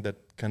the thing that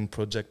can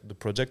project the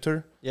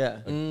projector, Yeah.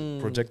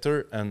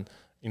 projector, and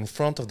in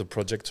front of the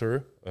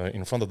projector,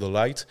 in front of the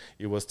light,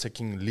 he was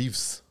taking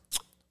leaves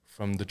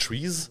from the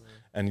trees,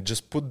 and he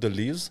just put the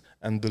leaves,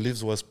 and the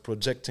leaves was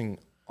projecting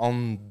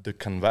on the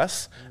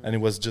canvas, and it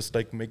was just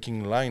like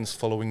making lines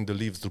following the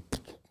leaves.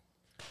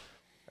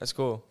 That's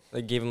cool.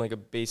 Like gave him like a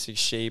basic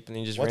shape, and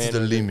then he just What's ran the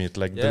with it. limit?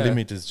 Like the Yeah.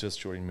 limit is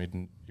just your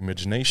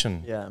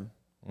imagination. Yeah.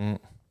 Mm.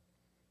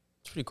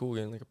 It's pretty cool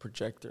getting like a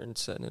projector and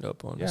setting it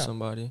up on Yeah.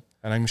 somebody.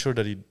 And I'm sure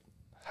that you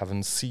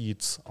haven't seen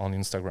it on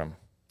Instagram.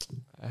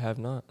 I have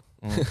not.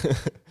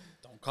 Mm.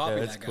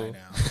 Copy that's that cool. guy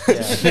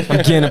now.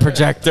 I'm getting a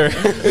projector.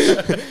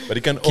 But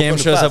he can Cam open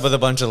shows fast. up with a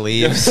bunch of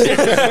leaves.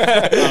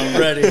 I'm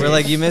ready. We're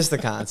like, you missed the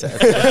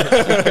concept.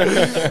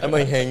 I'm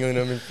like hanging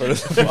them in front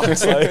of the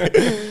box. Like,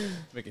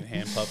 Making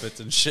hand puppets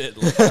and shit.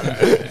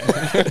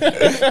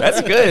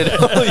 that's good.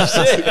 Holy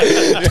shit.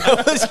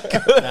 That was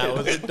good. That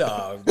was a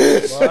dog.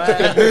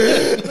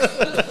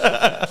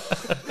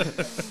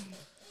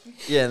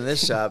 Yeah, in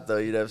this shop though,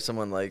 you'd have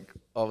someone like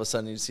all of a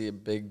sudden you'd see a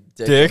big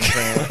Dick.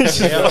 Trying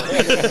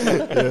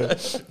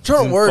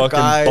to work, Fucking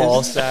guys.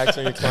 ball sacks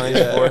on your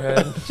client's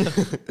forehead.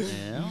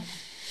 Yeah.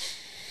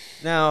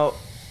 Now,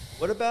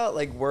 what about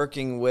like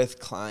working with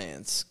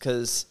clients?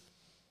 Because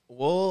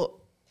I'll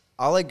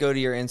like go to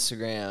your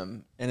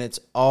Instagram and it's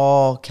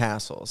all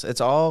castles.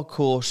 It's all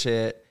cool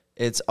shit.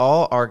 It's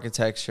all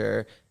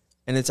architecture.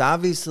 And it's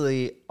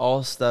obviously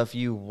all stuff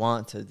you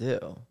want to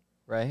do,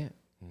 right?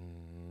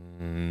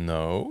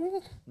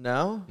 No.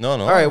 No? No.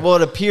 All right. Well,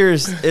 it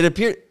appears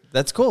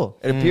that's cool.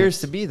 It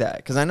appears to be that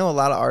because I know a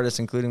lot of artists,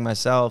 including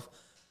myself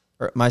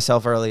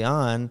early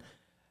on.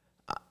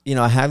 You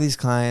know, I have these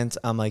clients.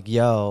 I'm like,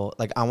 yo,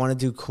 like I want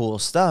to do cool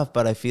stuff,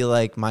 but I feel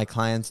like my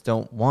clients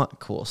don't want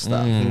cool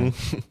stuff.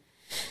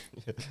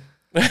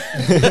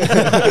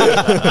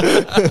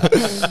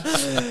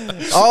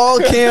 All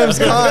Cam's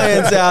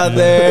clients out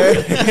there,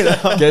 you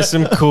know? Get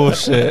some cool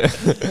shit.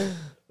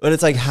 But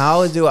it's like,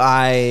 how do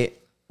I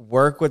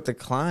work with the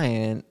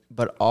client,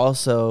 but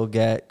also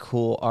get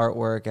cool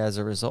artwork as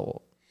a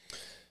result?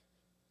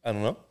 I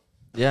don't know.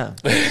 Yeah.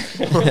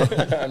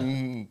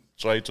 I'm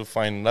trying to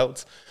find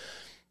out.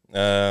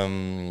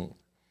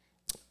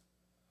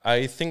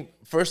 I think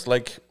first,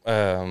 like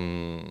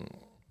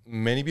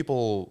many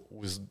people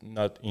who's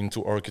not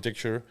into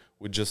architecture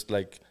would just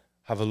like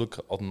have a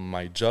look on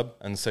my job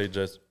and say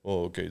just,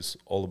 oh, okay, it's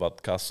all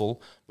about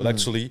castle. But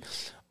actually,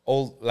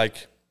 all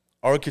like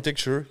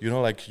architecture, you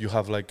know, like you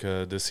have like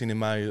the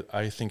cinema,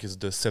 I think is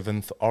the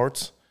seventh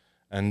art,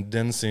 and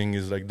dancing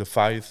is like the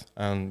fifth,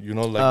 and you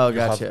know, like you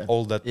have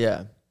all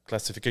that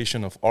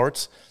classification of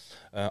arts.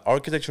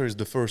 Architecture is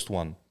the first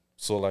one.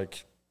 So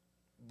like,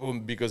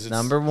 boom, because it's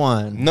number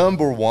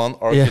one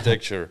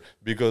architecture,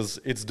 because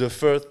it's the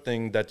first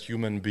thing that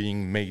human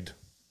being made.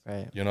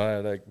 Right. You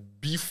know, like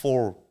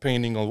before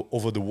painting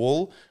over the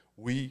wall,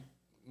 we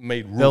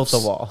made roofs. Built the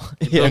wall.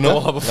 You know,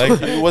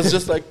 like it was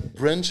just like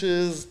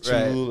branches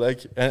to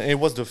like, and it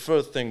was the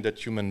first thing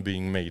that human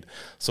being made.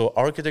 So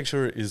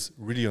architecture is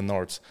really an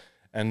art.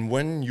 And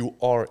when you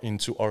are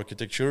into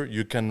architecture,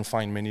 you can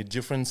find many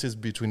differences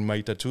between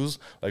my tattoos.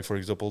 Like, for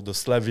example, the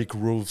Slavic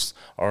roofs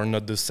are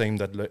not the same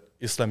that the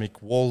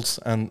Islamic walls.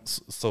 And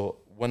so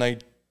when I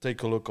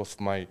take a look of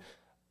my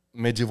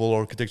medieval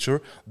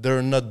architecture,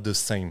 they're not the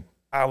same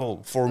at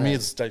all. For me,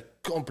 it's like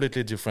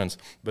completely different.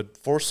 But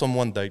for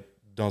someone that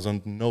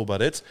doesn't know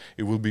about it,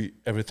 it will be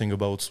everything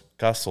about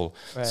castle.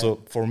 Right.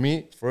 So for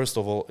me, first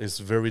of all, it's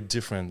very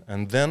different.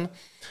 And then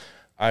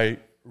I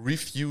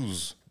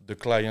refuse the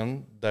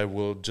client that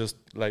will just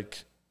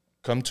like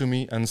come to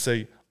me and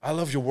say, I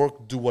love your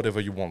work, do whatever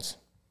you want.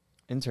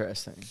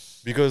 Interesting.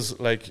 Because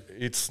like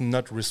it's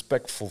not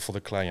respectful for the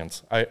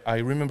client. I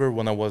remember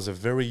when I was a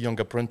very young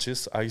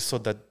apprentice, I saw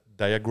that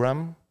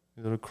diagram,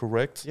 is that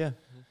correct? Yeah.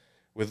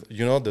 With,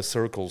 you know, the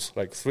circles,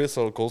 like 3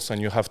 circles,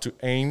 and you have to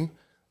aim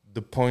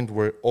the point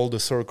where all the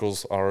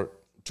circles are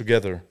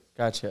together.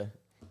 Gotcha.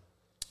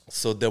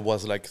 So there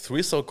was like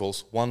 3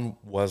 circles. One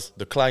was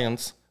the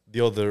client,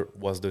 the other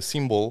was the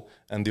symbol,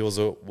 and the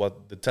other was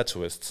the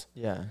tattooist.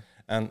 Yeah.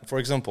 And for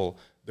example,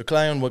 the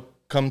client would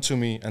come to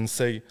me and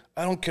say,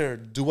 I don't care,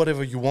 do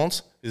whatever you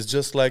want. It's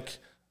just like,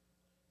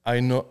 I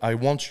know I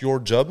want your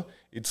job.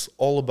 It's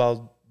all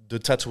about the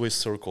tattooist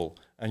circle.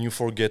 And you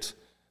forget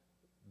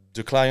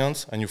the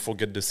client and you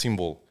forget the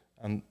symbol.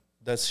 And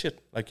that's shit.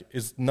 Like,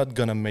 it's not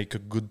gonna make a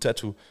good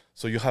tattoo.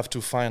 So you have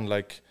to find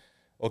like,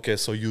 okay,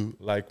 so you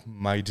like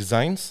my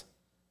designs.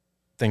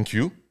 Thank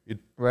you. It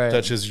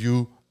touches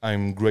you.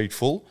 I'm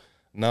grateful.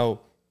 Now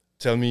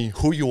tell me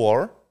who you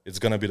are. It's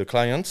gonna be the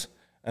client.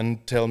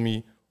 And tell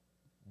me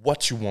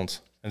what you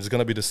want. And it's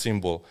gonna be the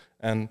symbol.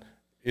 And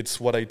it's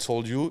what I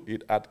told you.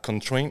 It add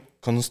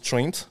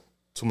constraint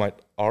to my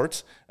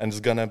art, and it's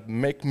gonna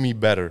make me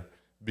better,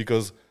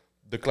 because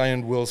the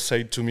client will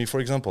say to me, for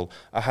example,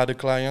 I had a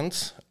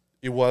client,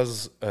 he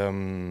was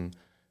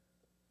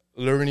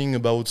learning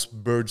about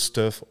bird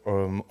stuff,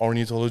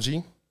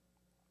 ornithology.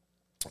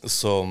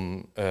 So,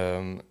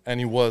 and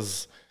he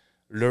was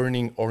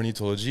learning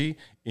ornithology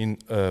in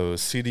a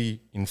city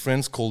in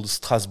France called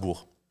Strasbourg,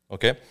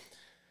 okay?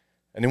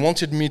 And he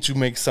wanted me to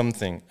make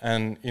something.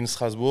 And in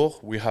Strasbourg,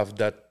 we have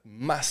that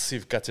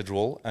massive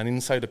cathedral. And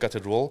inside the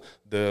cathedral,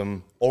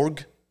 the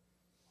org,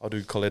 how do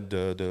you call it?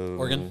 The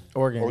Organ?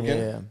 Organ,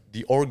 yeah.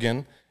 The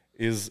organ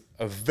is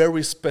a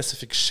very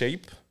specific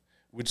shape,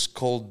 which is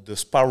called the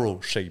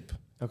sparrow shape.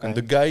 Okay. And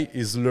the guy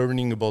is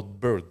learning about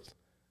birds.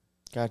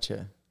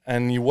 Gotcha.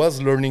 And he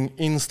was learning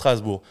in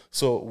Strasbourg.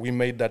 So we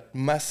made that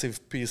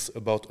massive piece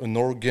about an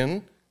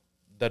organ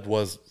that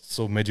was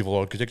so medieval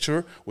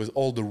architecture, with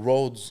all the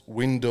roads,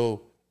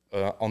 window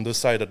on the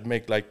side that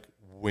make like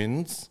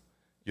winds.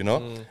 you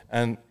know,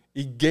 and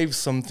it gave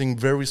something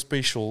very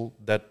special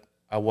that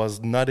I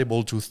was not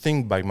able to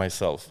think by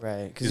myself.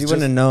 Right, because It's you wouldn't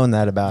just- have known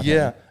that about him.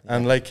 yeah,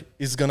 and like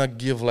it's gonna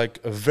give like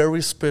a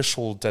very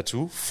special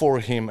tattoo for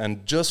him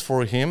and just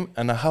for him,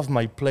 and I have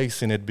my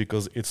place in it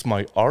because it's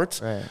my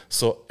art. Right.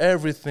 So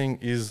everything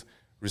is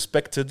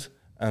respected,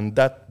 and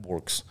that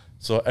works.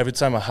 So every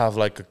time I have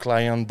like a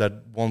client that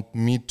want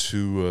me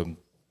to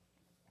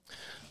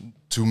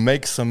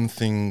make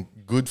something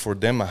good for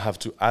them, I have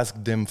to ask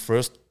them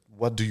first,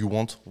 what do you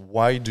want?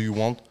 Why do you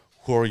want?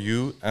 Who are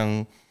you?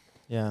 And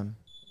Yeah. it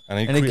And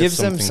it creates gives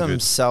them something some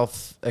good.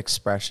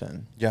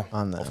 self-expression Yeah,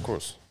 on them. of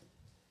course.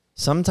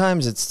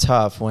 Sometimes it's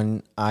tough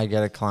when I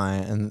get a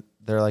client and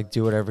they're like,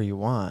 do whatever you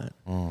want.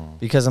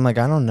 Because I'm like,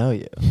 I don't know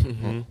you,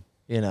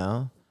 you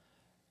know?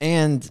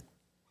 And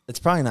it's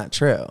probably not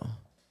true,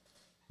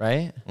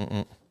 right?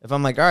 If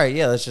I'm like, all right,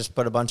 yeah, let's just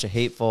put a bunch of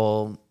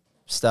hateful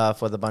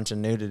stuff with a bunch of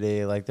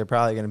nudity, like they're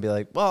probably going to be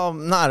like, well,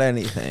 not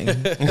anything,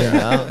 you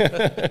know?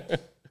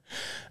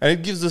 And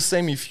it gives the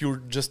same if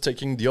you're just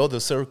taking the other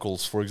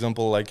circles. For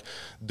example, like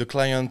the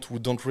client who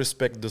don't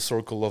respect the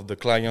circle of the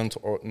client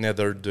or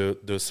neither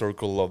the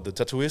circle of the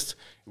tattooist,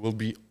 it will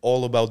be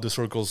all about the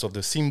circles of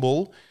the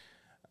symbol.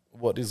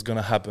 What is going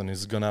to happen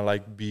is going to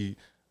like be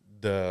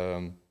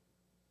the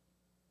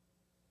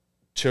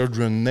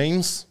children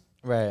names.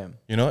 Right.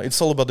 You know, it's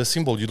all about the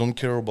symbol. You don't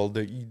care about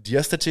the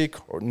aesthetic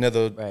or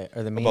neither Right,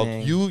 or the about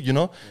meaning. you, you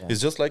know. Yeah.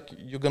 It's just like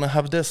you're going to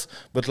have this.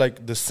 But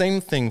like the same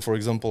thing, for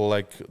example,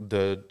 like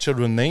the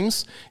children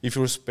names, if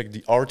you respect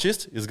the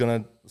artist, is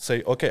going to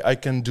say, okay, I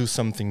can do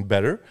something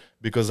better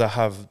because I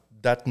have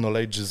that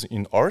knowledge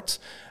in art.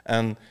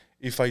 And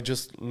if I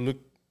just look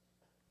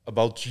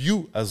about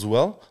you as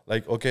well,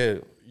 like,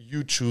 okay,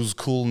 you choose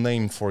cool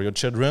name for your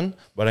children,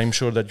 but I'm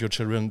sure that your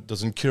children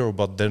doesn't care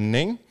about their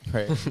name.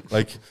 Right.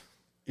 Like,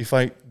 if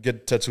I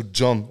get tattooed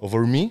John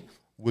over me,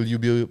 will you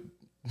be,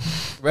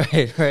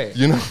 Right.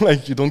 you know,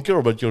 like you don't care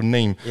about your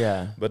name.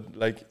 Yeah. But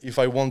like if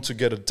I want to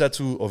get a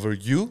tattoo over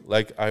you,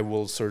 like I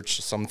will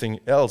search something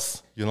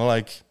else, you know,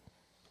 like,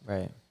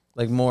 Right.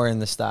 Like more in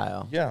the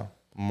style. yeah,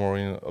 more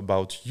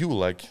about you,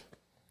 like,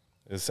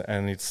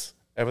 and it's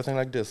everything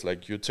like this.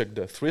 Like you take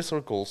the 3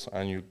 circles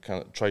and you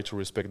can try to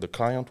respect the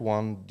client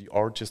one, the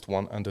artist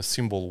one, and the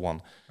symbol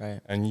one. Right.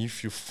 And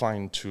if you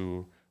find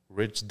to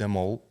reach them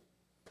all,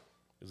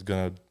 it's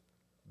gonna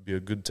be a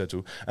good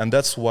tattoo. And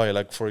that's why,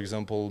 like, for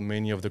example,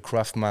 many of the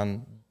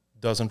craftsmen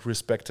doesn't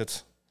respect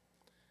it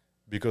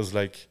because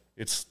like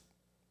it's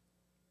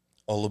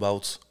all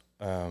about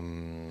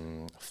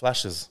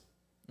flashes.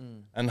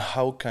 And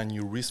how can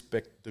you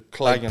respect the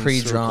client Like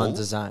pre-drawn circle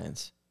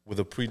designs. with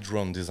a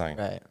pre-drawn design?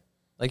 Right.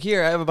 Like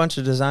here, I have a bunch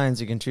of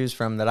designs you can choose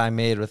from that I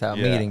made without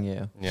Yeah. meeting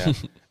you. Yeah.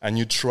 And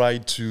you try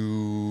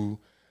to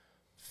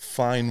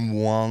find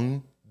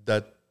one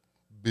that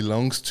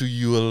belongs to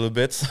you a little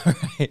bit,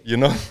 you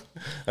know?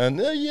 And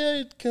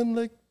yeah, it can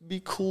like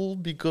be cool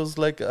because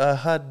like I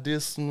had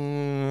this.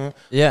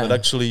 Yeah. But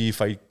actually,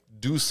 if I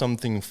do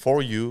something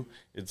for you,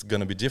 it's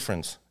going to be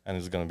different and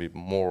it's going to be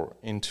more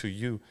into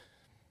you.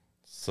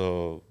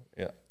 So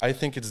yeah, I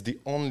think it's the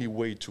only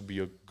way to be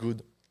a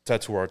good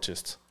tattoo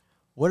artist.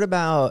 What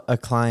about a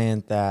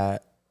client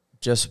that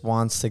just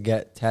wants to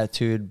get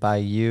tattooed by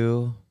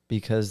you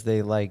because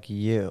they like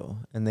you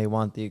and they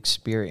want the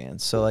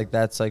experience? So like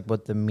that's like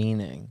what the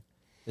meaning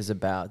is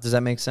about. Does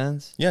that make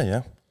sense?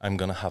 Yeah. I'm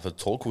going to have a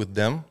talk with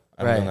them.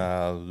 I'm Right. going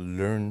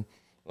to learn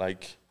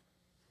like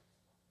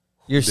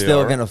You're they still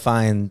are. going to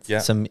find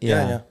some,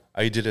 yeah.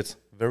 I did it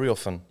very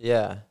often,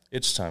 Yeah.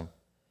 each time.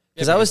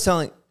 Because I was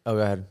telling, oh,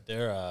 go ahead.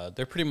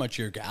 They're pretty much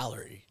your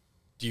gallery.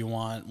 Do you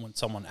want when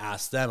someone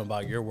asks them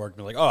about your work,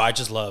 be like, "Oh, I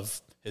just love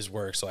his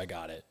work, so I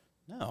got it."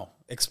 No,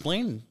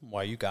 explain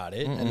why you got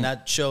it, and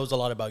that shows a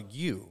lot about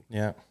you.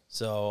 Yeah.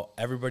 So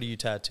everybody you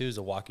tattoo is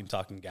a walking,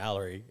 talking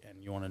gallery,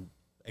 and you want to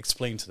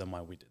explain to them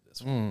why we did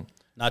this.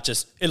 Not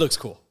just it looks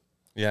cool.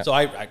 Yeah. So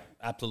I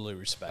absolutely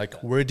respect Like,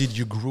 that. where did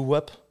you grow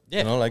up? Yeah.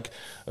 You know, like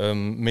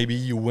maybe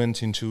you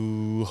went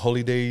into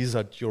holidays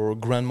at your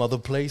grandmother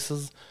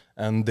places,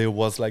 and there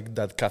was like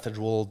that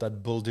cathedral,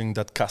 that building,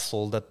 that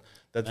castle, that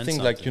And thing.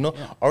 Like, you know,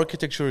 something, yeah.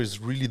 architecture is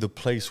really the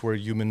place where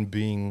human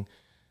being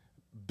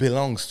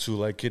belongs to.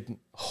 Like, it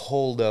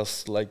hold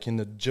us like in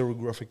a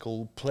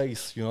geographical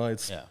place. You know,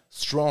 it's Yeah.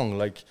 strong.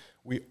 Like,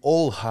 we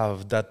all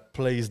have that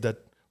place that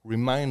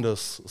remind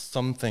us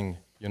something.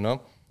 You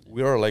know,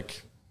 we are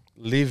like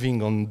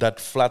living on that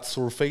flat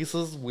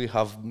surfaces. We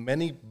have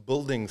many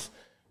buildings.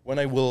 When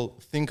I will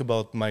think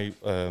about my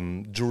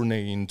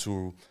journey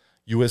into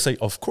USA,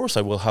 of course,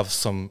 I will have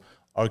some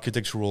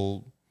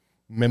architectural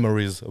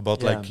memories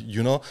about Yeah. like,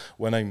 you know,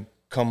 when I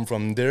come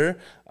from there,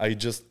 I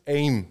just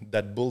aim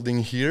that building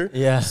here.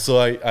 Yeah. So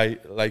I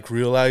like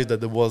realized that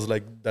there was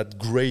like that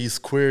gray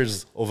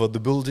squares over the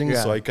building,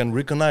 so Yeah. I can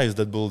recognize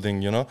that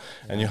building, you know,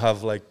 and you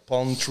have like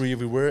palm tree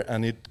everywhere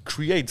and it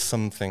creates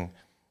something.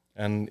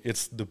 And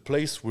it's the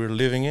place we're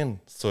living in.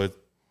 So it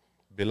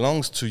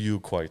belongs to you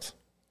quite.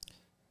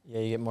 Yeah,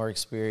 you get more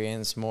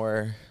experience,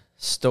 more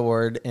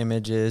stored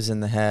images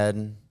in the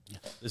head.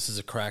 This is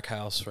a crack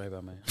house right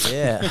by my.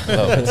 Yeah. I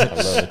love it. I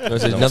love it.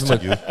 There's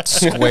nothing but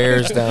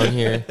squares down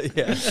here.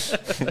 Yeah.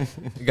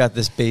 You got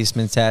this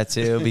basement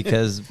tattoo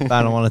because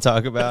I don't want to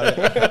talk about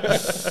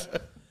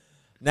it.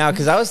 Now,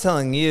 because I was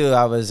telling you,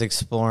 I was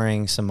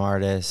exploring some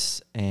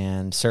artists,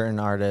 and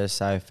certain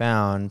artists I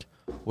found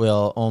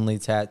will only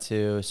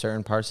tattoo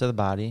certain parts of the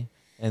body,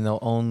 and they'll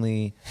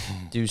only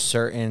do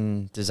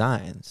certain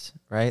designs,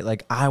 right?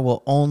 Like, I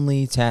will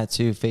only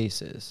tattoo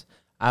faces.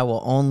 I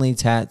will only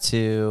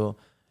tattoo,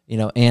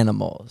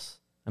 animals.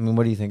 I mean,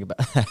 what do you think about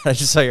that? I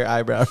just saw your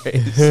eyebrow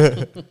raise.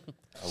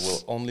 I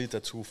will only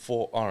tattoo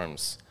 4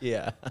 arms.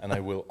 Yeah. And I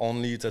will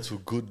only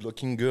tattoo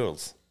good-looking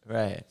girls.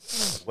 Right.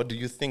 What do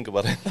you think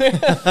about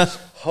it?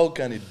 How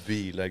can it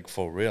be, like,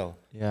 for real?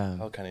 Yeah.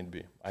 How can it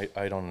be?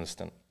 I don't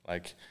understand.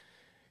 Like,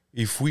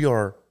 if we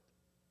are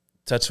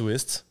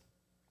tattooists,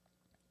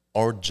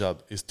 our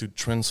job is to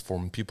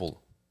transform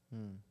people.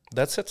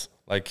 That's it.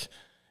 Like,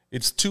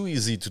 it's too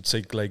easy to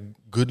take, like,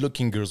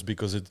 good-looking girls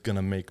because it's going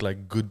to make,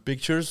 like, good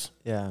pictures.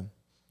 Yeah.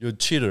 You're a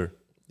cheater.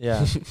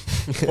 Yeah.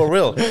 For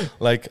real.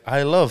 Like,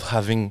 I love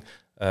having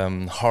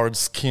hard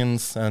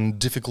skins and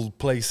difficult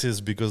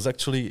places because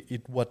actually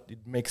it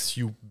makes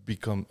you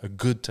become a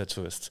good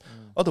tattooist.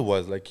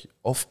 Otherwise, like,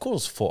 of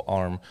course, for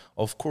arm,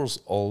 of course,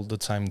 all the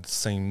time the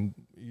same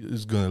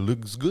is gonna look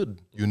good.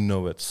 You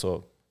know it.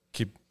 So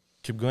keep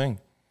going.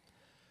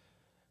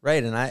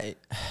 Right. And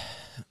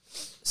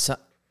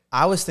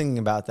I was thinking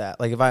about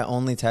that. Like, if I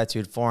only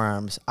tattooed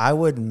forearms, I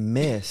would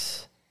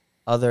miss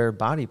other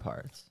body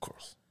parts. Of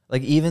course.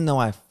 Like, even though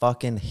I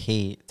fucking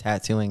hate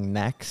tattooing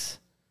necks,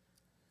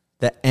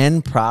 the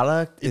end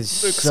product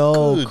is looks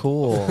so good,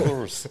 cool. Of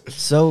course.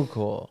 So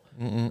cool.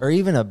 Or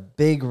even a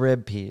big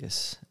rib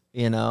piece,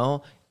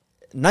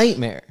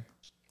 Nightmare.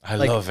 I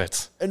Like, love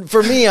it. And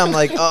for me, I'm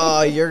like,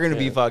 oh, you're going to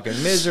be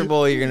fucking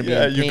miserable. You're going to be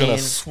in you're pain. gonna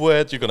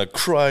sweat. You're gonna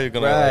cry. You're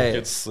gonna Right.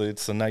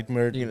 it's a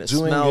nightmare. You're gonna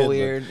doing smell it,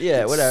 weird. but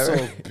Yeah, it's whatever.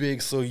 So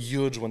big, so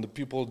huge. When the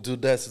people do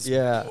that, it's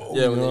Yeah. Yeah, when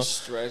you know? they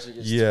stretch, it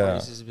gets Yeah.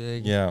 twice as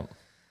big. Yeah,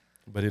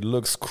 but it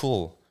looks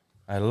cool.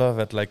 I love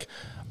it. Like,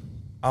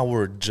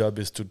 our job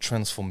is to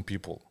transform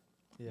people,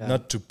 Yeah.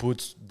 not to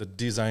put the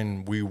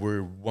design we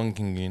were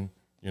wanking in,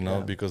 Yeah.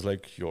 because,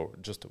 like, you're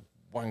just a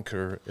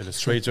wanker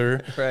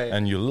illustrator Right.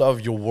 and you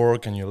love your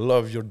work and you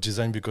love your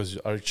design because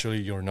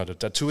you're not a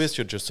tattooist,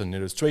 you're just an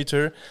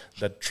illustrator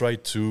that try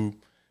to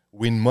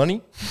win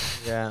money.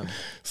 Yeah.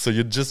 So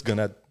you're just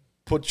gonna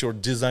put your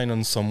design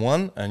on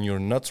someone and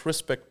you're not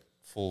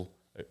respectful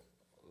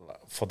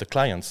for the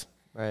clients.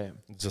 Right.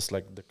 Just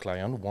like the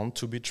client want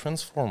to be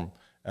transformed,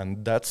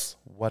 and that's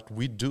what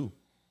we do.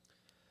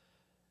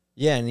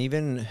 Yeah, and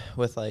even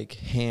with, like,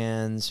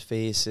 hands,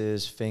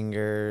 faces,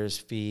 fingers,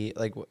 feet,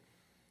 like,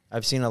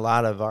 I've seen a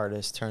lot of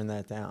artists turn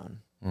that down,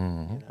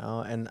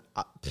 and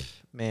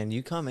man,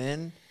 you come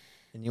in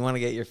and you want to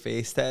get your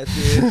face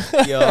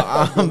tattooed, yo,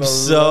 I'm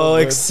so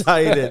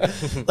excited.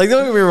 Like,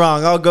 don't get me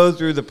wrong, I'll go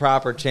through the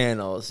proper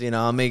channels,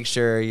 I'll make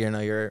sure,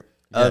 you're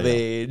of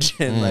age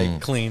and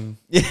like Clean.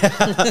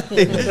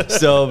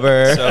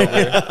 sober.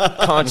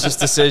 Conscious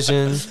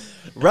decision.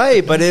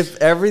 Right, but if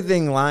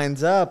everything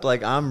lines up,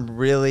 like, I'm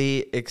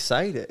really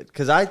excited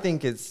because I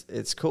think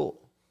it's cool,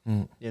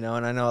 and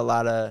I know a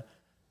lot of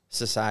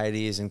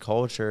societies and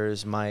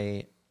cultures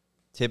might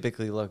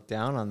typically look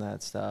down on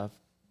that stuff.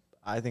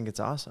 I think it's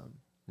awesome.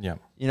 Yeah.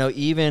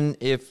 Even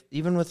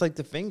with, like,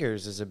 the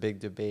fingers is a big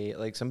debate.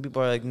 Like, some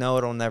people are like, no,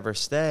 it'll never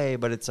stay,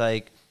 but it's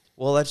like,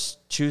 well, let's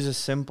choose a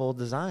simple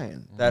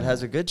design that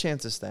has a good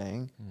chance of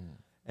staying.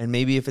 And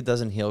maybe if it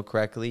doesn't heal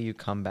correctly, you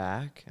come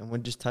back and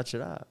we'll just touch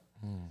it up.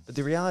 But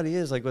the reality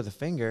is, like, with a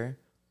finger,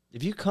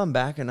 if you come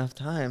back enough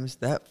times,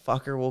 that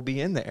fucker will be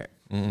in there.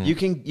 You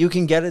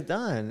can get it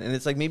done. And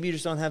it's like, maybe you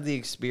just don't have the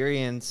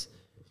experience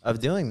of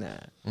doing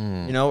that,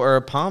 or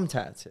a palm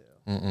tattoo,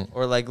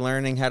 or, like,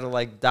 learning how to,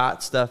 like,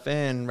 dot stuff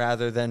in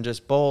rather than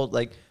just bold.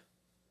 Like,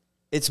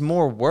 it's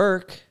more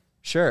work,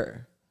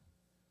 sure.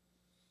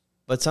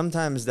 But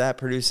sometimes that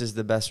produces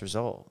the best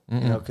result,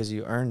 because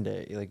you earned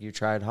it. Like, you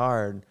tried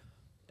hard.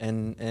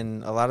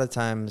 And a lot of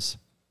times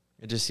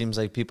it just seems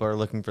like people are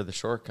looking for the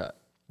shortcut.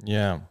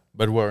 Yeah,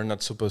 but we're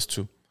not supposed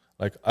to.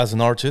 Like, as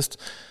an artist,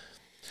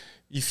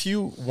 if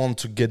you want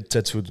to get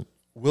tattooed,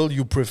 will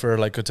you prefer,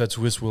 like, a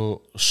tattooist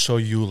will show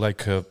you,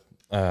 like, a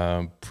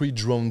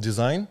pre-drawn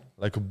design,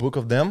 like a book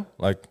of them,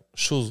 like,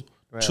 choose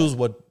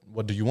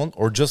what do you want,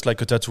 or just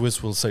like a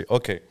tattooist will say,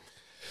 okay,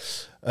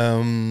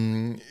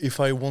 if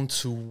I want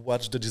to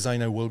watch the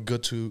design, I will go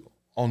to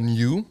on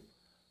you.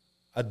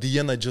 At the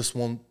end, I just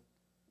want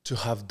to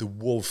have the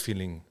wow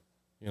feeling,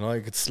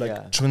 like, it's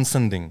like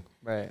transcending.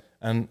 Right.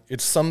 And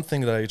it's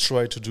something that I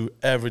try to do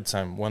every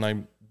time when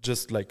I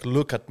just, like,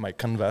 look at my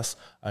canvas.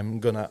 I'm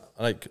gonna,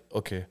 like,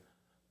 okay,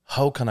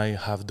 how can I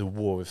have the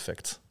wow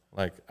effect?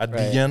 Like, at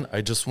the end,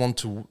 I just want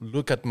to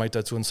look at my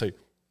tattoo and say,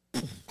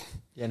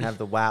 and have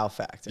the wow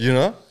factor.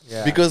 Yeah.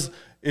 Because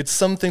it's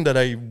something that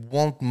I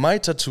want my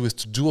tattooist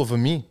to do over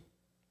me.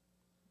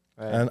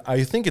 Right. And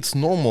I think it's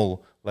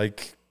normal.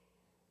 Like,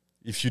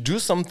 if you do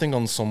something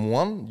on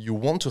someone, you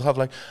want to have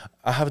like,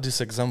 I have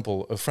this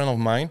example. A friend of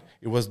mine,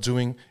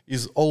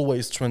 is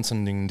always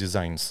transcending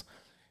designs.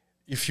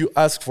 If you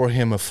ask for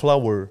him a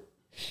flower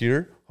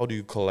here, how do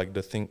you call like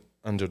the thing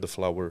under the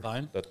flower?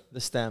 Vine?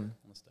 The stem.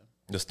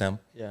 The stem.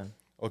 Yeah.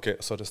 Okay,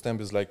 so the stem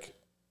is like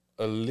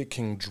a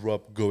licking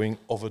drop going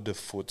over the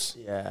foot.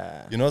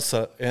 Yeah. You know,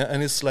 so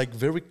and it's like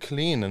very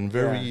clean and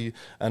very,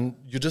 and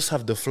you just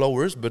have the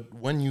flowers, but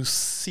when you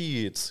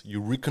see it,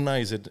 you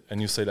recognize it, and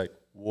you say like,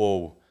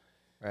 "Whoa!"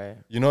 Right.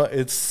 You know,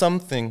 it's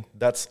something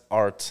that's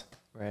art,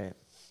 Right.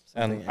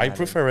 and Something I added.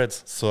 prefer it.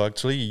 So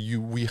actually,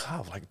 we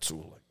have like to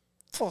like,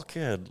 fuck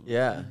it.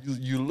 Yeah.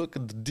 You look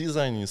at the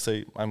design, you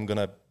say, I'm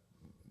gonna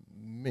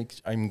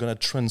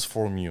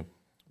transform you.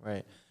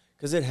 Right.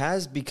 Because it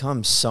has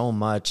become so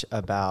much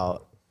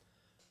about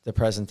the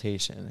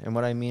presentation. And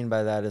what I mean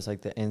by that is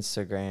like the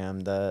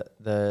Instagram,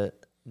 the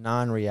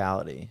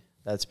non-reality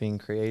that's being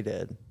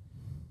created.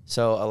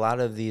 So a lot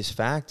of these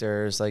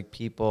factors, like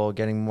people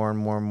getting more and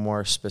more and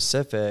more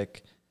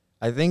specific,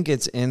 I think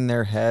it's in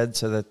their head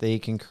so that they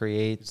can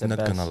create It's the not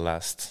best. gonna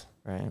last.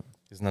 Right.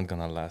 It's not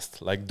gonna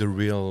last. Like the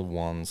real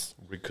ones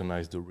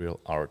recognize the real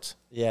art.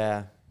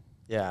 Yeah.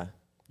 Yeah.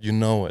 You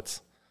know it.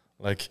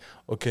 Like,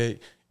 okay,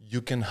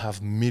 you can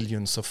have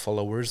millions of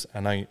followers,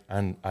 and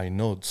I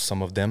know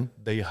some of them,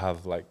 they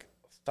have like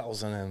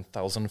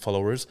 1,000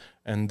 followers,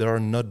 and they are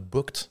not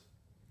booked.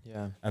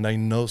 Yeah. And I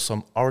know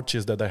some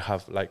artists that I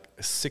have like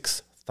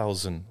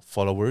 6,000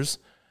 followers,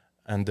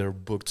 and they're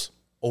booked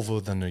over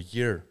than a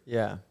year.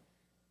 Yeah.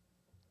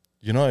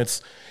 You know,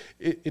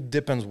 it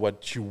depends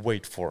what you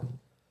wait for.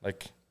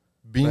 Like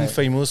being Right.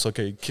 famous,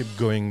 okay, keep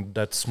going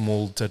that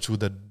small tattoo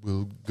that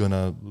will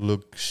gonna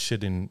look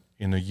shit in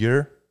a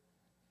year.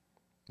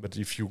 But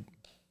if you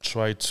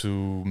try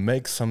to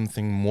make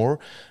something more,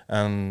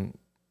 and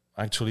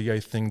actually I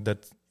think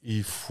that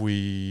if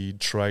we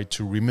try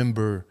to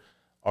remember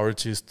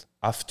artists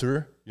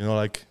after, you know,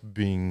 like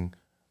being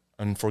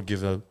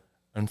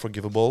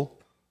unforgivable,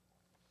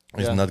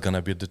 Yeah. is not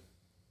gonna be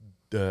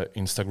the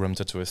Instagram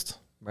tattooist.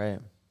 Right.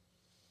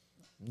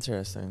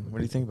 Interesting. What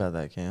do you think about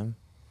that, Cam?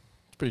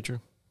 It's pretty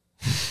true.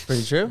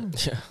 Pretty true?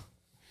 Yeah.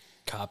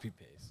 Copy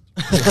paste.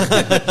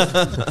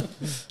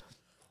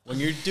 When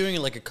you're doing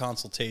like a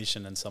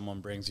consultation and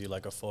someone brings you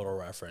like a photo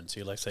reference,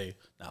 you like say,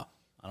 "No,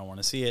 I don't want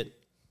to see it.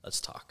 Let's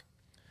talk."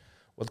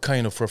 What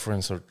kind of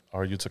reference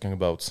are you talking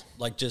about?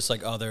 Like just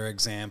like other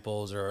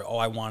examples, or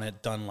I want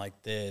it done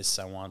like this.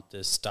 I want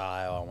this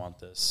style. I want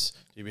this.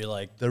 You'd be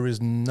like, There is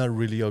not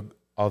really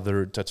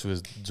other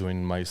tattooists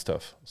doing my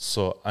stuff,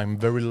 so I'm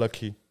very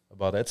lucky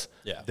about it.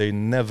 Yeah. They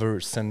never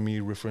send me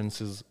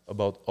references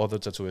about other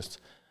tattooists.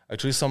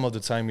 Actually, some of the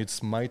time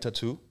it's my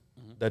tattoo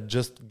that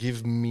just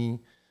give me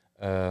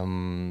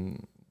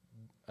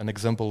an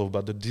example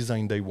about the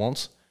design they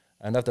want.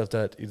 And after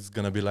that, it's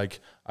going to be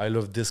like, I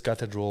love this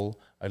cathedral,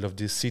 I love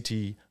this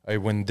city, I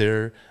went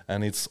there,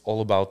 and it's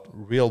all about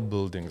real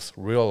buildings,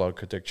 real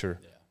architecture.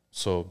 Yeah.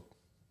 So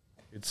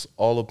it's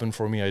all open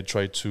for me. I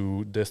try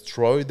to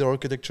destroy the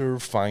architecture,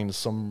 find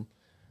some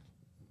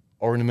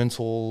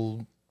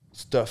ornamental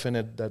stuff in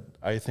it that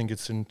I think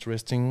it's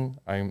interesting.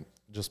 I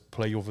just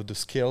play over the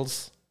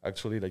scales,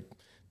 actually, like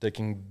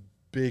taking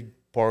big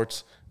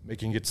parts,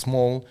 making it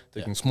small,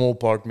 taking small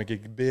part,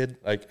 making it big,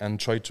 like, and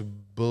try to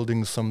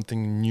building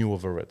something new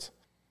over it.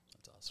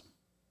 "That's awesome."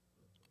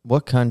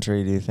 What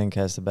country do you think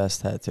has the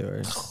best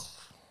tattooers?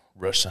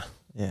 Russia.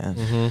 Yeah.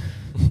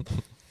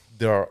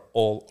 They are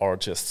all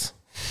artists.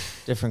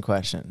 Different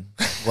question.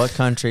 What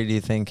country do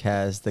you think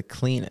has the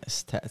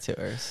cleanest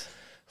tattooers?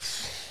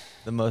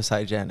 The most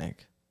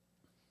hygienic?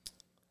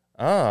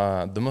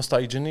 The most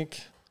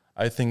hygienic,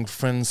 I think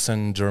France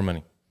and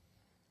Germany.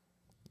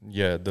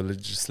 Yeah, the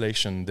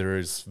legislation there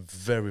is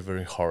very,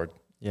 very hard.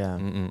 Yeah.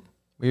 Mm-mm.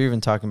 We were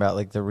even talking about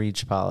like the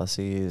reach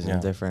policies Yeah.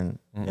 and different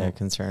Mm-mm.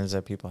 concerns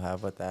that people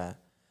have with that.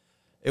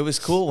 It was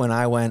cool when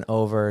I went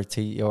over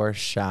to your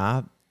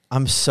shop.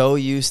 I'm so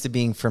used to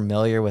being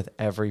familiar with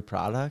every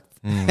product.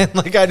 And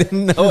like I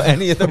didn't know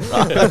any of the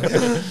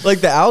products.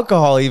 Like the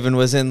alcohol even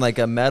was in like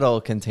a metal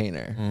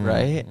container,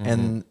 right?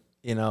 And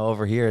you know,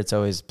 over here it's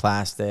always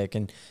plastic,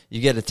 and you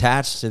get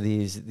attached to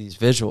these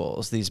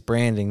visuals, these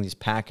branding, these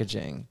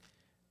packaging.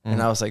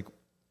 And I was like,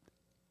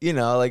 you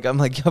know, like I'm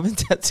like, I've been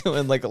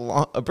tattooing like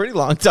a pretty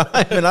long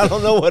time, and I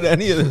don't know what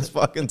any of this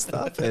fucking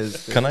stuff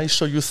is. Can I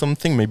show you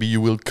something? Maybe you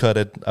will cut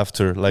it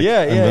after. Like,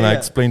 Yeah, and yeah, then I yeah.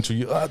 explain to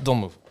you.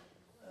 Don't move.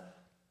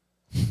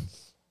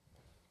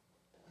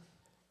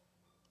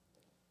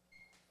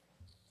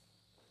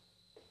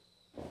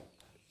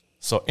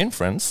 So in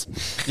France,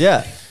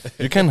 Yeah,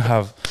 you can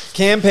have,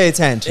 can pay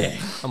attention.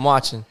 I'm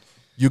watching.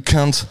 you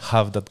can't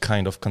have that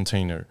kind of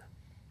container,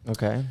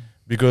 Okay.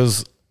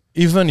 because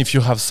even if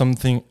you have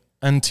something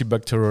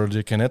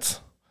antibacterial in it,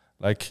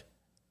 like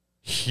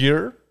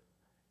here,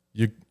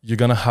 you're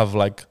gonna have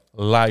like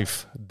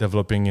life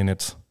developing in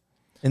it.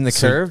 In the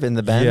So- curve, in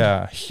the bend.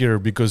 Yeah, here,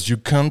 because you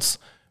can't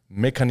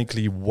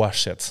mechanically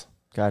wash it.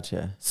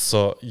 Gotcha.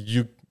 So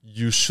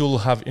you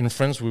should have, in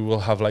France, we will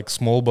have like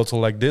small bottle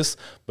like this,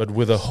 but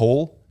with a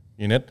hole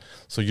in it.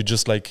 So you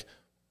just like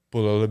put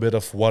a little bit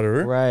of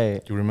water.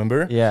 Right. You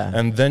remember? Yeah.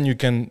 And then you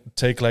can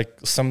take like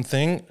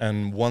something,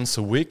 and once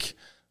a week,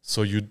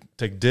 so you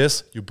take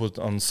this, you put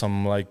on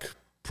some like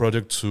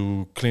product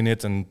to clean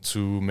it and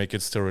to make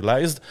it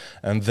sterilized,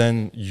 and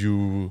then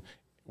you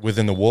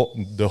within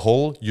the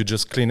hole you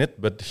just clean it.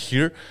 But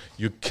here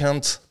you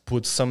can't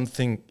put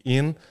something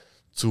in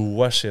to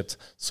wash it,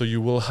 so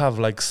you will have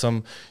like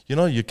some,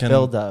 you can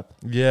Build up.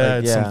 Yeah,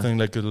 Like, it's something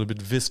like a little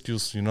bit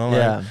viscous,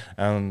 Yeah. like,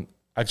 and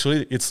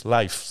actually it's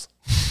life.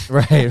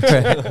 Right.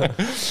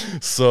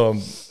 So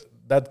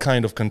that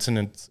kind of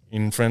continent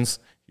in France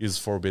is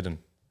forbidden.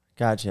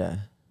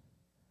 Gotcha.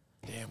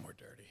 Damn, we're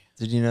dirty.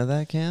 Did you know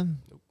that, Cam?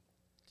 Nope.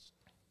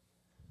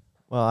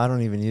 Well, I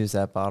don't even use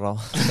that bottle.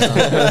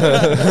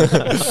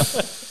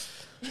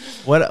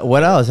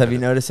 What else? Have you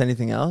noticed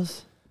anything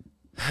else?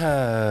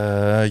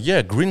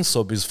 Yeah, green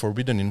soap is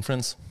forbidden in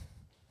France.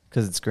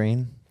 Because it's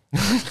green?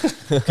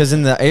 Because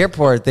in the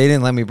airport, they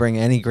didn't let me bring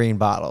any green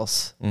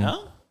bottles.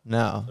 No?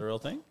 No. The real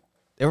thing?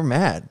 They were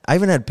mad. I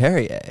even had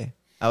Perrier.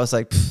 I was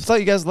like, thought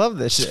you guys loved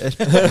this shit.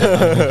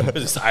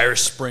 This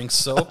Irish Spring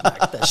soap?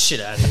 Get that shit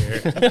out of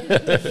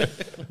here.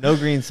 No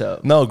green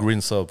soap. No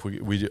green soap.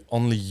 We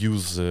only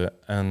use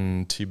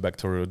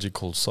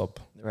antibacterial soap.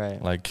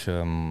 Right. Like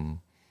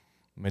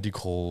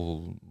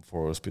medical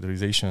for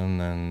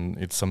hospitalization, and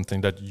it's something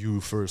that you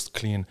first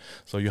clean.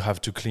 So you have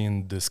to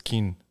clean the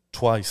skin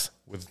twice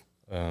with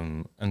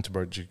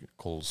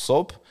antibiotical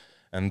soap,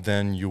 and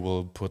then you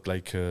will put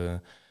like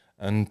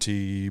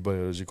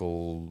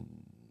antibiotical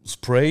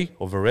spray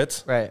over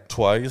it Right.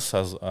 twice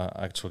as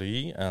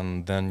actually,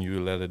 and then you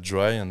let it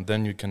dry, and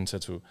then you can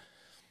tattoo.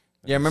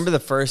 Yeah, I remember the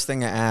first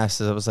thing I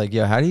asked is I was like,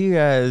 yo, how do you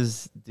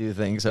guys do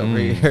things over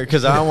here?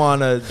 Because I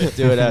want to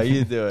do it how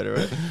you do it.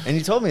 Or and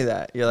you told me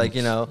that. You're like,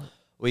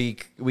 we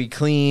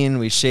clean,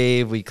 we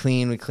shave, we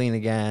clean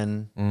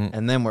again,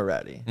 and then we're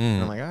ready.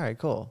 And I'm like, all right,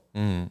 cool.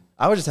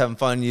 I was just having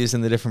fun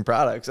using the different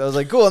products. I was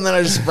like, cool. And then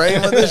I just spray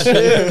them with this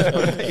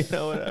shit.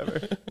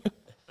 Whatever.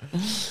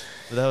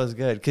 But that was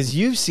good. Because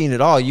you've seen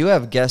it all. You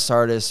have guest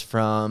artists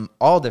from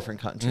all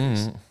different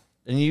countries.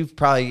 And you've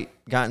probably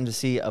gotten to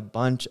see a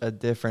bunch of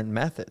different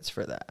methods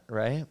for that,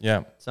 right?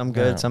 Yeah. Some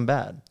good, some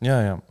bad.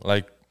 Yeah.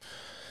 Like,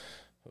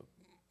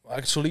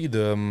 actually,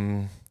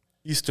 the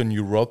Eastern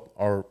Europe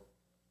are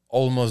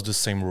almost the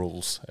same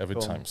rules every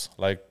times.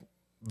 Like,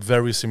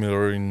 very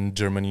similar in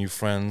Germany,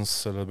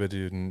 France, a little bit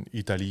in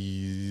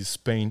Italy,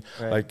 Spain.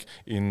 Right. Like,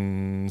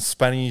 in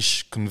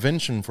Spanish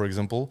convention, for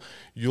example,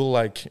 you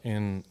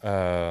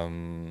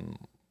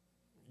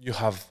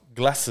have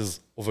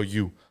glasses over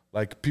you.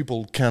 Like,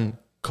 people can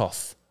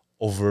cough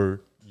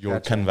over your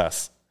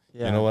canvas.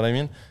 Yeah. You know what I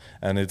mean?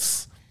 And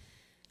it's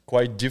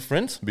quite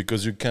different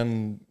because you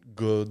can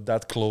go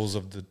that close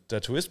of the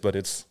tattooist, but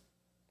it's,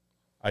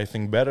 I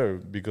think, better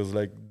because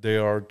like they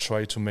are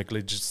trying to make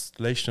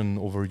legislation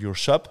over your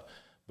shop.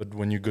 But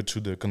when you go to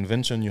the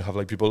convention, you have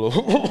like people,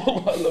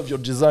 oh, I love your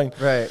design.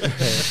 Right.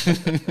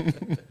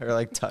 Or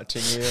like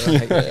touching you.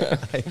 Like,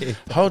 I hate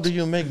How do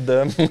you make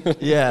them?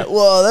 yeah.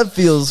 Whoa, that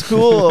feels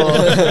cool.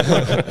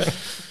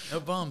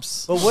 No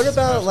bumps. But what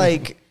about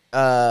like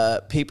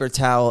paper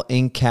towel,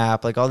 ink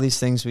cap, like all these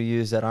things we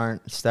use that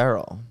aren't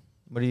sterile?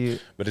 What do you?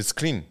 But it's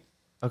clean.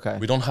 Okay.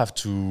 We don't have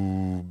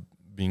to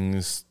being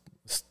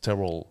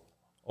sterile,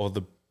 or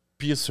the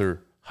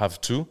piercer have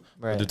to.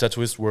 Right. But the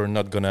tattooists were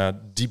not gonna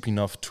deep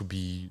enough to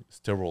be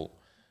sterile.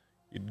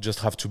 It just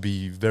have to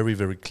be very,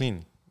 very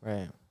clean.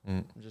 Right.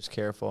 I'm just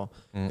careful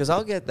because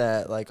I'll get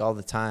that like all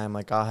the time.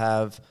 Like I'll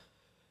have,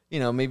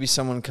 maybe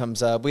someone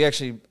comes up. We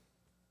actually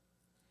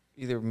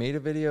either made a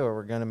video or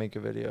we're gonna make a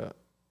video.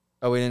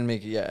 Oh, we didn't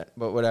make it yet,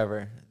 but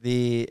whatever.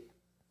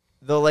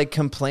 They'll like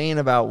complain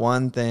about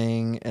one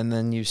thing and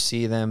then you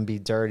see them be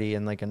dirty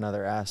in like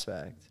another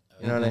aspect.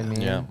 You know what I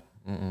mean? Yeah.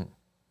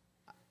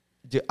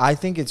 I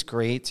think it's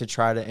great to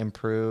try to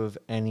improve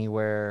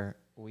anywhere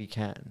we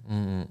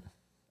can.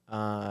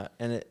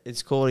 And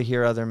it's cool to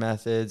hear other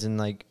methods and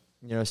like,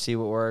 see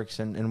what works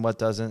and what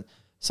doesn't.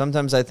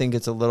 Sometimes I think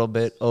it's a little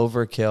bit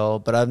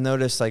overkill, but I've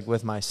noticed like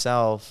with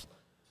myself,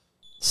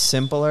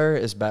 simpler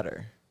is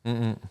better.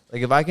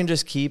 Like if I can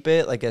just keep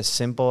it like as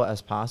simple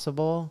as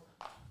possible,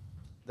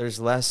 there's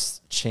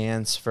less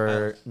chance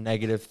for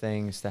negative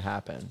things to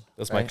happen.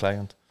 That's my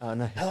client. Oh,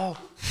 nice. Hello.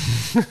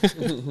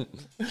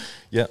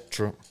 Yeah,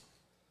 true.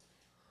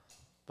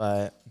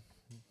 But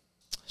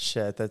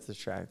shit, that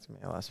distracted me.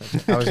 I lost my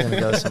train. I was gonna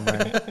go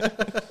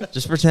somewhere.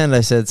 Just pretend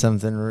I said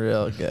something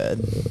real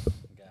good.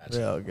 Gotcha.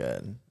 Real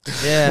good.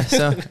 Yeah.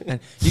 So and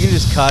you can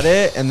just cut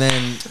it and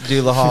then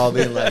do Lahhel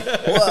being like,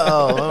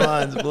 "Whoa, my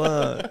mind's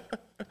blown."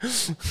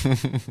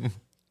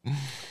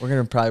 We're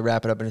gonna probably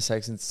wrap it up in a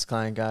second since this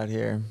client got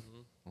here.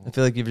 I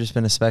feel like you've just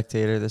been a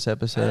spectator this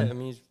episode. I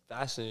mean, it's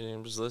fascinating.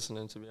 I'm just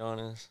listening, to be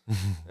honest.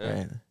 Yeah.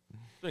 Right.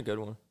 It's been a good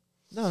one.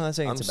 No, I'm not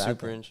saying I'm it's a bad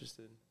super thing.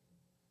 interested.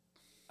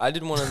 I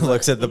did want to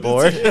Looks at the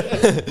board.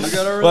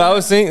 Well, I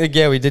was saying, like,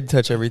 yeah, we did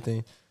touch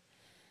everything.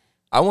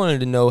 I wanted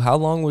to know, how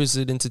long was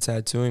it into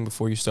tattooing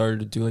before you started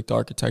to do like the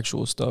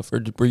architectural stuff,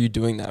 or were you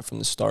doing that from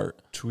the start?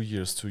 2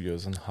 years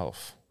and a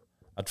half.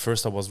 at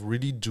first I was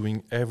really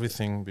doing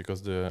everything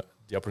because the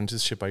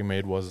apprenticeship I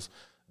made was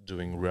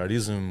doing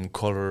realism,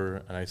 color,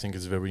 and I think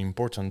it's very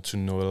important to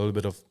know a little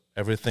bit of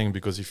everything,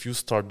 because if you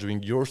start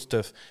doing your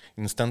stuff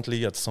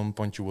instantly, at some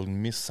point you will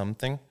miss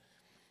something,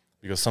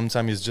 because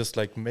sometimes it's just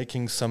like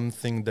making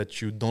something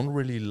that you don't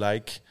really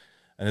like,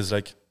 and it's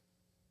like,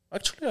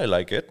 actually I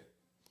like it.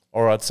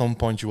 Or at some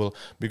point you will,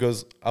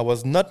 because I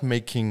was not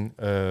making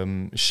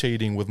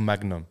shading with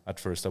Magnum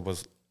at first. I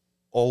was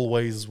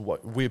always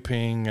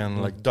whipping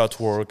and like dot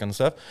work and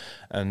stuff.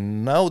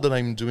 And now that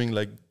I'm doing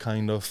like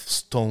kind of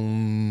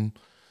stone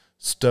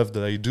stuff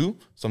that I do,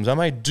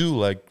 sometimes I do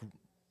like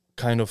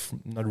kind of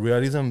not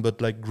realism, but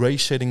like gray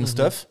shading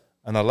stuff.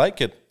 And I like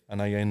it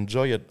and I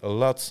enjoy it a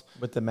lot.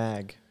 With the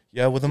mag.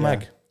 Yeah, with the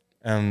mag.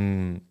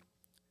 And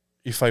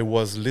if I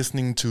was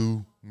listening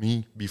to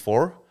me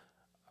before,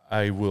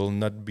 I will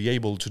not be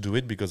able to do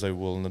it because I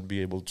will not be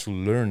able to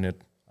learn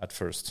it at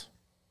first.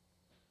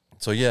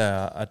 So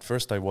yeah, at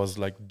first I was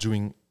like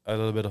doing a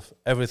little bit of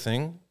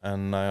everything,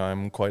 and now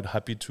I'm quite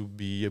happy to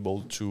be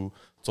able to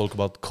talk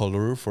about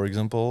color, for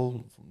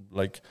example,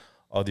 like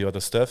all the other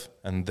stuff,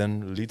 and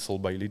then little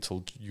by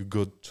little you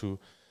go to,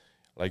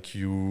 like,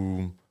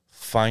 you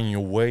find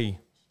your way,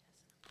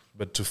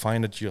 but to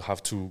find it you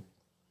have to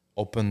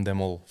open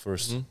them all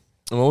first.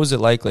 And what was it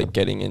like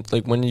getting in?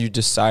 Like, when you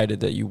decided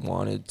that you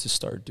wanted to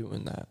start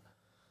doing that?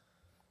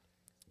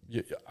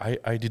 Yeah,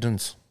 I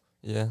didn't.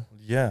 Yeah.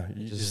 Yeah,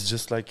 it's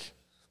just like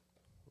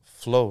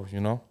flow, you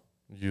know?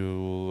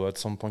 You, at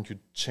some point, you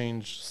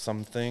change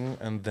something,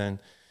 and then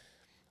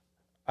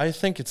I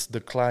think it's the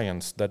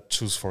clients that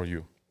choose for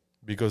you,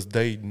 because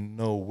they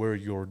know where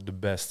you're the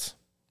best,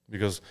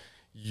 because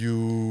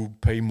you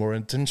pay more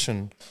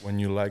attention when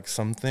you like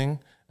something,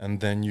 and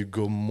then you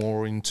go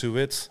more into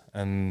it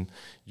and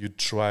you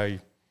try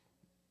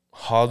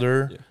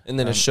harder. Yeah. And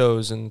then it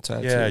shows in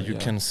tattoo. Yeah, you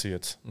can see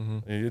it.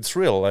 It's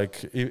real.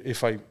 Like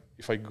if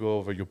I go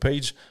over your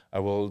page, I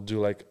will do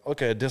like,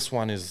 okay, this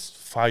one is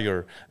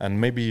fire,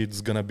 and maybe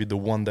it's gonna be the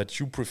one that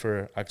you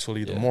prefer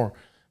actually the more,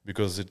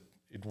 because it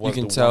was.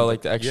 You can tell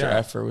like the extra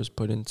effort was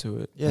put into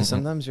it. Yeah,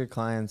 sometimes your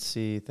clients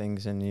see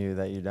things in you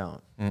that you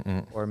don't,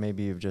 or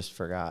maybe you've just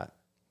forgot.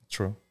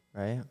 True.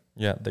 Right?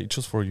 Yeah, they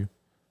choose for you.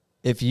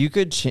 If you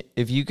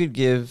could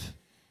give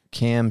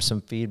Cam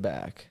some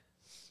feedback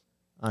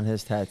on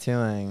his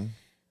tattooing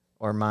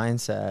or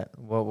mindset,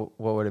 what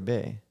would it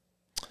be?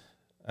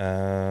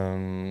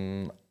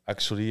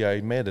 Actually,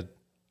 I made it.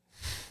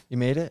 You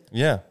made it?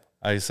 Yeah,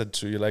 I said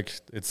to you, like,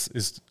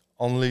 it's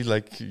only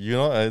like, you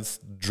know, it's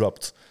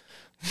dropped,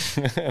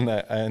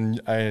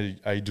 and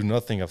I do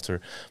nothing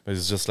after, but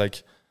it's just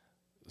like,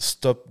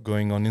 stop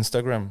going on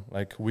Instagram.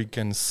 Like, we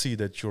can see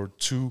that you're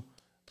too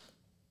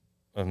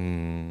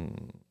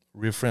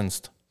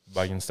referenced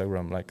by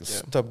Instagram. Like,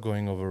 stop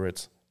going over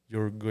it.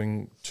 You're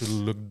going to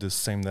look the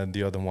same than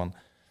the other one,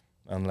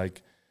 and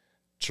like,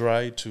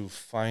 try to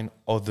find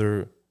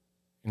other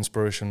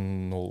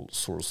inspirational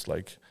source.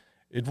 Like,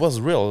 it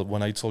was real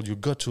when I told you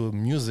go to a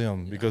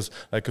museum, because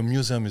like a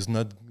museum is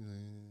not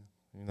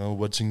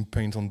watching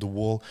paint on the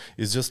wall.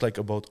 It's just like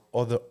about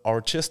other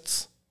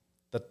artists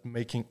that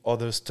making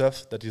other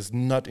stuff that is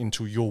not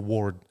into your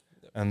world,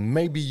 and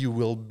maybe you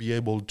will be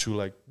able to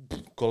like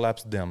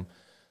collapse them.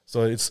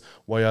 So it's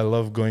why I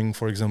love going,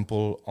 for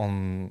example,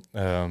 on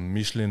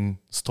Michelin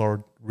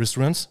starred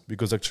restaurants,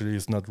 because actually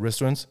it's not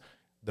restaurants.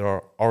 There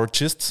are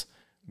artists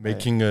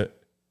making a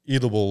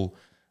eatable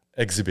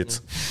exhibit.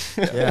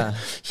 Yeah.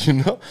 You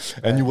know?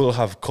 And you will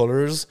have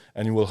colors,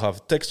 and you will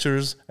have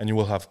textures, and you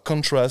will have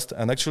contrast.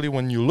 And actually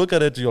when you look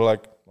at it, you're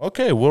like,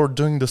 okay, we're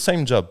doing the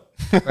same job.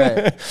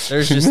 Right.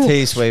 There's just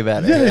taste way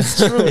better. Yeah, it's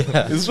true.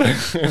 It's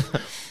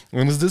right.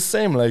 And it's the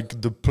same. Like,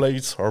 the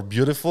plates are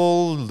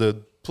beautiful,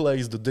 the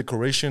place, the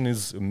decoration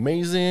is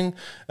amazing,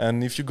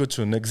 and if you go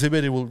to an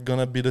exhibit, it will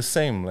gonna be the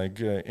same. Like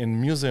in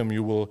museum,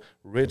 you will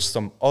reach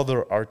some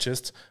other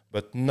artists,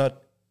 but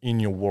not in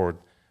your world.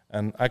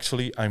 And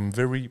actually, I'm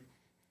very.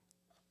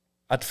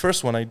 At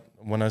first,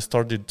 when I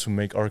started to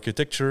make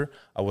architecture,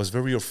 I was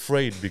very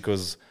afraid,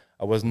 because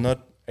I was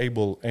not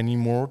able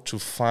anymore to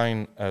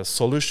find a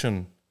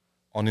solution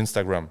on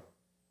Instagram,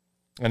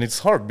 and it's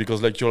hard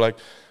because like you're like,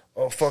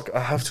 oh fuck,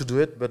 I have to do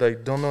it, but I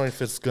don't know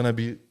if it's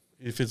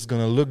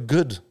gonna look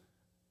good.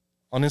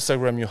 On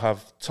Instagram, you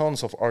have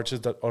tons of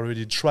artists that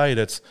already tried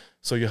it,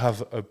 so you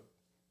have a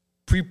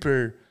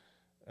prepared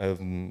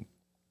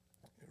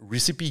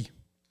recipe,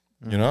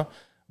 you know.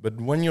 But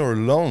when you're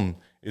alone,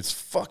 it's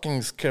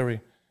fucking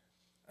scary.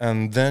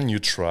 And then you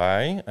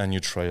try, and you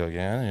try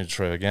again, and you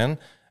try again.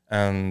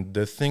 And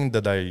the thing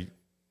that I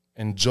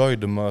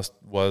enjoyed the most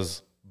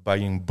was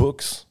buying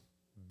books,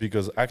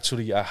 because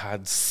actually I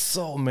had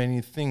so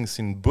many things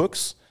in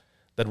books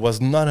that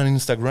was not on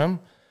Instagram.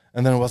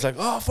 And then I was like,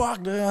 oh,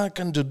 fuck, I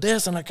can do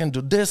this and I can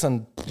do this.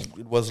 And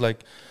it was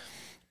like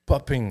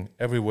popping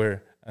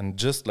everywhere. And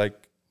just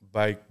like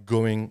by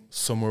going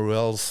somewhere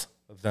else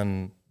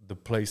than the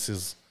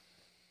places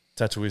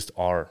tattooists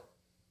are,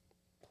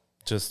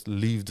 just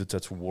leave the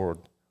tattoo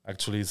world.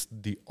 Actually, it's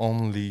the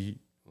only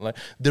Like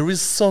there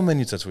is so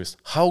many tattooists.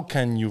 How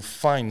can you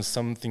find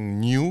something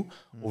new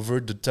over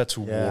the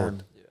tattoo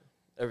world? Yeah.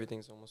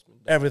 Everything's almost been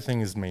done. Everything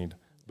is made.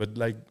 But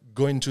like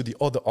going to the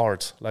other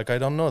art, like I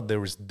don't know,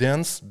 there is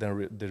dance, there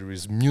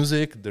is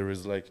music, there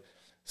is like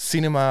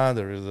cinema,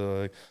 there is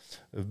a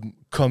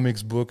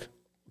comics book.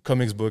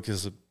 Comics book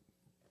is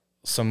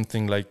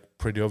something like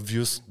pretty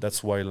obvious.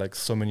 That's why like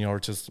so many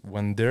artists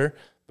went there.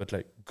 But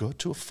like go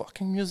to a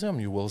fucking museum,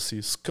 you will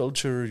see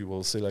sculpture, you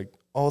will see like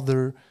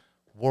other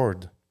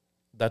world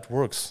that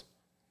works.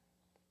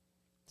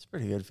 It's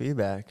pretty good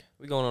feedback.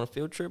 We going on a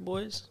field trip,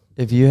 boys?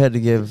 If you had to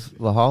give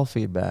Lahhel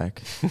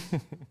feedback,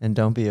 and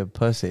don't be a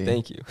pussy.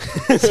 Thank you.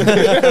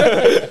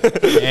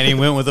 And he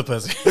went with a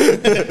pussy.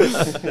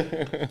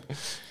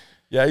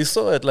 Yeah, I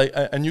saw it. Like,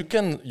 and you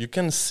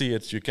can see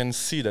it. You can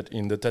see that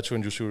in the tattoo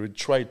industry, we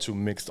try to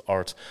mix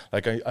art.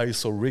 Like, I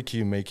saw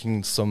Ricky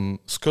making some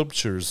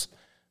sculptures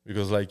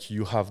because, like,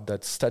 you have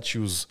that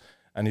statues,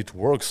 and it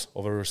works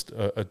over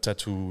a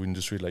tattoo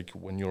industry. Like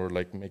when you're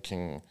like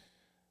making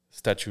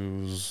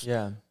statues,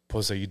 Yeah.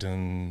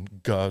 Poseidon,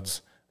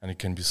 gods, and it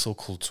can be so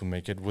cool to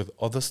make it with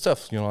other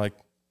stuff. You know, like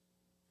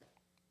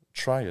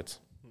try it.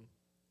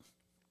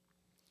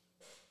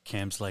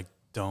 Cam's like,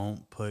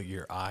 don't put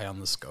your eye on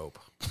the scope.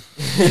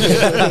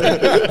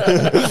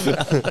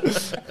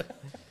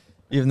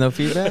 You have no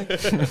feedback?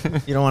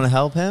 You don't want to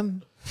help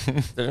him?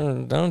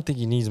 I don't think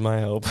he needs my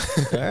help.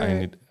 All right. I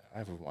need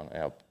everyone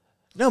help.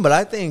 No, but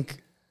I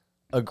think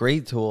a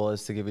great tool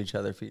is to give each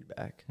other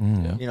feedback.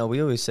 Yeah. You know,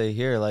 we always say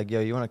here, like, yo,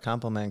 you want to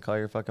compliment, call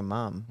your fucking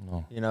mom.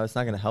 No. You know, it's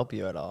not going to help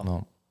you at all.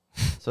 No.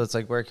 So it's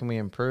like, where can we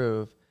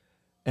improve?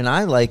 And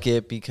I like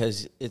it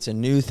because it's a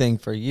new thing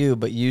for you,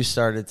 but you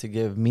started to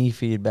give me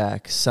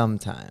feedback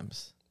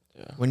sometimes.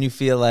 Yeah. When you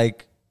feel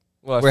like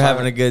Well, we're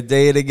having a good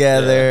day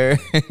together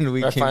and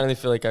we I can. finally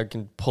feel like I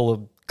can pull a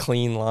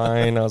clean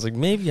line. I was like,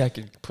 maybe I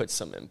could put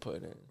some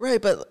input in.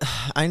 Right, but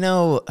I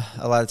know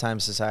a lot of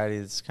times society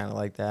is kind of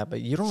like that,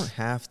 but you don't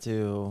have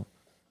to.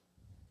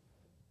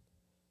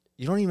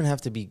 You don't even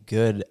have to be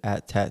good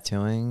at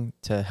tattooing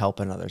to help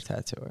another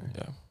tattooer.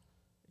 Yeah.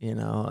 You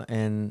know,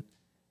 and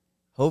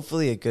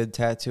hopefully a good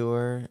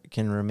tattooer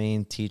can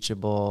remain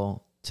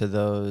teachable to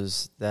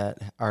those that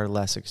are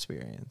less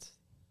experienced.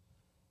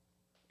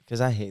 Because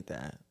I hate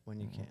that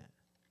when you can't.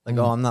 Like,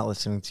 oh, I'm not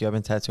listening to you. I've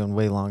been tattooing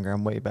way longer.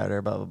 I'm way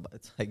better, blah, blah, blah.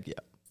 It's like,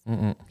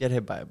 yeah, get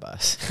hit by a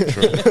bus.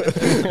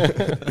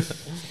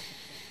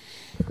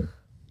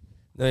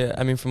 No, yeah.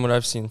 I mean, from what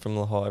I've seen from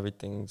Lahhel,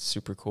 everything's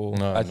super cool.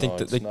 No, I think no,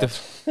 that like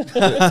it's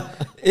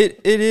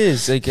it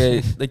is like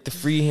a like the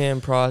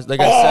freehand process.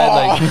 Like I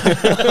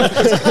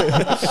said,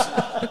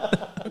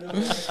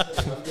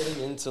 like I'm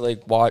getting into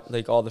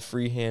like all the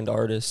freehand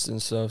artists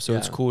and stuff. So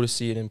it's Yeah. cool to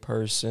see it in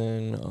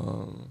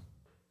person.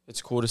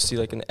 It's cool to see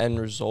like an end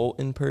result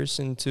in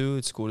person too.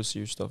 It's cool to see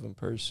your stuff in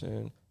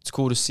person. It's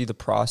cool to see the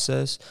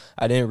process.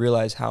 I didn't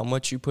realize how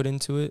much you put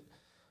into it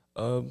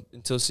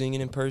until seeing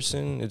it in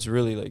person. It's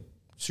really like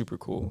super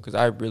cool because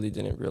I really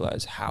didn't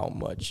realize how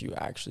much you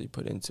actually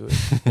put into it.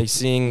 Like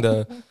seeing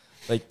the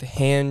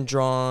hand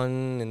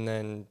drawn and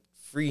then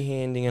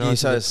freehanding and You onto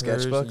saw the the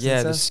sketchbooks and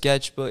Yeah, the stuff?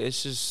 sketchbook.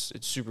 It's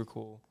super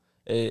cool.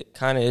 It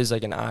kind of is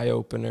like an eye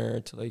opener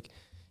to like,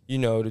 you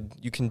know,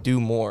 you can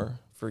do more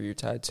for your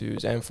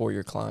tattoos and for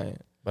your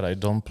client. But I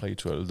don't play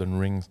to Elden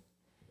Ring.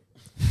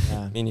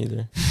 Yeah. Me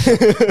neither.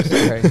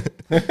 Sorry.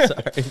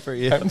 Sorry for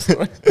you. I'm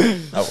sorry.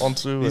 I want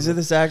to. These are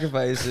the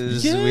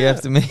sacrifices Yeah, we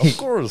have to make. Of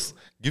course.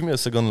 Give me a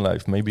second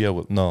life. Maybe I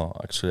will. No,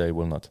 actually, I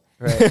will not.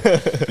 Right.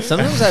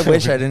 Sometimes I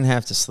wish I didn't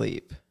have to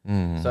sleep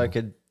Mm. so I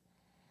could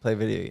play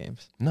video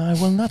games. No, I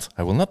will not.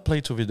 I will not play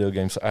to video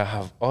games. I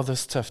have other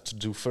stuff to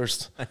do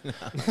first.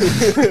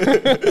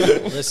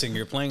 Listen,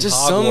 you're playing Just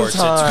Hogwarts.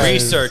 sometimes.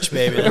 It's research,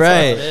 baby. That's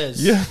Right. all it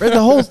is. Yeah. Right,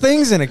 the whole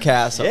thing's in a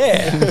castle.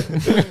 Yeah.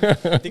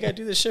 Think I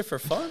do this shit for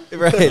fun?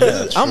 Right.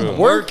 I'm true.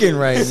 working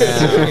right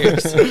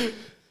now.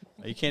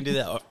 You can't do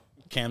that.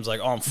 Cam's like,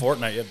 oh, I'm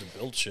Fortnite. You have to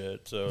build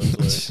shit. So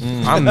it's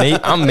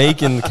like, I'm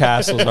making the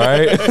castles, all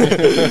right?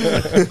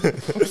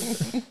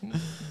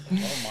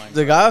 oh my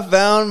Like, I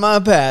found my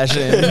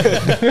passion.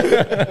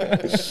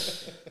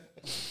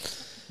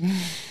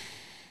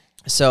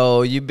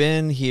 So you've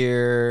been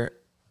here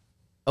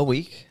a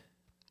week,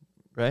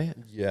 right?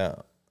 Yeah.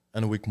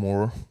 And a week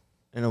more.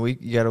 In a week,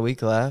 you got a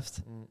week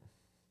left.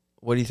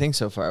 What do you think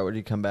so far? Would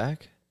you come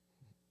back?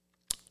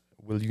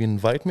 Will you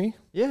invite me?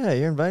 Yeah,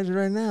 you're invited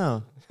right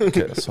now.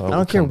 Okay, so I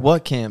don't care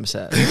what Cam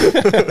says.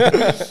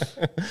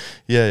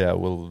 Yeah. I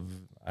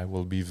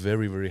will be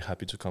very, very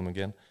happy to come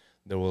again.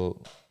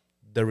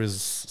 There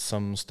is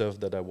some stuff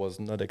that I was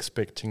not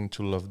expecting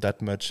to love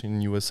that much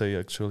in USA.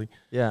 Actually,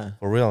 Yeah.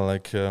 for real.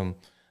 Like,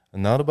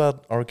 not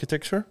about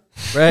architecture.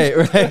 Right.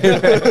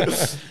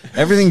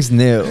 Everything's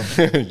new.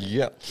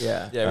 Yeah. Yeah.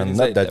 Yeah, And everything's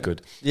not like that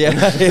good. Yeah.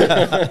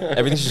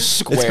 Everything's just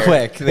square. It's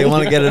quick. They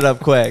want to get it up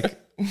quick.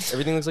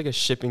 Everything looks like a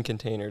shipping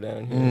container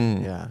down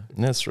here. Yeah.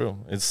 That's true.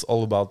 It's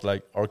all about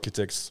like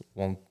architects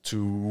want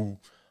to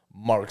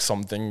mark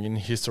something in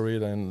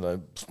history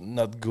and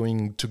not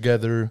going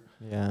together,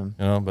 Yeah. you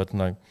know. But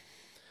like,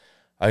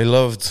 I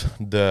loved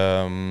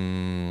the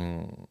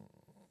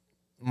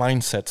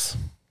mindset,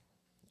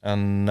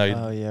 and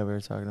Oh yeah, we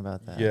were talking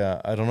about that.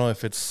 yeah, I don't know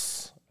if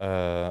it's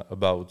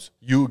about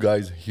you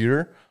guys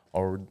here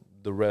or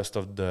the rest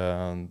of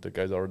the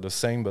guys are the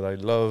same, but I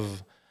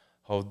love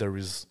how there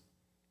is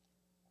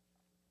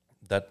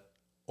that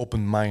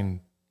open mind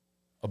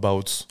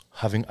about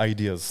having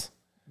ideas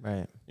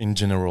Right. in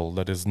general.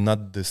 That is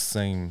not the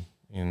same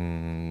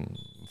in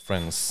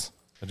France.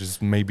 That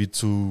is maybe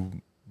too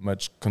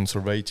much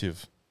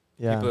conservative.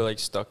 Yeah. People are like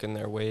stuck in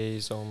their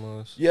ways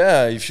almost.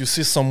 Yeah, if you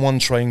see someone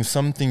trying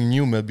something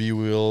new, maybe you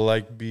will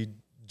like be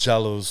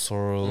jealous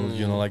or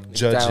you know like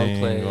judging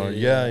downplay, or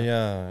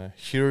yeah.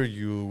 Here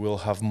you will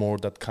have more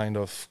that kind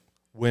of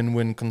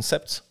win-win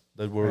concept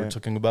that we're Right.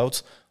 talking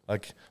about.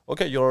 Like,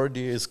 okay, your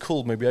idea is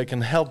cool. Maybe I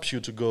can help you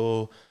to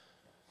go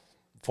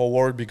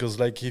forward because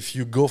like if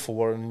you go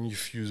forward and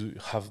if you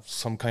have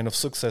some kind of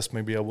success,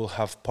 maybe I will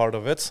have part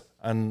of it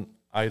and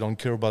I don't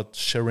care about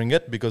sharing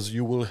it because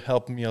you will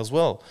help me as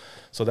well.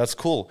 So that's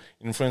cool.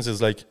 In France,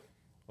 it's like,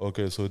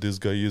 okay, so this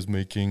guy is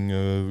making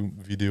a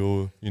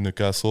video in a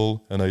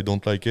castle and I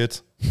don't like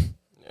it.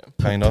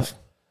 Kind of.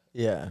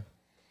 Yeah.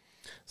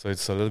 So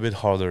it's a little bit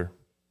harder.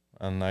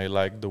 And I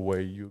like the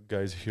way you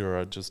guys here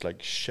are just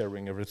like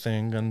sharing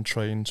everything and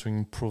trying to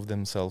improve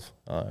themselves.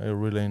 I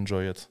really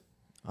enjoy it.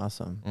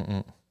 Awesome.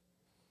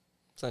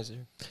 It's nice to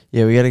hear.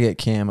 Yeah, we got to get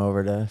Cam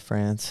over to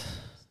France.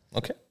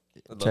 Okay.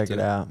 I'd love Check to. it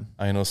out.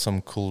 I know some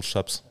cool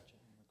shops.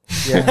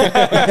 Yeah.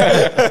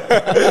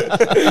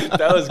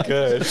 That was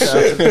good.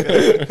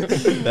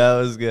 That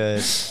was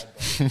good.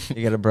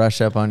 You got to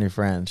brush up on your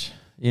French.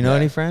 You know Yeah.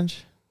 any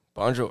French?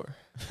 Bonjour.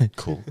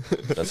 Cool.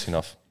 That's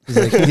enough.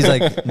 He's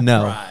like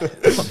no.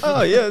 Right.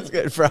 Oh yeah, it's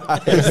good. Fries.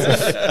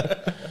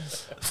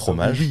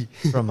 Fromage.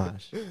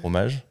 Fromage.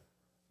 Fromage.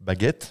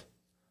 Baguette.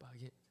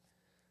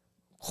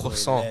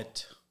 Croissant.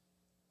 Toilette.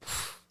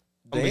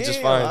 I'll be just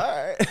Damn, fine. all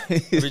right.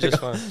 I'll be just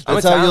fine.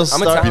 That's how you'll I'm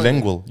start. Italian.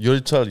 Bilingual. You're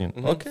Italian.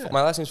 Mhm. Okay.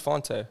 My last name's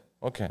Fonte.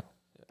 Okay.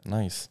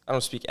 Nice. I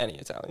don't speak any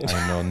Italian.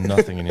 I know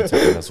nothing in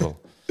Italian as well.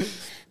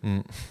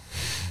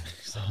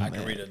 I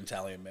can read an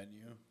Italian menu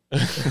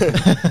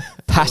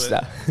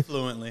Pasta.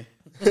 fluently.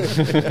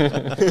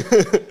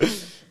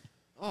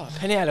 Oh,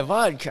 penny out of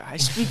vodka. I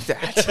speak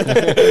that.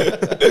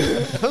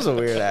 That was a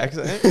weird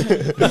accent.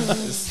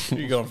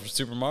 You going for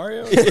Super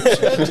Mario?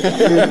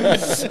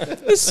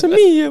 It's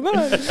me,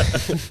 man.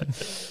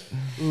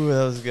 Ooh,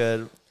 that was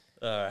good.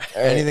 All right.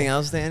 Anything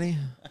else, Danny?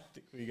 I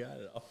think we got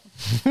it all.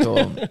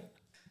 Cool.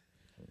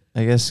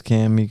 I guess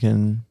Cam, you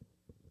can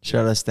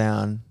shut us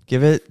down.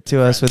 Give it to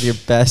us with your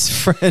best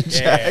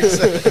French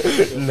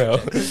accent. No.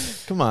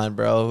 Come on,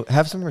 bro.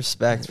 Have some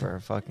respect for our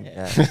fucking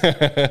guest.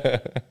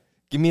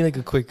 Give me like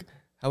a quick.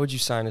 How would you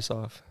sign us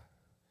off?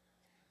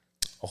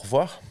 Au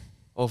revoir.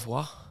 Au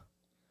revoir.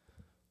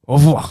 Au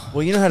revoir.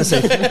 Well, you know how to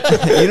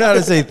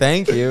say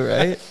thank you,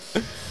 right?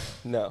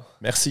 No.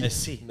 Merci.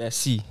 Merci.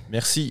 Merci.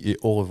 Merci et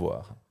au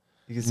revoir.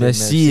 You can say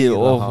Merci et au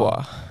Lahhel.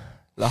 revoir.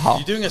 Lahhel.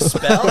 You doing a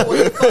spell? What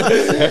the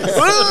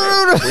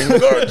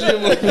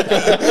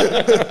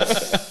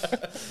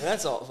fuck?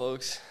 That's all,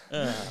 folks.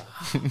 And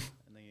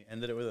then you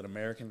ended it with an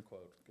American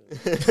quote. Good.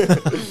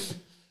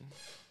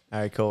 All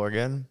right, cool. We're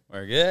good.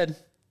 We're good.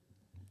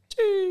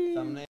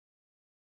 Thumbnail.